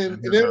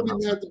 And then it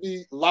doesn't have to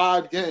be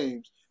live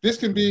games. This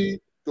can be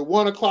the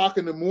 1 o'clock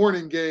in the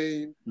morning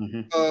game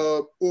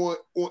on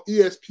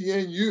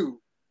ESPNU,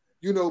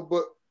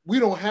 but we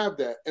don't have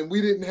that. And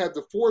we didn't have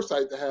the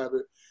foresight to have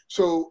it.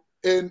 So,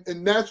 and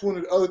that's one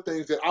of the other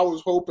things that I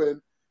was hoping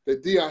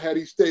that Deion, had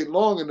he stayed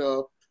long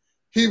enough,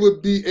 he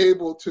would be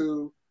able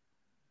to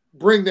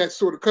bring that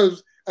sort of,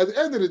 because at the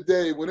end of the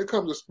day, when it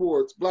comes to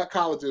sports, black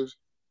colleges,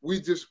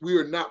 we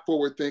are not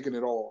forward thinking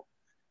at all.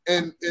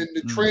 And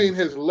the train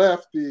has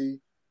left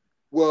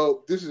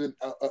this is an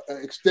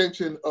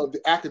extension of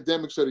the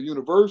academics of the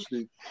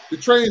university. The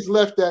train's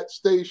left that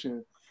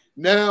station.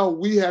 Now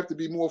we have to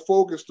be more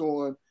focused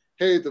on,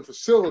 hey, the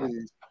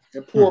facilities,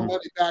 and pour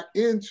money back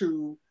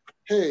into,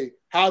 hey,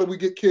 how do we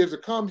get kids to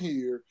come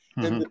here,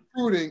 and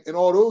recruiting and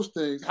all those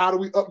things. How do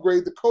we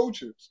upgrade the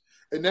coaches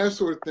and that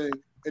sort of thing?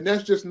 And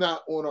that's just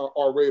not on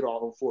our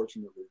radar,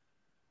 unfortunately.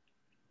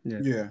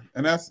 Yeah.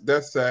 And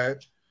that's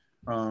sad.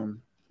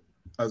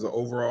 As an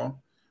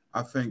overall,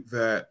 I think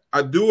that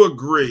I do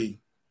agree.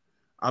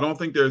 I don't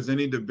think there's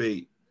any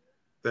debate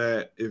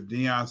that if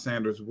Deion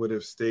Sanders would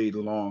have stayed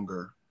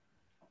longer,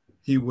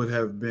 he would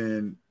have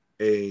been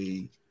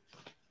he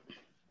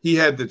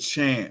had the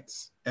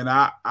chance. And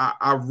I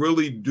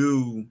really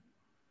do.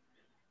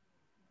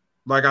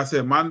 Like I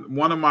said,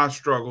 one of my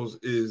struggles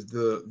is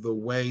the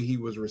way he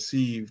was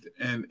received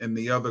and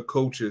the other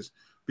coaches,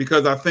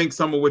 because I think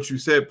some of what you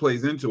said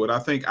plays into it. I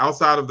think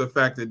outside of the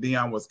fact that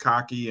Deion was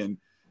cocky and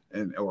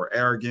or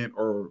arrogant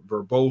or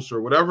verbose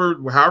or whatever,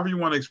 however you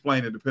want to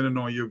explain it, depending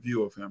on your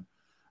view of him,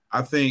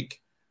 I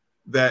think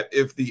that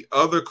if the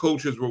other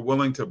coaches were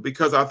willing to,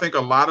 because I think a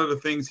lot of the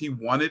things he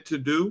wanted to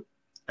do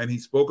and he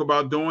spoke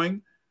about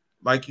doing,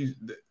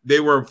 they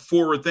were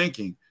forward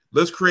thinking.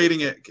 He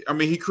created an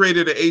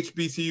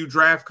HBCU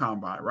draft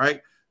combine,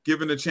 right?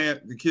 Giving the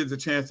kids a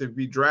chance to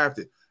be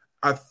drafted.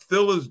 I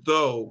feel as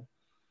though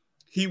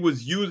he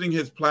was using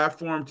his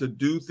platform to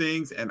do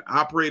things and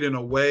operate in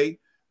a way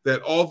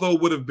that, although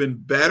would have been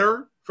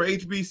better for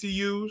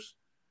HBCUs,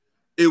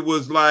 it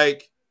was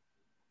like,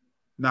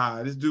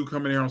 nah, this dude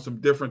coming here on some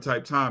different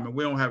type time, and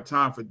we don't have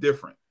time for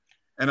different.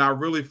 And I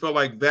really feel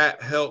like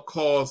that helped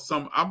cause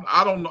some.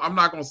 I don't know. I'm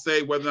not going to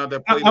say whether or not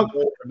that played a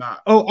role or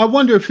not. Oh, I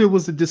wonder if it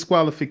was a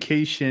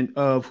disqualification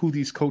of who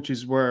these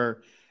coaches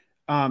were,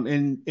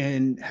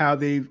 and how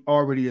they've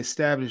already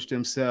established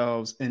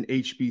themselves in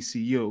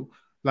HBCU.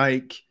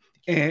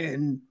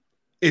 And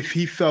if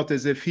he felt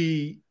as if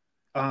he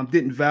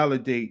didn't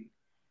validate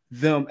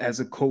them as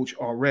a coach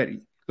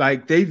already,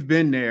 like they've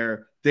been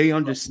there, they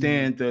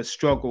understand the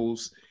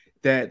struggles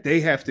that they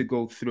have to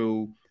go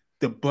through,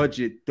 the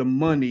budget, the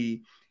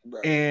money,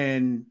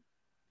 and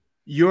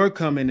you're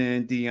coming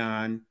in,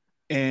 Deion,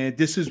 and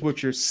this is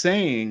what you're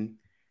saying.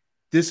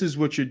 This is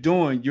what you're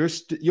doing. Your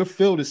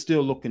field is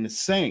still looking the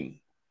same.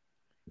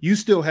 You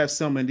still have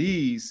some of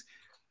these,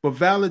 but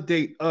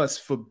validate us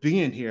for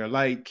being here.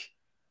 Like,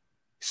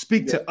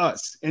 speak to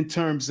us in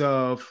terms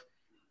of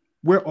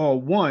we're all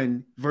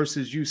one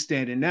versus you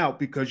standing out,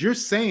 because you're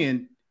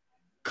saying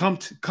come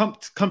to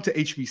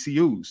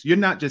HBCUs. You're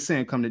not just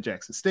saying come to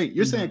Jackson State.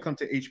 You're saying come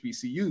to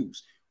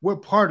HBCUs. We're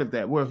part of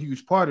that. We're a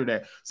huge part of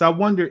that. So I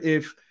wonder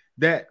if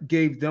that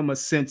gave them a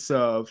sense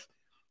of,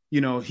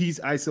 he's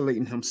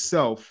isolating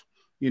himself,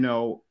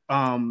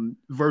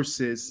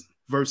 versus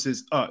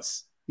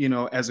us,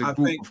 as a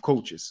group of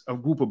coaches, a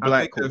group of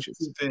black coaches.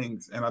 Two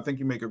things, and I think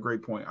you make a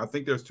great point. I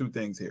think there's two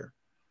things here.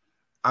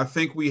 I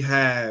think we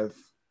have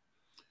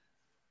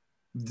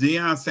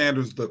Deion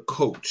Sanders, the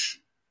coach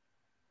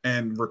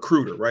and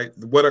recruiter, right?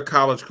 What a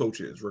college coach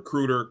is,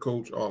 recruiter,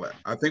 coach, all that.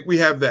 I think we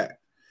have that.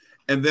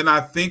 And then I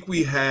think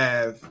we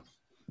have,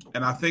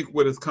 and I think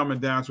what is coming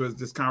down to as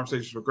this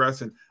conversation is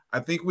progressing,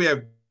 I think we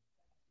have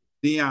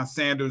Deion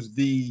Sanders,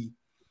 the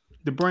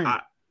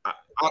brand.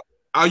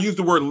 I'll use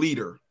the word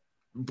leader,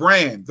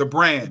 the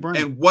brand,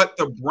 and what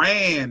the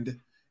brand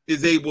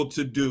is able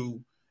to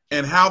do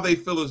and how they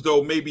feel as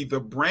though maybe the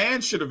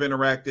brand should have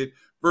interacted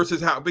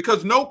versus how,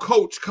 because no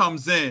coach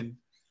comes in.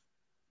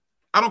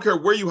 I don't care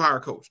where you hire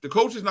a coach. The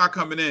coach is not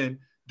coming in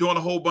doing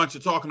a whole bunch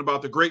of talking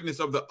about the greatness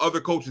of the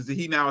other coaches that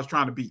he now is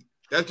trying to beat.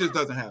 That just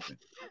doesn't happen,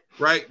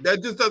 right?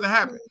 That just doesn't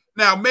happen.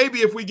 Now, maybe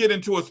if we get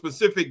into a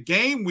specific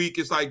game week,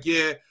 it's like,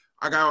 yeah,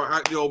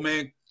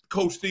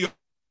 Coach Steele's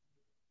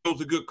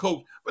a good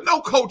coach. But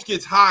no coach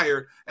gets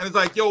hired and it's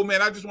like, yo,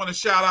 man, I just want to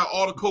shout out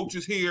all the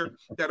coaches here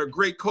that are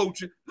great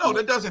coaches. No,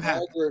 that doesn't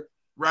happen,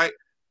 right?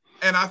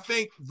 And I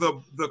think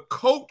the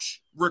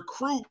coach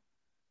recruit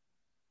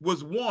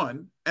was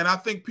one, and I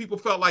think people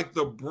felt like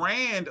the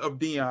brand of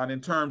Deion in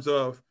terms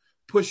of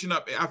pushing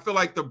up. I feel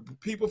like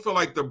people feel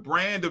like the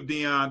brand of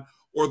Deion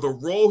or the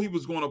role he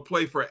was going to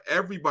play for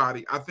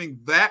everybody. I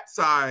think that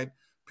side,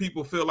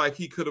 people feel like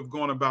he could have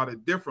gone about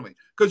it differently,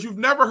 because you've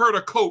never heard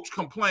a coach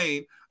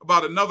complain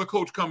about another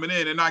coach coming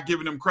in and not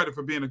giving them credit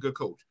for being a good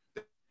coach.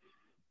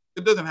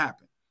 It doesn't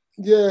happen.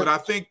 Yeah. But I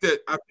think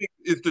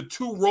it's the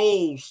two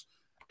roles,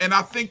 and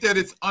I think that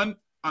it's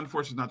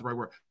unfortunately not the right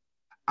word.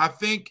 I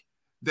think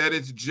that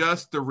it's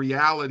just the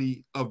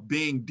reality of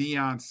being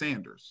Deion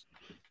Sanders.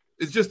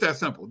 It's just that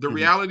simple. The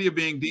reality of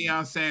being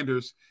Deion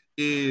Sanders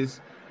is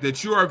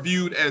that you are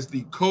viewed as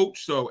the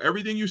coach. So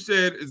everything you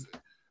said is,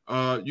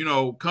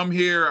 come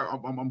here.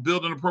 I'm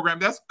building a program.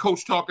 That's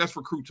coach talk. That's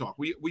recruit talk.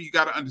 We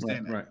got to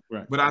understand that.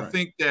 Right. But I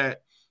think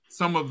that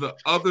some of the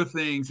other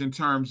things in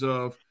terms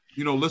of,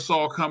 let's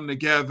all come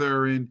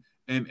together and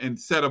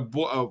set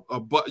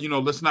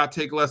let's not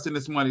take less than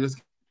this money. Let's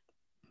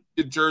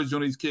get jerseys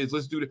on these kids.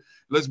 Let's do that.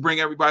 Let's bring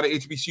everybody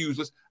to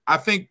HBCUs. I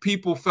think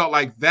people felt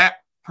like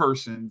that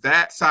person,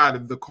 that side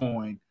of the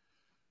coin,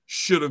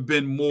 should have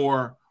been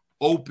more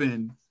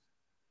open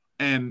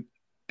and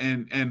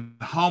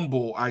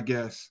humble, I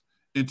guess,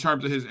 in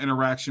terms of his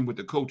interaction with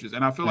the coaches.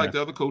 And I feel like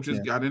the other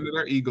coaches got into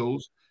their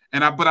egos.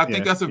 But I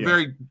think that's a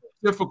very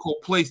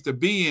difficult place to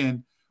be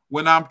in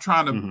when I'm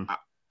trying to.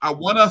 I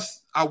want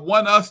us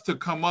to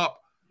come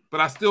up, but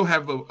I still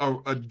have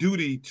a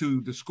duty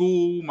to the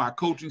school, my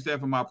coaching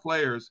staff, and my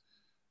players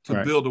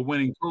to build a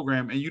winning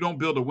program. And you don't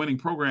build a winning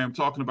program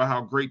talking about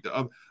how great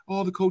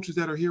all the coaches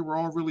that are here were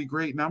all really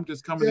great, and I'm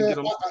just coming to get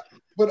along.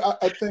 But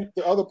I think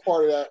the other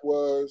part of that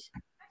was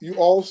you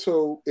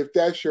also, if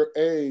that's your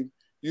aim,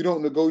 you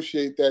don't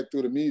negotiate that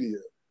through the media.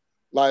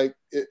 Like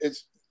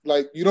it's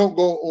like you don't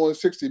go on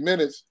 60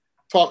 Minutes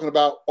talking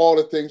about all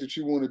the things that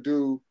you want to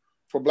do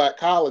for black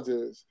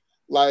colleges.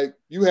 Like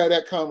you had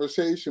that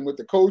conversation with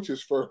the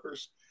coaches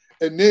first,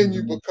 and then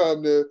you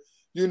become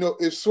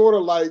it's sort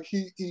of like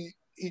he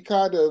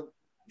kind of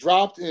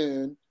dropped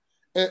in,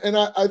 and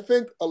I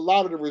think a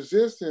lot of the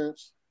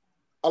resistance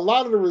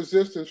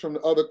from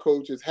the other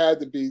coaches had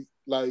to be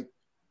like,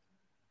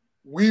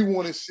 we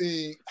want to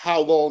see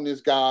how long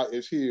this guy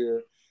is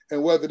here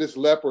and whether this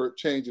leopard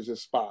changes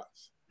his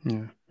spots.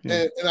 Yeah.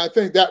 And I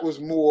think that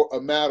was more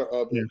a matter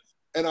of it.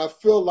 And I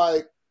feel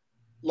like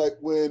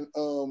when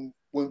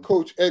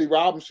Coach Eddie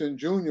Robinson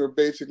Jr.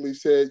 basically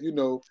said,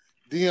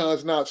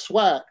 Deion's not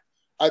SWAC,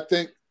 I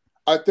think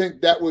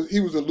he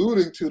was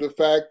alluding to the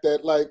fact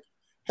that, like,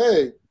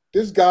 hey,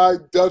 this guy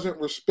doesn't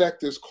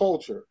respect his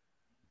culture.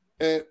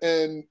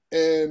 And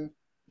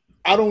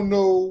I don't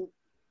know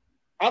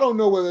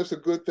whether it's a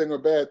good thing or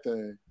bad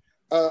thing.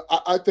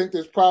 I think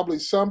there's probably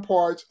some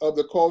parts of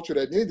the culture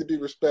that need to be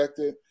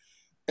respected,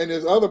 and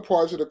there's other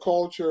parts of the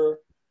culture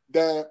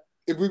that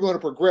if we're going to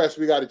progress,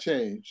 we got to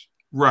change.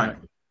 Right.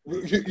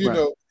 You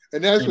know,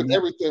 and that's with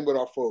everything with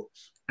our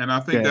folks. And I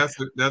think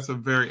that's a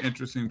very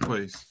interesting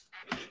place.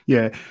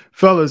 Yeah,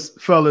 fellas,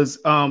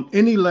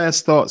 any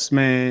last thoughts,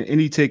 man?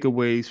 Any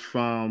takeaways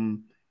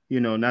from,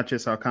 not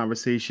just our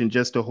conversation,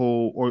 just the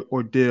whole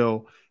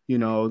ordeal,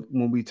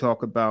 when we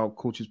talk about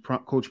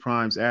Coach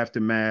Prime's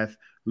aftermath,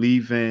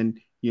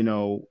 leaving,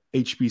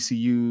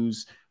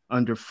 HBCUs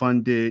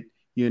underfunded,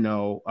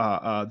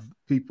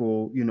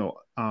 people,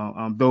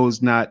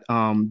 those not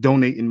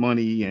donating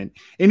money, and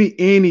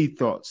any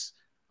thoughts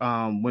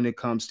when it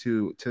comes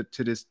to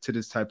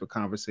this type of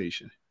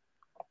conversation?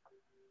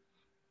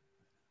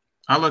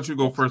 I'll let you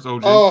go first,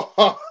 OJ. Oh,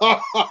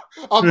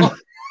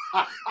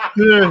 OG.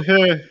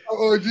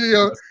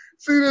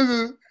 See,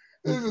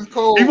 this is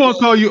cold. He won't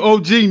call you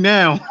OG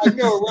now. I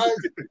know, right?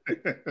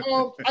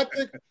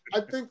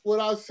 I think what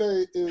I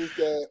say is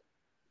that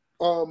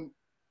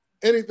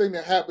anything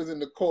that happens in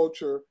the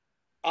culture,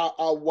 I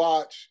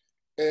watch,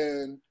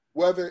 and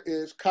whether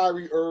it's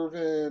Kyrie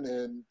Irving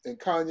and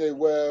Kanye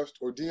West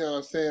or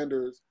Deion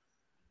Sanders,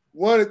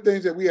 one of the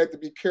things that we have to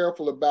be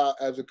careful about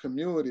as a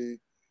community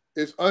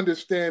is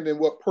understanding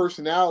what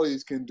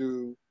personalities can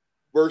do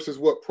versus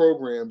what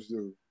programs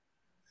do.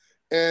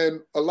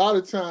 And a lot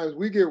of times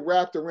we get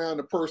wrapped around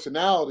the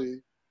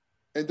personality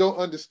and don't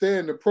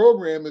understand the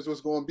program is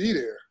what's going to be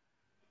there.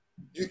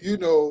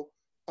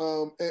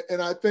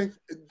 And I think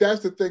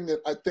that's the thing that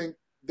I think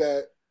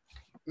that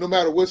no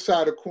matter what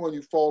side of the coin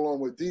you fall on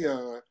with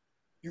Deion,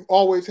 you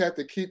always have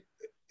to keep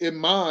in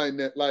mind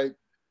that, like,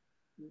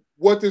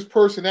 what this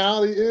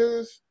personality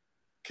is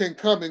can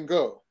come and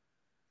go.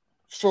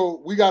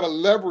 So we got to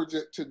leverage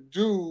it to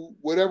do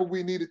whatever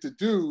we needed to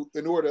do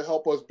in order to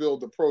help us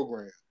build the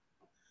program.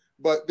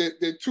 But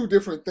they're two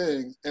different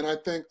things. And I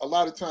think a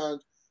lot of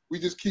times we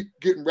just keep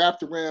getting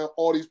wrapped around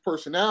all these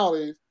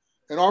personalities,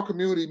 and our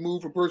community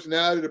move from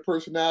personality to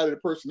personality to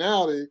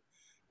personality.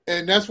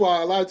 And that's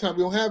why a lot of times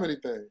we don't have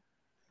anything.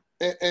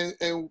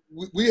 And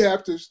we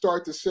have to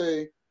start to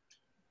say,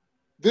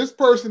 this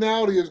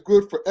personality is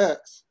good for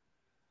X.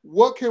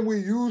 What can we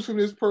use from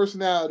this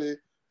personality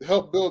to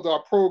help build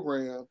our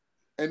program?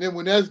 And then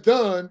when that's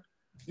done,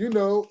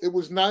 it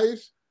was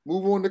nice.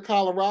 Move on to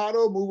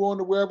Colorado, move on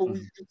to wherever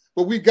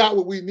but we got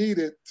what we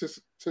needed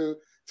to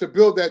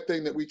build that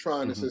thing that we're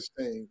trying to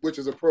sustain, which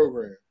is a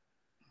program.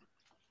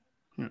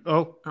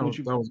 Oh, that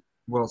was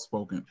well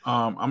spoken.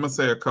 I'm gonna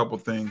say a couple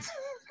things.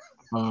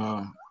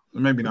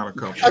 Maybe not a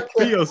couple.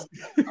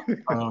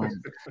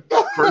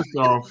 First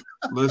off,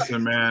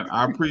 listen, man,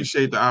 I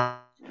appreciate the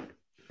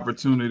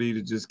opportunity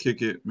to just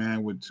kick it,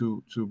 man, with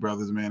two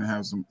brothers, man, and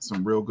have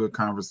some real good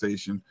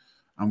conversation.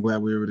 I'm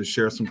glad we were able to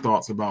share some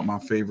thoughts about my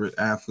favorite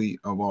athlete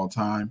of all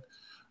time.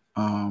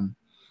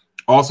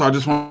 Also, I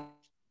just want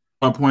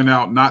to point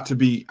out, not to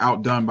be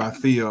outdone by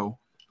Theo,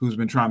 who's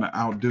been trying to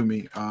outdo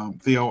me.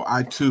 Theo,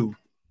 I too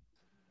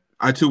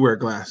wear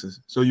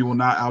glasses, so you will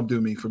not outdo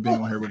me for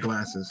being on here with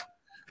glasses.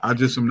 I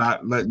just am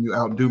not letting you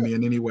outdo me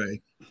in any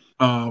way.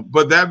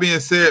 But that being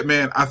said,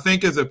 man, I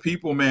think as a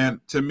people,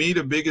 man, to me,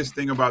 the biggest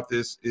thing about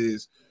this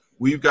is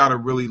we've got to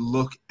really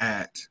look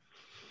at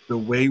the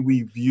way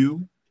we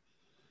view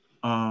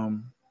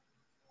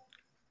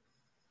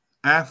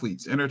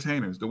athletes,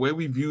 entertainers, the way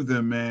we view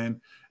them, man,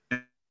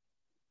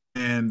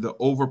 and the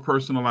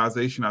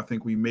over-personalization I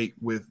think we make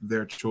with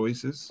their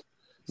choices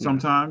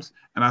sometimes.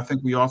 And I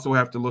think we also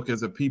have to look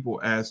as a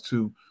people as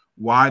to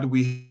why do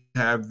we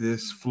have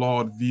this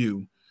flawed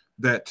view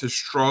that to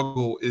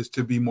struggle is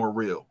to be more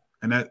real.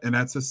 And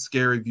that's a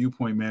scary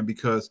viewpoint, man,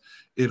 because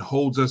it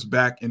holds us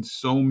back in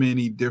so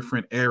many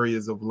different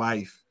areas of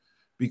life,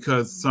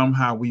 because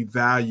somehow we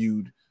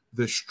valued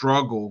the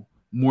struggle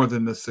more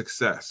than the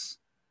success.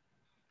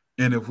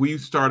 And if we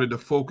started to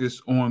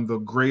focus on the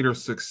greater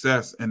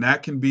success, and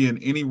that can be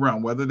in any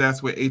realm, whether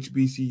that's with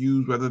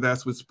HBCUs, whether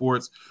that's with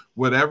sports,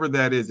 whatever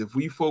that is, if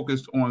we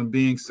focused on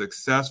being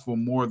successful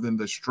more than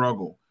the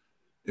struggle,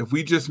 if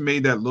we just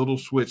made that little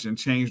switch and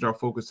changed our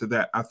focus to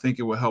that, I think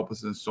it will help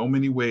us in so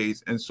many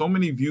ways and so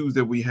many views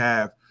that we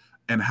have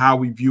and how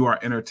we view our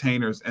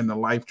entertainers and the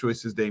life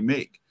choices they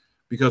make.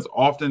 Because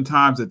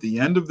oftentimes at the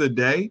end of the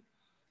day,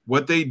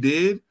 what they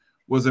did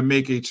was to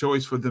make a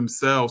choice for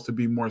themselves to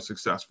be more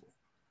successful.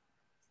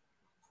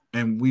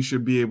 And we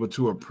should be able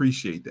to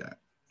appreciate that.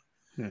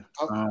 Yeah.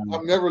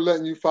 I'm never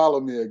letting you follow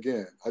me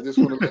again. I just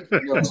want to let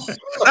you know.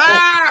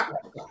 I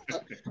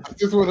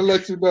just want to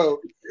let you know.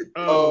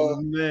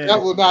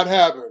 That will not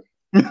happen.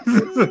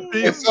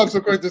 In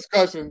subsequent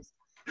discussions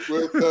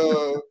with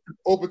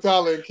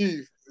Opatala and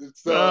Keith.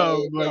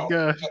 My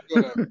gosh.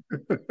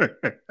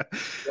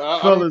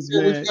 I don't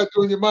care what you got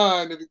to in your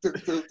mind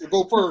to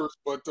go first,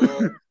 but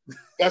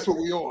that's what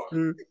we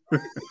on.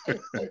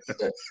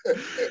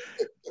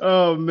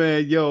 Oh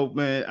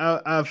man,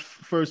 I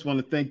first want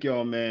to thank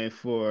y'all, man,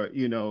 for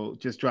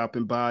just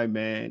dropping by,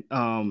 man,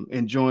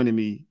 and joining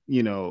me,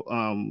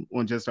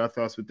 on Just Our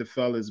Thoughts with the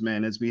Fellas,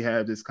 man, as we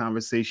have this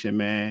conversation,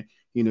 man.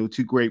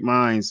 Two great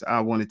minds I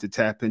wanted to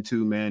tap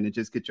into, man, and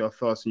just get your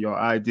thoughts and your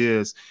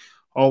ideas.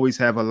 Always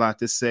have a lot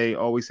to say,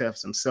 always have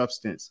some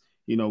substance,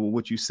 with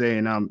what you say.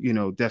 And I'm,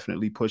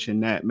 definitely pushing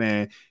that,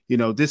 man.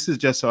 This is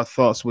Just Our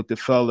Thoughts with the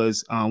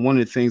Fellas. One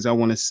of the things I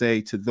want to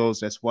say to those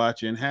that's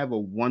watching, have a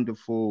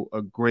wonderful,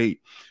 great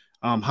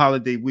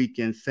holiday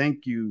weekend.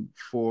 Thank you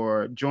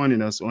for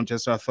joining us on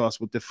Just Our Thoughts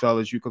with the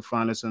Fellas. You can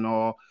find us on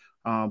all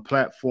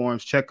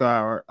platforms. Check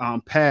our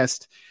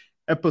past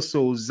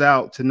episodes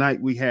out.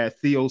 Tonight we had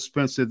Theo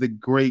Spencer, the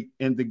great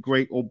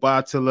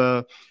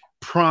Obatala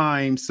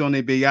Prime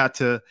Sonny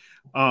Beata,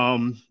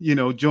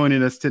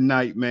 joining us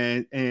tonight,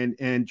 man,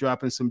 and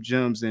dropping some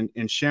gems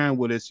and sharing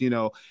with us.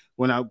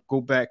 When I go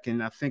back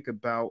and I think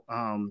about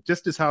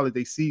just this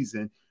holiday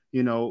season,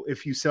 you know,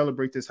 if you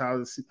celebrate this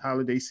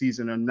holiday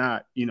season or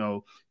not, you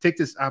know, take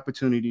this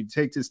opportunity,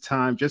 take this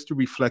time just to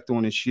reflect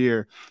on this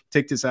year.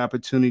 Take this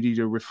opportunity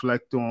to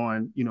reflect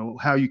on, you know,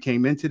 how you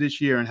came into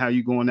this year and how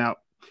you're going out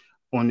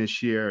on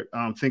this year.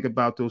 Think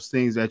about those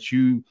things that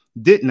you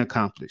didn't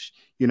accomplish,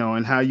 you know,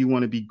 and how you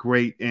want to be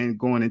great and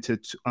going into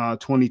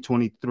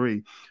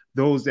 2023.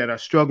 Those that are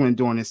struggling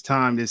during this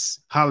time, this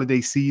holiday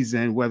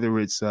season, whether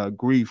it's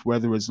grief,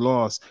 whether it's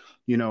loss,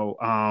 you know,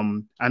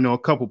 I know a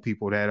couple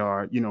people that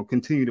are, you know,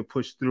 continue to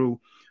push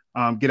through.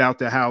 Get out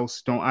the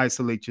house. Don't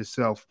isolate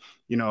yourself.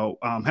 You know,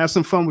 have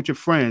some fun with your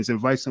friends.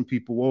 Invite some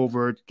people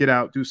over. Get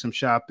out, do some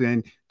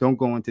shopping. Don't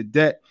go into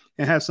debt,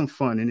 and have some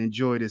fun and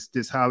enjoy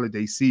this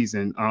holiday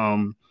season.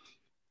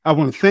 I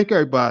want to thank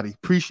everybody.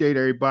 Appreciate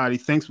everybody.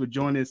 Thanks for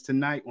joining us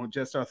tonight on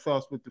Just Our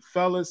Thoughts with the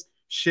Fellas.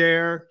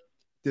 Share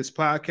this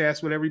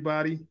podcast with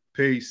everybody.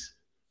 Peace.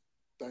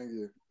 Thank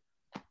you.